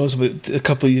Eve was, it was about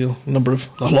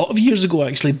a lot of years ago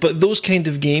actually. But those kind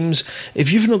of games,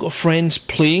 if you've not got friends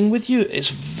playing with you, it's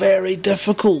very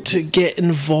difficult to get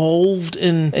involved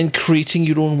in creating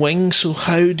your own wing. So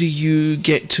how do you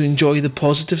get to enjoy the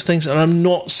positive things? And I'm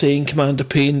not saying, Commander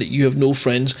Payne, that you have no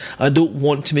friends. I don't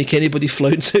want to make anybody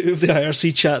flounce out of the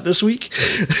IRC chat this week.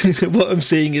 What I'm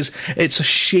saying is, it's a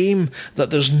shame that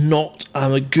there's not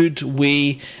a good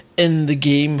way in the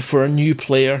game for a new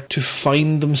player to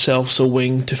find themselves a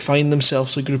wing, to find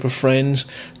themselves a group of friends,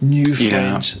 new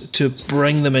friends, to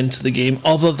bring them into the game,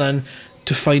 other than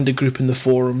to find a group in the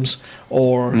forums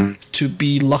or to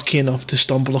be lucky enough to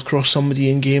stumble across somebody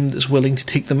in game that's willing to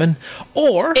take them in.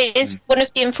 Or it is one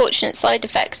of the unfortunate side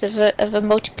effects of a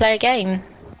multiplayer game.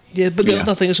 Yeah, but the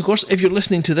other thing is, of course, if you're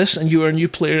listening to this and you're a new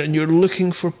player and you're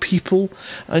looking for people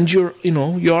and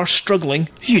you are struggling,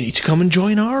 you need to come and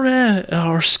join our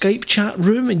Skype chat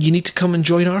room, and you need to come and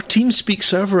join our TeamSpeak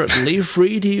server at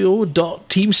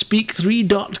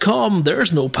laveradio.teamspeak3.com.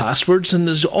 There's no passwords, and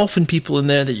there's often people in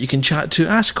there that you can chat to,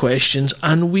 ask questions,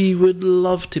 and we would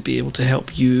love to be able to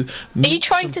help you. Are you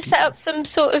trying to set up some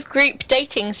sort of group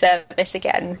dating service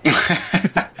again?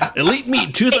 Elite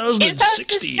Meet 2016. It sounds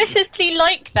suspiciously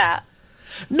like that.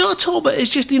 Not at all, but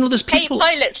it's just, there's people...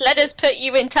 Hey, pilots, let us put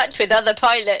you in touch with other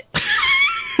pilots.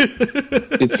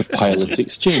 It's the pilot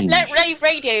exchange. Let Rave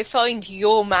Radio find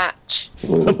your match.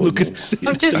 I'm just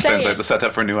That sounds like the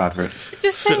setup for a new advert.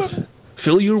 Just saying.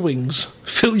 Fill your wings.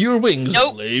 Fill your wings.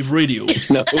 Nope. Rave Radio.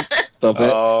 No, stop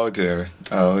it. Oh dear.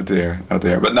 But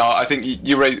no, I think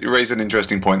you raise an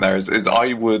interesting point there. Is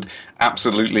I would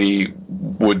absolutely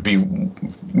be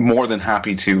more than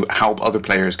happy to help other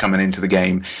players coming into the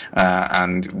game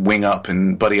and wing up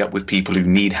and buddy up with people who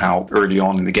need help early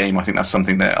on in the game. I think that's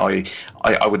something that I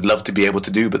would love to be able to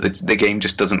do, but the game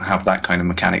just doesn't have that kind of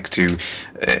mechanic to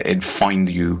find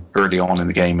you early on in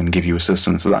the game and give you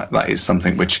assistance. So that is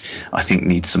something which I think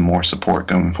needs some more support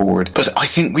going forward. But I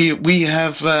think we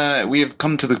have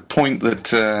come to the point that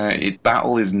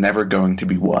battle is never going to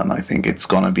be won. I think it's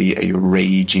going to be a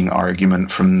raging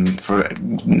argument for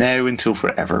now until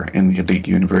forever in the Elite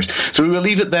universe. So we will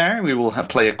leave it there. We will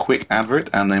play a quick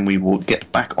advert, and then we will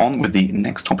get back on with the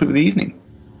next topic of the evening.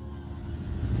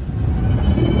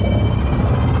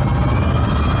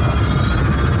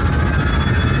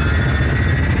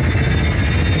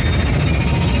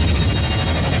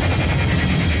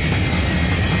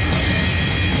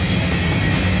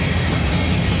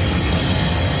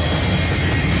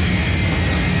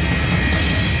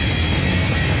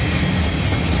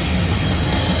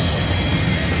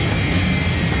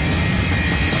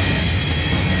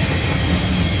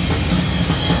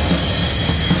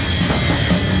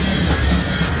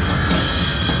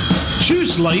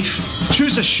 Life,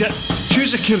 choose a ship,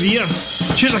 choose a career,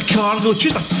 choose a cargo,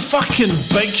 choose a fucking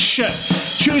big ship,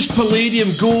 choose palladium,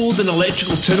 gold and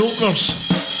electrical tin openers,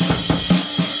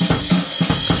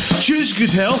 choose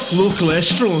good health, low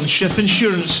cholesterol and ship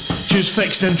insurance, choose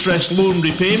fixed interest loan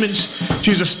repayments,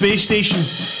 choose a space station,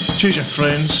 choose your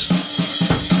friends,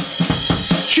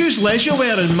 choose leisure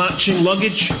wear and matching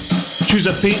luggage, choose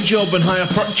a paint job and hire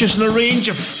purchase in a range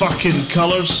of fucking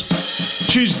colours.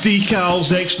 Choose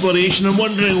decals, exploration, and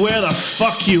wondering where the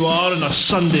fuck you are on a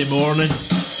Sunday morning.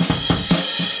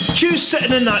 Choose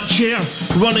sitting in that chair,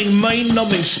 running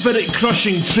mind-numbing,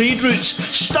 spirit-crushing trade routes,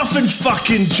 stuffing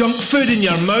fucking junk food in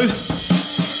your mouth.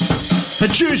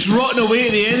 And choose rotting away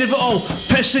at the end of it all,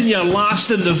 pissing your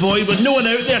last in the void with no one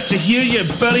out there to hear you,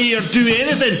 bury or do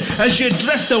anything as you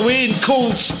drift away in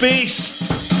cold space.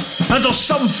 Until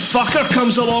some fucker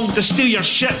comes along to steal your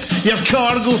ship, your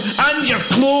cargo, and your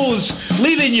clothes,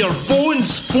 leaving your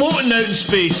bones floating out in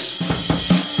space.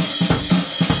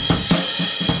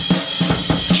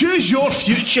 Choose your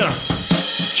future.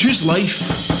 Choose life.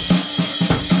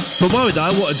 But why would I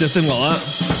want to do a thing like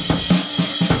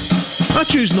that? I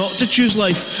choose not to choose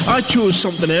life. I chose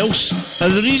something else.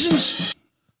 And the reasons?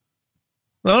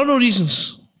 There are no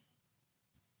reasons.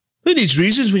 Who needs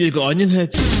reasons when you've got onion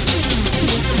heads?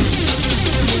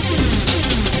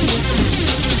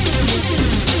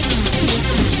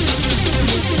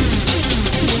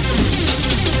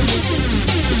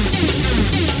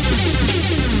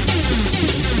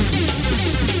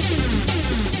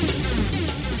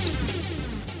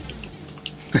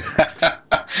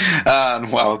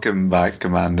 And welcome back,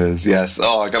 Commanders. Yes.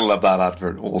 Oh, I gotta love that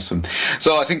advert. Awesome.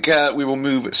 So I think we will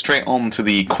move straight on to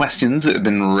the questions that have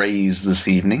been raised this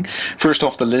evening. First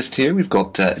off the list here, we've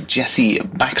got Jesse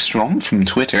Backstrom from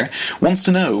Twitter. Wants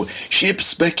to know, ship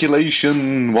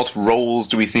speculation. What roles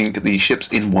do we think the ships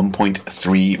in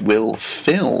 1.3 will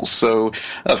fill? So,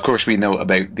 of course, we know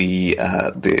about the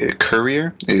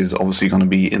courier is obviously going to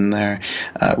be in there.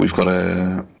 We've got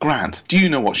a Grant. Do you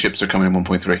know what ships are coming in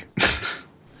 1.3?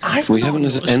 We haven't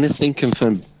had anything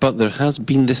confirmed, but there has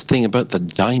been this thing about the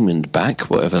Diamondback,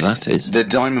 whatever that is. The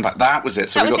Diamondback, that was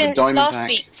it. So we got the Diamondback.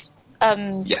 Last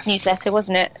week's newsletter,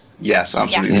 wasn't it? Yes,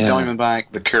 absolutely. Yeah. The Diamondback,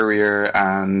 the Courier,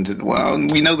 and, well,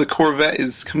 we know the Corvette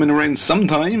is coming around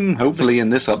sometime, hopefully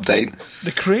in this update.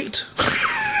 The Crate?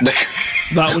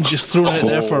 That one's just thrown out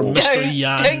there for Mr.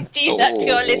 Yan. Don't do that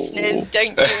to our listeners.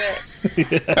 Don't do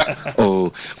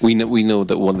it. We know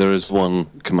that there is one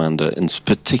commander in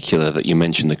particular that you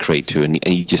mentioned the Crate to, and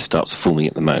he just starts foaming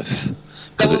at the mouth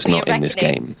because it's not in this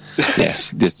game.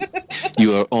 Yes,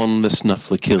 you are on the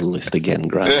Snuffler kill list again,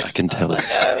 Grant. I can tell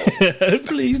it.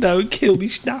 Please don't kill me,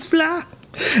 Snuffler.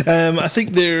 I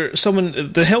think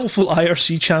the helpful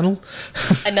IRC channel.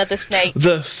 Another snake.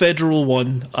 The federal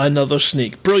one, another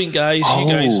snake. Brilliant, guys.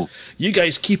 You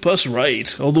guys keep us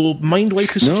right. Although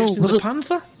Mindwipe is suggesting the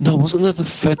Panther. No, wasn't there the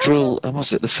federal?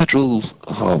 Was it the federal?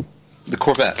 The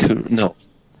Corvette. No,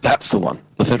 that's the one.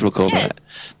 The federal Corvette.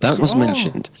 Yeah. That was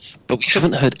mentioned, but we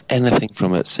haven't heard anything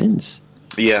from it since.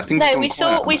 Yeah, things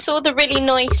we saw the really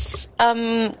nice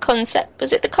concept.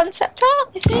 Was it the concept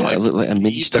art? Is it? It looked like a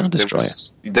mini Star Destroyer.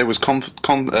 There was concept,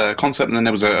 and then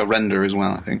there was a render as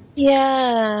well, I think.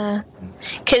 Yeah,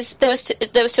 because there was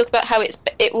talk about how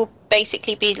it will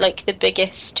basically be like the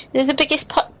biggest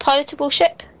pilotable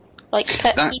ship. Like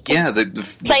the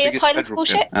biggest federal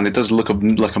ship, and it does look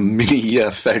like a mini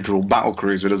federal battle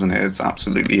cruiser, doesn't it? It's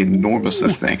absolutely enormous.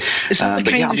 This thing. It's the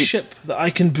kind of ship that I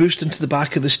can boost into the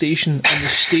back of the station, and the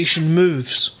station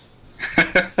moves.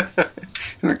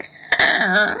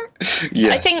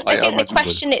 Yes, I think the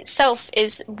question itself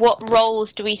is, what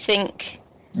roles do we think?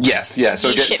 Yes, yeah.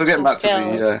 So getting back to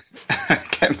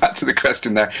the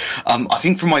question there, I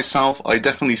think for myself, I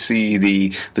definitely see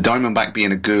the Diamondback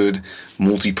being a good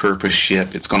multi-purpose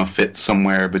ship. It's going to fit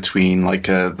somewhere between like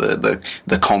the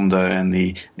Conda and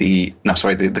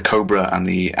the Cobra and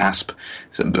the Asp.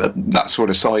 So, that sort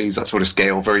of size, that sort of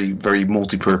scale, very, very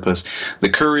multi-purpose. The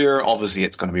Courier, obviously,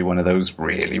 it's going to be one of those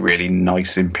really, really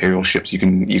nice Imperial ships you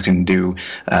can do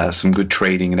some good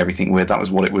trading and everything with. That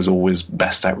was what it was always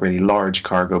best at, really large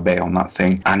cargo bay on that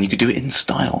thing, and you could do it in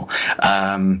style.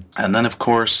 And then, of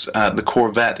course, the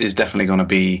Corvette is definitely going to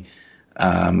be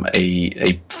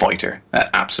a fighter. I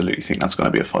absolutely think that's going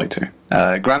to be a fighter.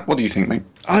 Grant, what do you think, mate?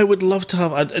 I would love to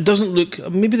have. It doesn't look.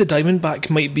 Maybe the Diamondback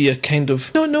might be a kind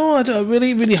of. No,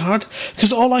 really, really hard.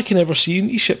 Because all I can ever see in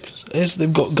these ships is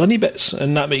they've got gunny bits,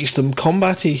 and that makes them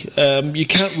combatty. You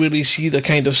can't really see the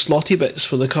kind of slotty bits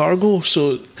for the cargo.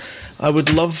 So, I'd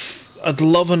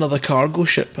love another cargo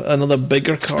ship, another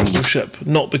bigger cargo ship.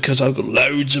 Not because I've got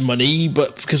loads of money,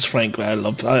 but because frankly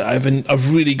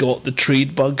I've really got the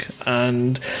trade bug,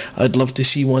 and I'd love to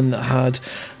see one that had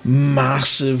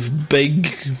massive, big,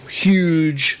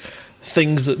 huge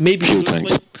things that maybe fuel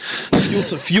tanks.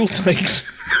 Fuel tanks.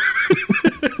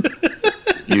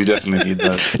 You definitely need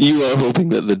that. You are hoping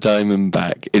that the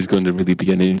Diamondback is going to really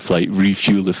be an in-flight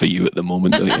refueler for you at the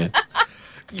moment, don't you?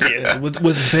 Yeah, with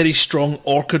very strong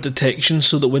orca detection,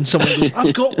 so that when someone goes,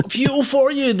 "I've got fuel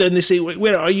for you," then they say,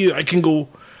 "Where are you?" I can go,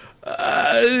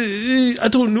 I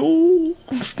don't know,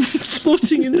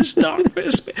 floating in this dark bit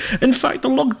of space. In fact, I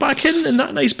logged back in, and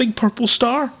that nice big purple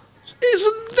star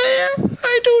isn't there.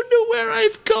 I don't know where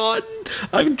I've gone.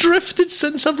 I've drifted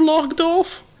since I've logged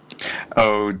off.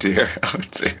 Oh dear.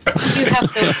 You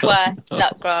have the worst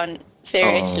luck, Grant.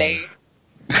 Seriously.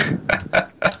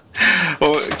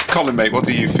 Well, Colin, mate, what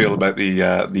do you feel about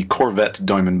the Corvette,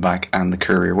 Diamondback, and the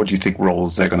Courier? What do you think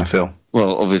roles they're going to fill?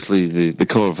 Well, obviously the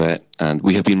Corvette, and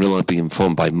we have been reliably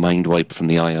informed by Mindwipe from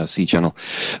the IRC channel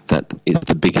that it's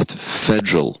the biggest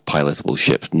federal pilotable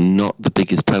ship, not the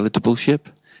biggest pilotable ship.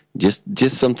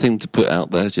 Just something to put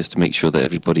out there, just to make sure that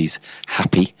everybody's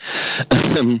happy.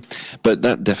 But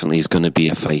that definitely is going to be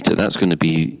a fighter. That's going to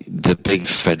be the big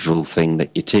federal thing that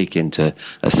you take into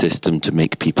a system to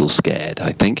make people scared,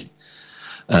 I think.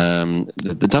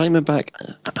 The Diamondback,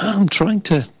 I'm trying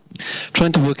to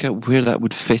work out where that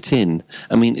would fit in.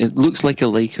 I mean, it looks like a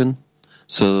Laken,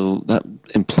 so that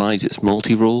implies it's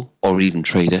multi-role or even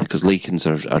trader, because Lakens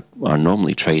are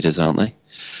normally traders, aren't they?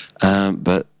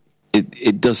 But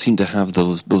it does seem to have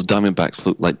those Diamondbacks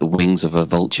look like the wings of a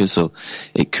vulture, so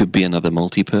it could be another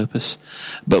multi-purpose.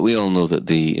 But we all know that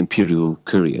the Imperial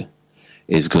Courier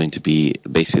is going to be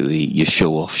basically your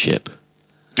show-off ship.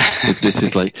 This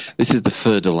is the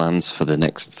Fer de Lance for the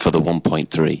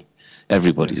 1.3.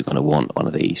 Everybody's going to want one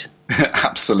of these.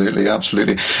 Absolutely.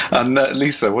 And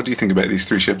Lisa, what do you think about these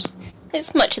 3 ships?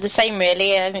 It's much of the same,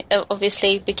 really.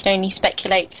 Obviously, we can only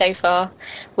speculate so far,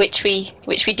 which we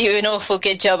do an awful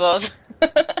good job of.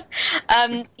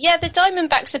 The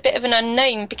Diamondback's a bit of an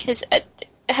unknown because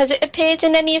has it appeared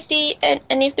in any of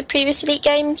the previous Elite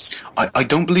games? I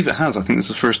don't believe it has. I think this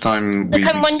is the first time we've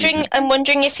seen it. I'm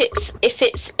wondering if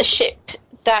it's a ship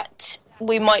that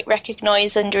we might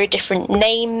recognise under a different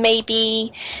name,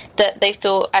 maybe, that they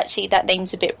thought, actually, that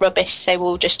name's a bit rubbish, so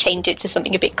we'll just change it to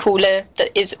something a bit cooler that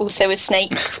is also a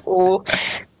snake, or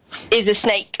is a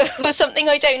snake, or something,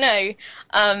 I don't know.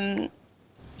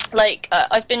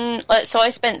 I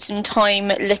spent some time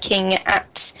looking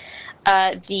at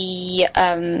the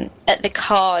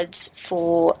cards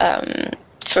for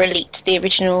Elite, the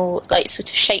original sort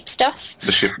of shape stuff.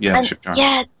 The ship, the ship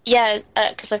cards.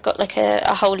 Because I've got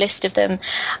a whole list of them,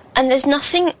 and there's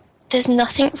nothing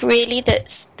really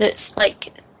that's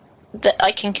like that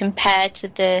I can compare to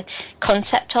the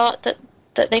concept art that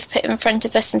they've put in front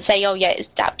of us and say, oh yeah,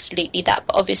 it's absolutely that.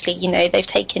 But obviously, they've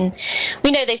taken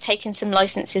some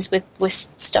licenses with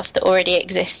stuff that already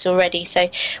exists already. So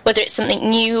whether it's something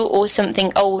new or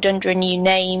something old under a new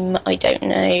name, I don't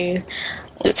know.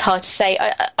 It's hard to say.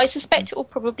 I suspect it will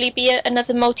probably be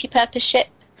another multi-purpose ship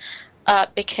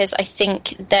because I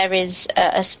think there is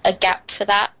a gap for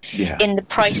that in the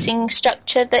pricing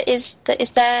structure that is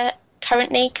there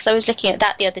currently. Because I was looking at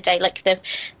that the other day, like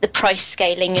the price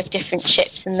scaling of different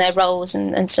ships and their roles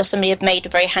and stuff. Somebody had made a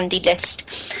very handy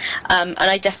list, and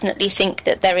I definitely think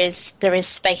that there is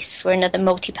space for another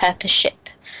multi-purpose ship.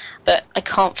 But I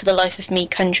can't for the life of me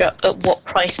conjure up at what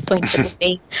price point it would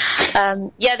be.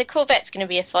 The Corvette's going to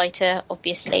be a fighter,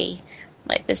 obviously.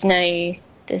 There's no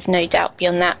doubt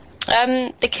beyond that.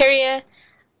 The Courier,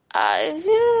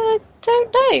 I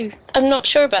don't know. I'm not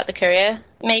sure about the Courier.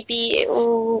 Maybe it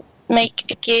will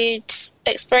make a good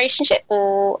exploration ship,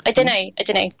 or I don't know.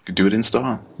 Could do it in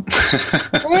style.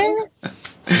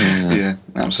 Yeah,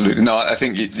 absolutely. No, I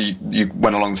think you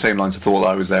went along the same lines of thought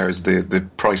I was there. As the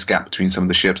price gap between some of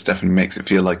the ships definitely makes it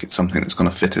feel like it's something that's going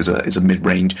to fit as a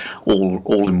mid-range,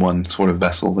 all-in-one sort of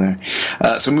vessel there.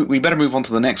 So we better move on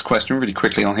to the next question really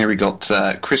quickly. On here we got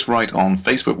Chris Wright on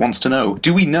Facebook wants to know,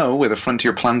 do we know whether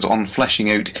Frontier plans on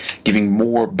fleshing out, giving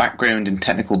more background and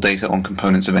technical data on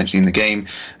components eventually in the game?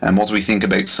 And what do we think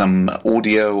about some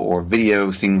audio or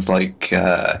video, things like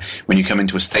when you come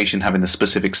into a station, having the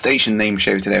specific station name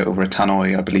shouted out over a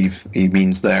tannoy, I believe he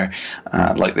means there,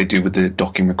 like they do with the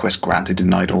docking request granted,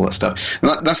 denied, all that stuff.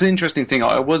 And that's an interesting thing.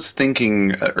 I was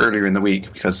thinking earlier in the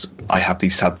week, because I have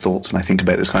these sad thoughts and I think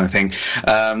about this kind of thing,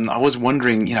 I was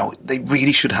wondering, they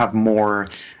really should have more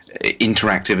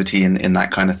interactivity in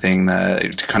that kind of thing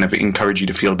to kind of encourage you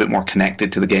to feel a bit more connected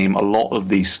to the game. A lot of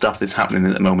the stuff that's happening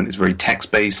at the moment is very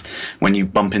text-based. When you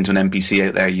bump into an NPC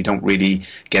out there, you don't really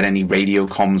get any radio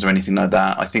comms or anything like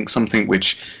that. I think something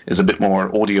which is a bit more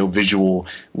audio-visual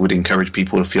would encourage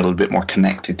people to feel a bit more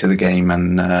connected to the game,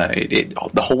 and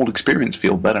the whole experience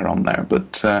feel better on there.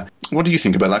 But what do you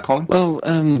think about that, Colin? Well,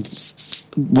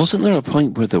 wasn't there a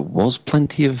point where there was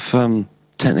plenty of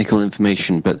technical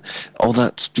information, but all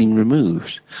that's been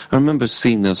removed? I remember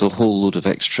seeing there's a whole load of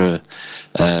extra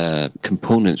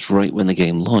components right when the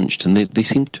game launched, and they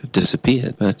seem to have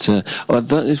disappeared. But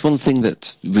that is one thing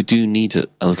that we do need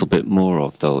a little bit more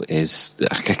of, though, is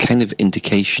a kind of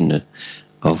indication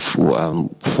of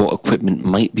what equipment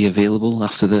might be available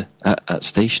after at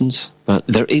stations. But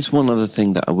there is one other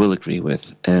thing that I will agree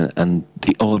with, and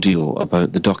the audio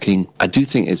about the docking. I do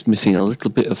think it's missing a little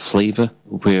bit of flavour,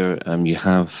 where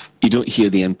you don't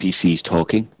hear the NPCs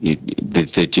talking.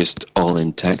 They're just all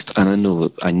in text. And I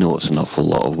know it's an awful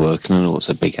lot of work, and I know it's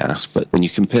a big ask. But when you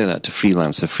compare that to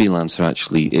Freelancer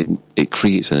actually it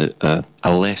creates a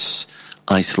less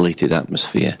isolated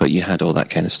atmosphere, but you had all that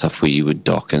kind of stuff where you would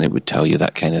dock and it would tell you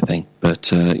that kind of thing. But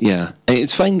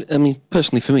it's fine. I mean,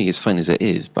 personally for me, it's fine as it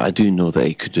is, but I do know that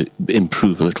it could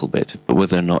improve a little bit. But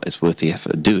whether or not it's worth the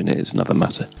effort of doing it is another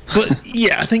matter. But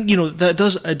yeah, I think that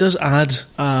does add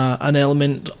an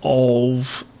element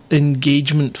of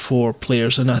engagement for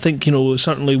players, and I think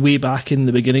certainly way back in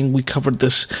the beginning we covered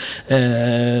this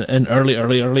in early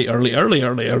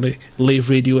Lave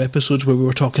Radio episodes where we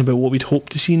were talking about what we'd hope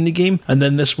to see in the game, and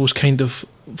then this was kind of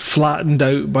flattened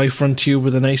out by Frontier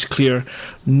with a nice clear,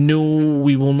 no,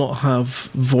 we will not have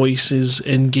voices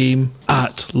in game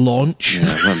at launch. Yeah,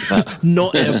 I remember that.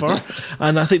 Not ever.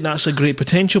 And I think that's a great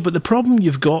potential. But the problem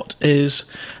you've got is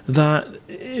that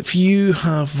if you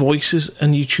have voices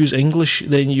and you choose English,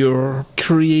 then you're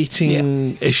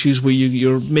creating issues where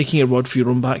you're making a rod for your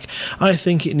own back. I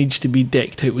think it needs to be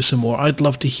decked out with some more. I'd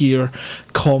love to hear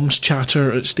comms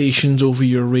chatter at stations over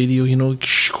your radio, you know,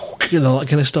 and all that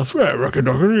kind of stuff.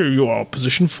 You are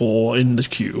position 4 in the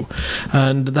queue.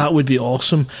 And that would be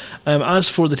awesome. As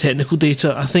for the technical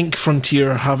data, I think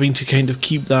Frontier are having to kind of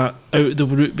keep that out of the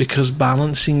route because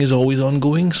balancing is always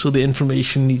ongoing, so the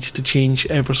information needs to change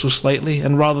ever so slightly.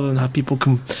 And rather than have people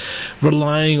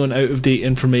relying on out-of-date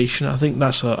information, I think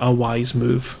that's a wise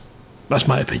move. That's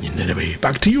my opinion, anyway.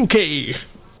 Back to you, Kay.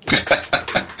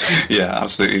 Yeah,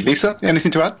 absolutely. Lisa,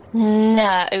 anything to add?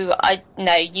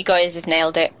 No, you guys have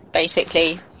nailed it,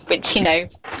 basically, which, you know,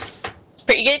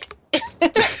 pretty good.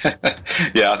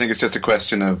 Yeah, I think it's just a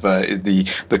question of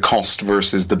the cost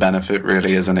versus the benefit,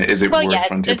 really, isn't it? Is it worth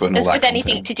Frontier putting all that with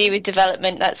anything to do with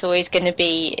development, that's always going to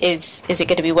be, is it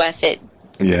going to be worth it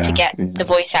to get the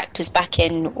voice actors back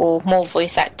in, or more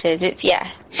voice actors?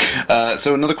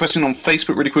 So another question on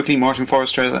Facebook really quickly. Martin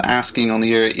Forrester asking on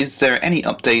the air, is there any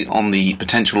update on the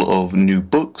potential of new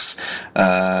books?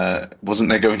 Wasn't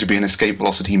there going to be an Escape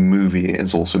Velocity movie?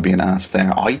 It's also being asked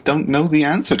there. I don't know the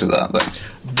answer to that, though.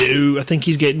 No, I think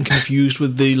he's getting confused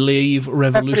with the Lave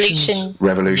Revolution,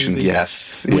 movie,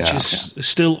 yes. Which is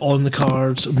still on the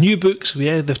cards. New books,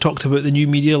 they've talked about the new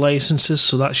media licenses,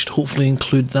 so that should hopefully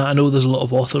include that. I know there's a lot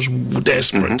of authors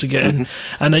desperate to get in.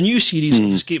 And a new series of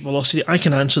Escape Velocity, I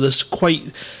can answer this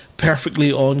quite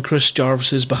perfectly on Chris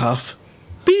Jarvis's behalf.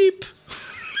 Beep!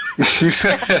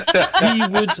 He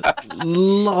would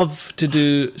love to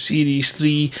do Series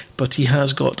 3, but he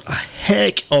has got a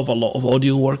heck of a lot of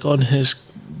audio work on his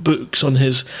books on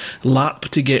his lap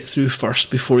to get through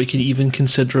first before he can even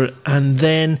consider it. And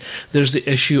then there's the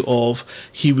issue of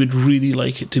he would really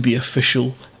like it to be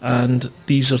official, and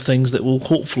these are things that will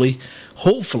hopefully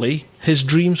his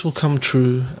dreams will come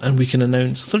true, and we can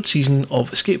announce the 3rd season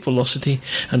of Escape Velocity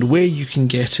and where you can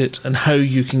get it and how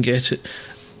you can get it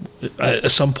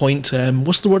at some point.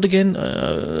 What's the word again?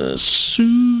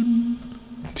 Soon.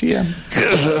 TM.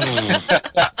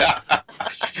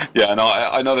 Yeah, no,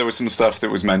 I know there was some stuff that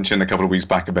was mentioned a couple of weeks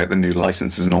back about the new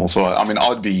licenses and all, so I mean,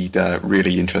 I'd be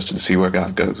really interested to see where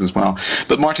that goes as well.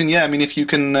 But Martin, yeah, I mean, if you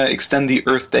can extend the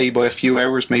Earth Day by a few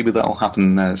hours, maybe that'll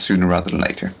happen sooner rather than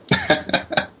later.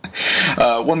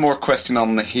 One more question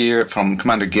on here from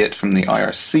Commander Git from the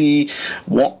IRC.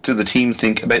 What do the team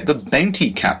think about the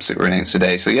bounty caps that were announced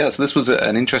today? So this was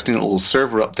an interesting little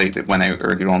server update that went out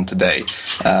earlier on today.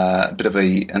 A bit of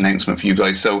a announcement for you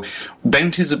guys. So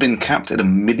bounties have been capped at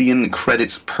 1 million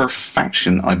credits per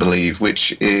faction, I believe,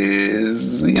 which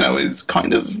is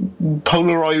kind of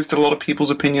polarized a lot of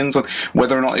people's opinions on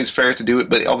whether or not it's fair to do it.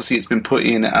 But obviously it's been put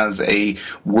in as a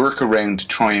workaround to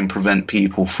try and prevent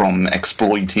people from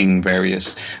exploiting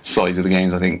various sides of the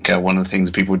games. I think one of the things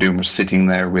that people were doing was sitting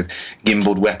there with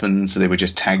gimbaled weapons, so they would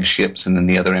just tag ships and then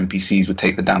the other NPCs would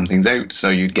take the damn things out, so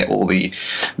you'd get all the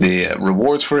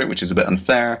rewards for it, which is a bit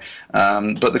unfair.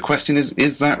 But the question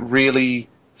is that really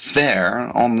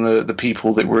fair on the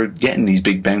people that were getting these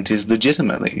big bounties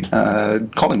legitimately?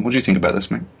 Colin, what do you think about this,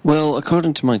 mate? Well,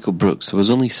 according to Michael Brooks, there was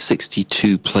only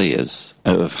 62 players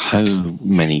out of how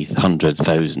many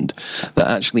 100,000 that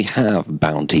actually have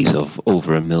bounties of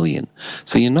over 1 million.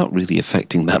 So you're not really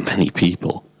affecting that many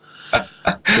people.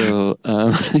 So,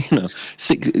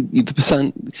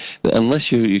 60%,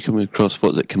 unless you're coming across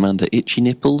Commander Itchy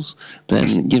Nipples,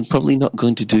 then you're probably not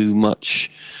going to do much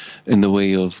in the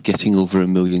way of getting over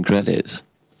 1 million credits.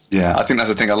 Yeah, I think that's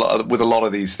the thing. With a lot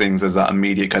of these things, there's that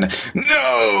immediate kind of,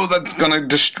 no, that's going to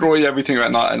destroy everything.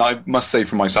 And I must say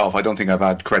for myself, I don't think I've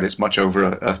had credits much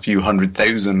over a few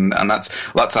 100,000, and that's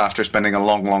after spending a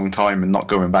long, long time and not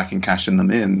going back and cashing them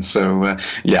in. So,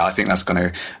 I think that's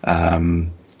going to...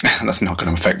 that's not going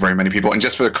to affect very many people. And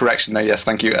just for the correction there, yes,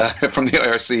 thank you, from the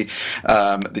IRC,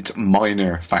 it's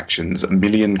minor factions, 1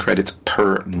 million credits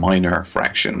per minor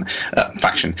faction.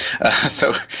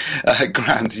 So,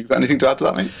 Grant, you got anything to add to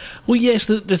that, mate? Well, yes,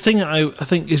 the thing I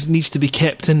think needs to be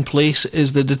kept in place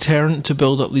is the deterrent to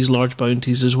build up these large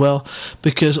bounties as well,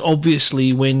 because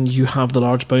obviously when you have the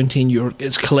large bounty and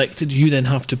it's collected, you then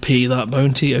have to pay that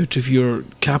bounty out of your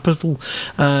capital.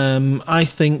 I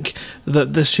think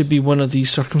that this should be one of these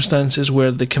circumstances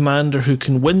where the commander who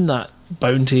can win that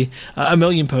bounty. £1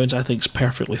 million, I think, is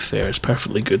perfectly fair. It's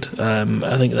perfectly good.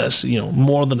 I think that's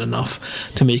more than enough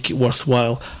to make it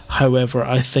worthwhile. However,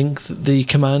 I think that the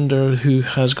commander who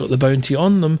has got the bounty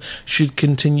on them should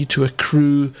continue to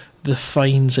accrue the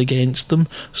fines against them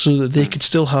so that they could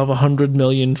still have $100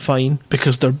 million fine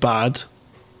because they're bad.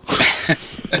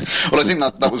 Well, I think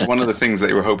that was one of the things that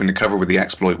they were hoping to cover with the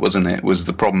exploit, wasn't it? Was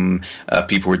the problem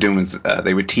people were doing was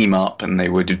they would team up and they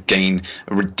would gain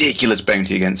a ridiculous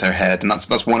bounty against their head, and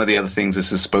that's one of the other things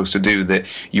this is supposed to do, that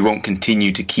you won't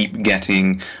continue to keep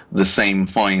getting the same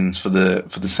fines for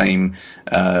the same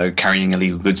carrying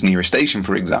illegal goods near a station,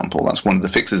 for example. That's one of the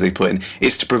fixes they put in,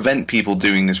 is to prevent people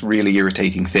doing this really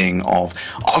irritating thing of,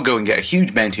 I'll go and get a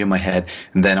huge bounty on my head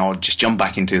and then I'll just jump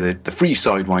back into the free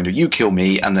Sidewinder, you kill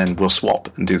me, and then we'll swap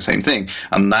and do the same thing.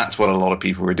 And that's what a lot of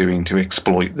people were doing to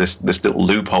exploit this little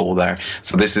loophole there.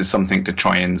 So this is something to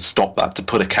try and stop that, to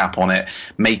put a cap on it,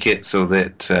 make it so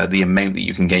that the amount that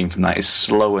you can gain from that is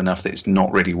slow enough that it's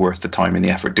not really worth the time and the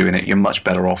effort doing it. You're much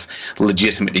better off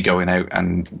legitimately going out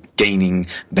and gaining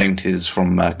bounties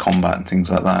from combat and things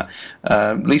like that.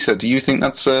 Lisa, do you think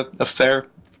that's a fair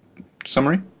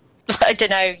summary? I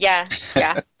don't know. Yeah.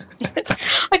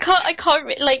 I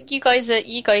can't. Like, you guys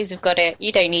have got it.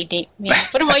 You don't need me.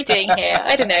 What am I doing here?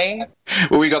 I don't know.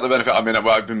 Well, we got the benefit. I mean,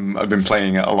 I've been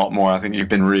playing it a lot more. I think you've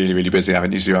been really, really busy,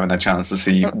 haven't you? So you haven't had a chance to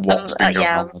see what's been going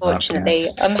on. Unfortunately,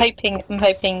 I'm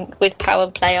hoping with Power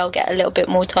Play I'll get a little bit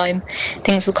more time.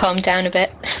 Things will calm down a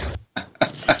bit.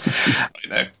 I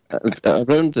know.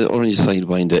 Around the Orange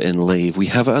Sidewinder in Lave, we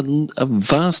have a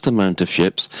vast amount of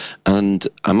ships, and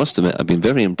I must admit I've been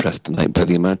very impressed tonight by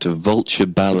the amount of Vulture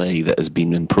ballet that has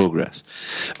been in progress.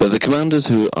 But the commanders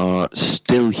who are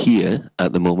still here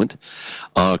at the moment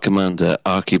are Commander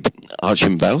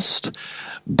Archimbaust,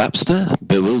 Bapster,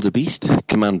 Bewilderbeast,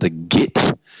 Commander Git,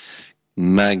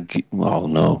 Mangunzium,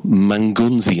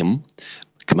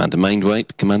 Commander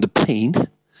Mindwipe, Commander Pain,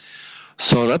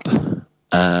 Sorab,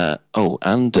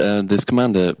 and there's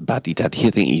Commander Baddy Daddy.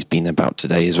 I think he's been about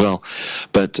today as well.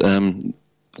 But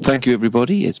thank you,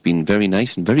 everybody. It's been very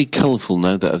nice and very colourful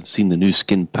now that I've seen the new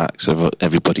skin packs.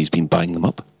 Everybody's been buying them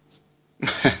up.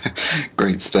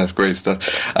 Great stuff.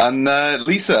 And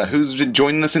Lisa, who's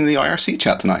joining us in the IRC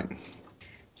chat tonight?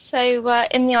 So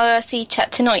in the IRC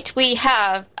chat tonight, we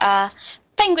have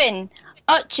Penguin,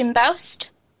 Archimbaust,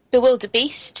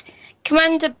 Bewilderbeast,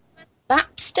 Commander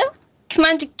Bapster,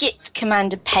 Commander Git,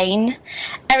 Commander Pain,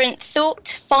 Errant Thought,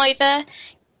 Fiver,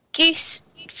 Goose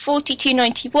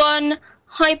 4291,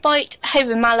 Highbite,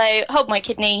 Hover Mallow, Hold My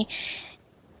Kidney,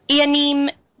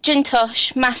 Ianim,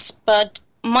 Jintosh, Massbud,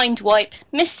 Mindwipe,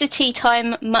 Mr. Tea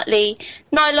Time, Muttley,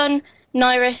 Nylon,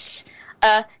 Nyrus,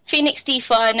 Phoenix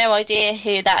D-Fire, no idea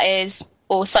who that is,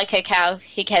 or Psycho Cow,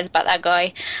 who cares about that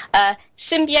guy,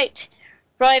 Symbiote,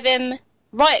 Rivim,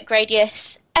 Riot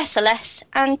Gradius, SLS,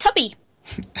 and Tubby.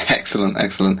 Excellent.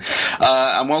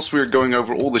 And whilst we're going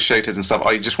over all the shoutouts and stuff,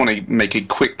 I just want to make a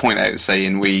quick point out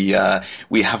saying we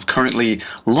have currently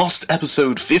lost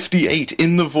episode 58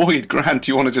 in the void. Grant,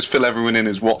 do you want to just fill everyone in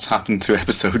as what's happened to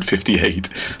episode 58?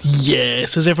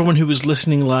 Yes, as everyone who was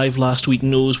listening live last week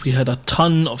knows, we had a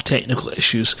ton of technical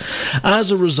issues.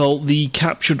 As a result, the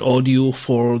captured audio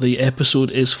for the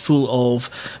episode is full of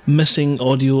missing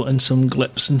audio and some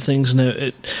blips and things.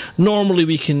 Now, normally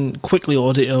we can quickly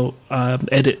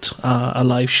edit a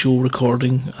live show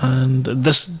recording, and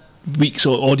this week's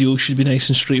audio should be nice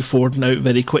and straightforward and out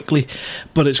very quickly,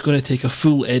 but it's going to take a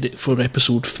full edit for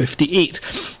episode 58.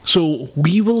 So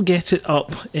we will get it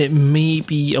up. It may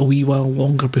be a wee while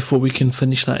longer before we can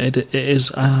finish that edit. It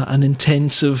is an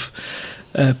intensive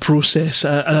process.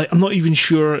 I'm not even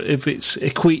sure if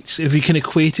if you can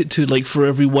equate it to, like, for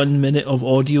every 1 minute of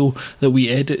audio that we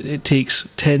edit, it takes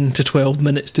 10 to 12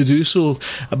 minutes to do so.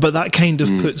 But that kind of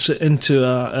puts it into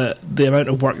the amount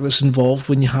of work that's involved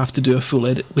when you have to do a full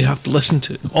edit. We have to listen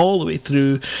to it all the way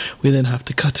through. We then have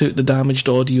to cut out the damaged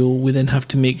audio. We then have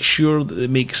to make sure that it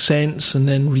makes sense and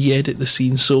then re-edit the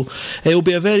scene. So it will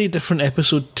be a very different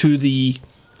episode to the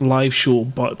live show,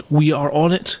 but we are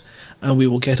on it, and we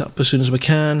will get up as soon as we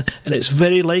can, and it's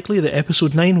very likely that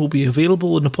episode 9 will be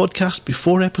available in the podcast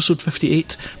before episode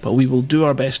 58, but we will do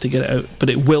our best to get it out, but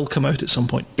it will come out at some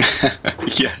point.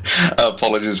 Yeah,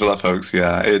 apologies for that, folks.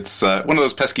 Yeah, it's one of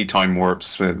those pesky time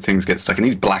warps. Things get stuck in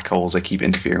these black holes. They keep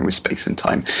interfering with space and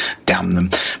time. Damn them.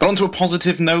 But onto a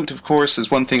positive note, of course,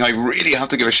 there's one thing I really have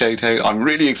to give a shout out. I'm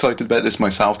really excited about this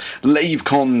myself.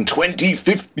 LaveCon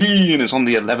 2015 is on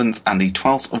the 11th and the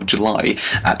 12th of July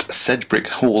at Sedgwick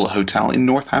Hall Hotel in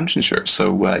Northamptonshire.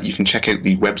 So you can check out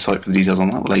the website for the details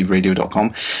on that,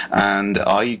 laveradio.com. And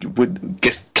I would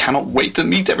guess cannot wait to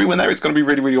meet everyone there. It's going to be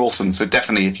really, really awesome. So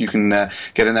definitely, if you can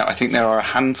get in there, I think there are a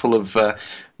handful of...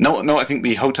 No, I think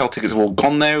the hotel tickets have all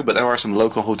gone now, but there are some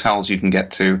local hotels you can get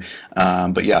to.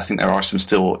 But yeah, I think there are some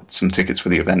tickets for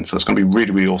the event, so it's going to be really,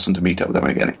 really awesome to meet up with them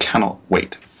again. I cannot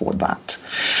wait for that.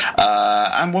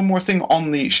 And one more thing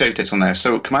on the shout-outs on there.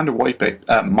 So Commander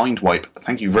Mindwipe,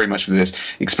 thank you very much for this,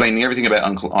 explaining everything about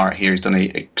Uncle Art here. He's done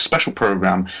a special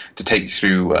program to take you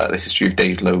through the history of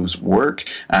Dave Lowe's work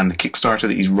and the Kickstarter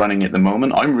that he's running at the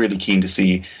moment. I'm really keen to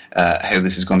see how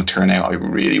this is going to turn out. I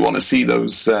really want to see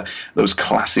those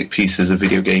classic pieces of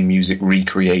video game music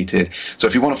recreated. So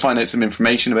if you want to find out some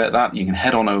information about that, you can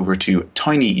head on over to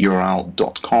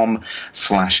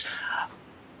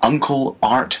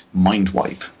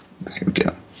tinyurl.com/UncleArtMindwipe. Here we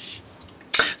go.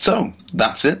 So,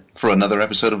 that's it for another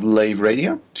episode of Lave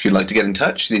Radio. If you'd like to get in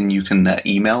touch, then you can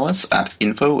email us at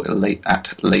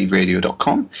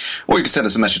info@laveradio.com, or you can send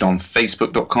us a message on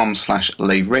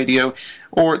facebook.com/laveradio,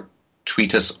 or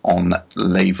tweet us on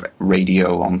Lave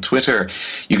Radio on Twitter.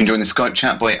 You can join the Skype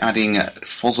chat by adding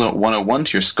Fozza101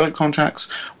 to your Skype contacts,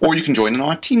 or you can join in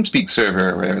our TeamSpeak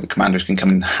server where the commanders can come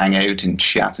and hang out and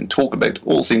chat and talk about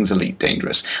all things Elite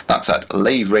Dangerous. That's at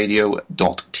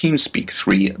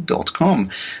laveradio.teamspeak3.com.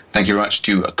 Thank you very much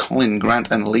to Colin, Grant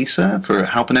and Lisa for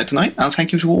helping out tonight, and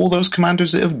thank you to all those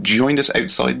commanders that have joined us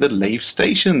outside the Lave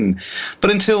station. But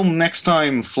until next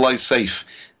time, fly safe,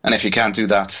 and if you can't do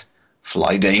that,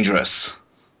 fly dangerous.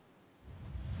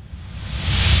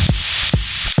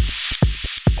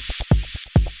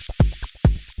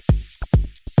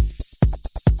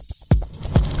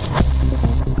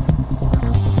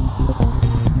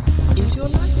 Is your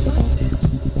life like this?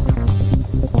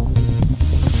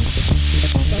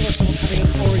 Sounds like someone having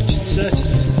an orange inserted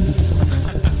into it.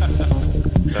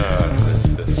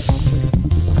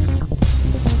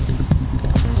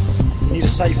 You need a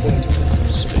safe word.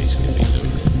 Space can be loaded.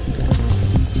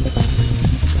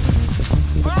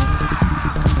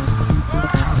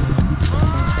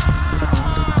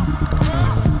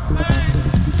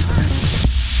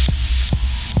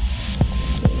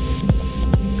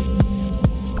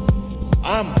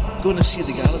 I'm gonna see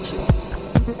the galaxy.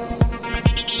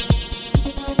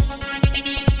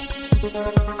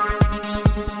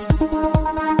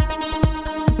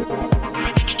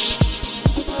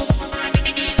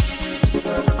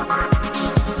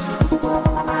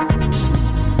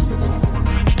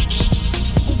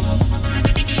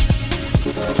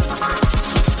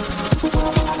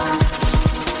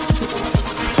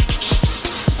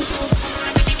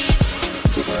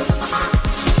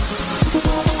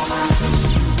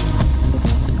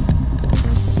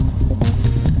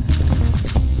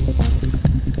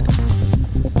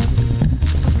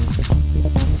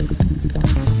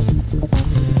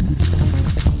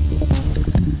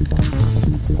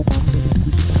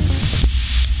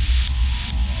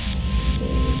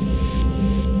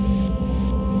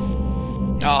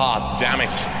 Damn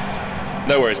it.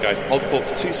 No worries, guys. Hold the fort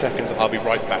for 2 seconds. I'll be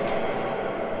right back.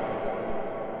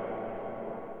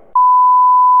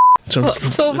 What,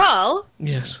 Torval?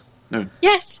 Yes. No.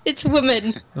 Yes, it's a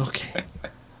woman. Okay.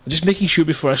 I'm just making sure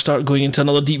before I start going into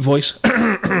another deep voice.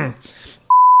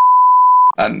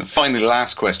 And finally,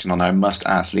 last question on I must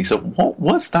ask, Lisa, what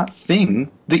was that thing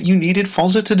that you needed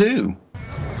Fozza to do?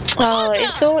 Oh,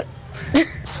 it's all...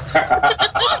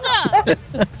 Fozza!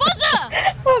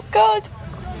 Fozza! Oh, God.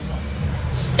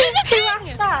 Do the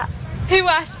thing! Who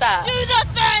asked that? Do the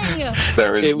thing!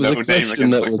 There is It was no a name question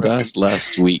against that was asked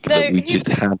last week that we just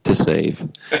had to save.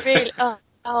 Really?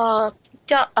 I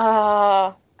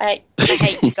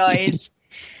hate you guys.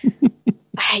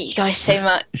 I hate you guys so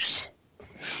much.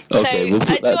 Okay, we'll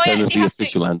put that down as the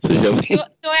official answer, shall we? Do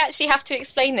I actually have to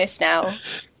explain this now?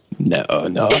 No,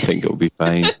 I think it'll be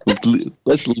fine.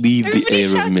 Let's leave the air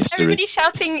of mystery. Everybody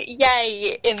shouting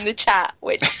yay in the chat,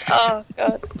 which, oh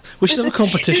God. We should have a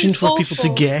competition for people to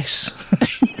guess.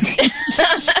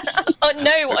 Oh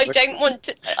no, I don't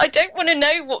want to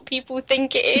know what people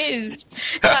think it is.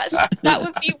 That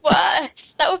would be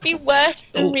worse. That would be worse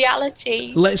than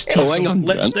reality. Let's tease them.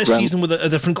 Let's tease them with a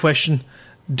different question.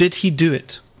 Did he do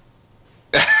it?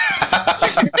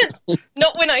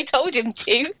 Not when I told him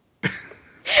to.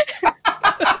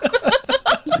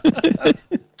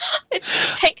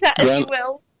 Take that as you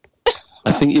will.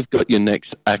 I think you've got your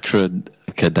next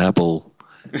acrocadabble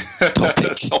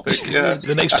topic. Yeah.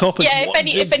 The next topic. Yeah,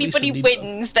 if anybody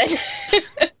wins, then.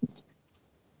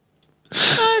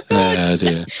 Oh, God.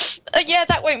 Dear. Yeah,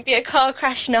 that won't be a car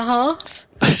crash and a half.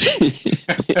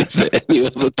 Is there any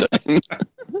other time?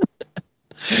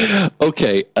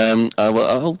 Okay,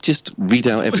 I'll just read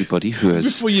out everybody who has.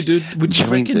 Before you do, would you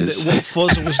joined reckon us. that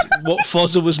what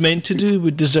Fozza was meant to do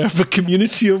would deserve a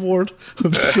community award?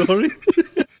 I'm sorry.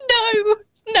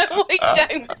 No, I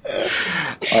don't.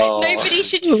 Nobody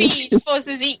should feed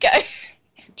Foz's ego.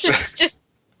 just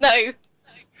no.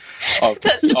 Oh,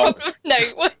 That's the problem. No,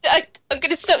 I'm going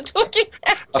to stop talking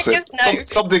now. That's it. No.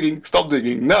 Stop digging. Stop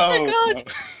digging. No. Oh,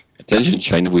 God. Attention,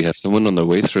 China, we have someone on their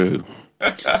way through.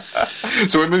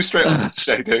 So we move straight on to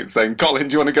shout-outs then. Colin,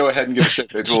 do you want to go ahead and give a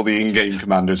shout-out to all the in-game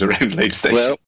commanders around Lave Station? Well,